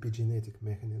considers epigenetic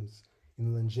mechanisms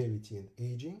in longevity and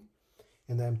aging.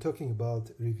 And I'm talking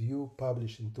about review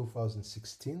published in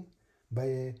 2016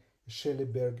 by Shelley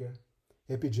Berger,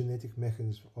 Epigenetic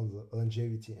Mechanism on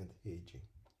Longevity and Aging.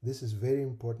 This is very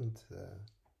important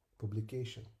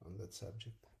publication on that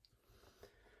subject.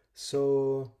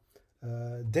 So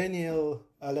Daniel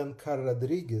Alencar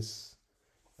Rodriguez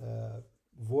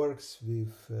works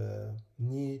with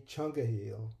Ni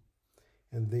Chongahil,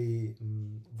 and they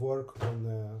work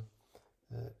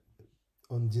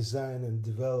on design and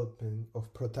development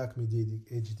of PROTAC-mediated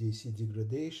HDAC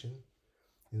degradation,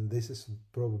 and this is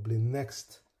probably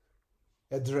next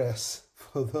address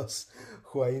for those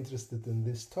who are interested in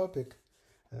this topic.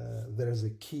 There's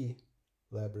a Key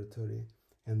laboratory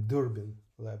and Durbin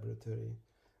laboratory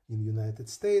in the United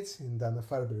States, in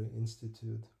Dana-Farber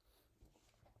Institute,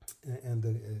 and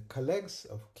the colleagues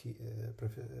of Key,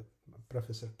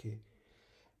 Professor Key,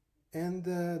 and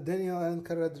Daniel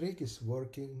Alencar Rodriguez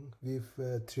working with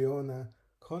Triona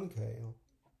Concail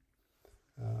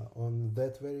on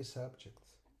that very subject.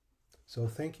 So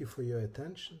thank you for your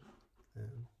attention,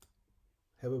 and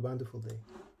have a wonderful day.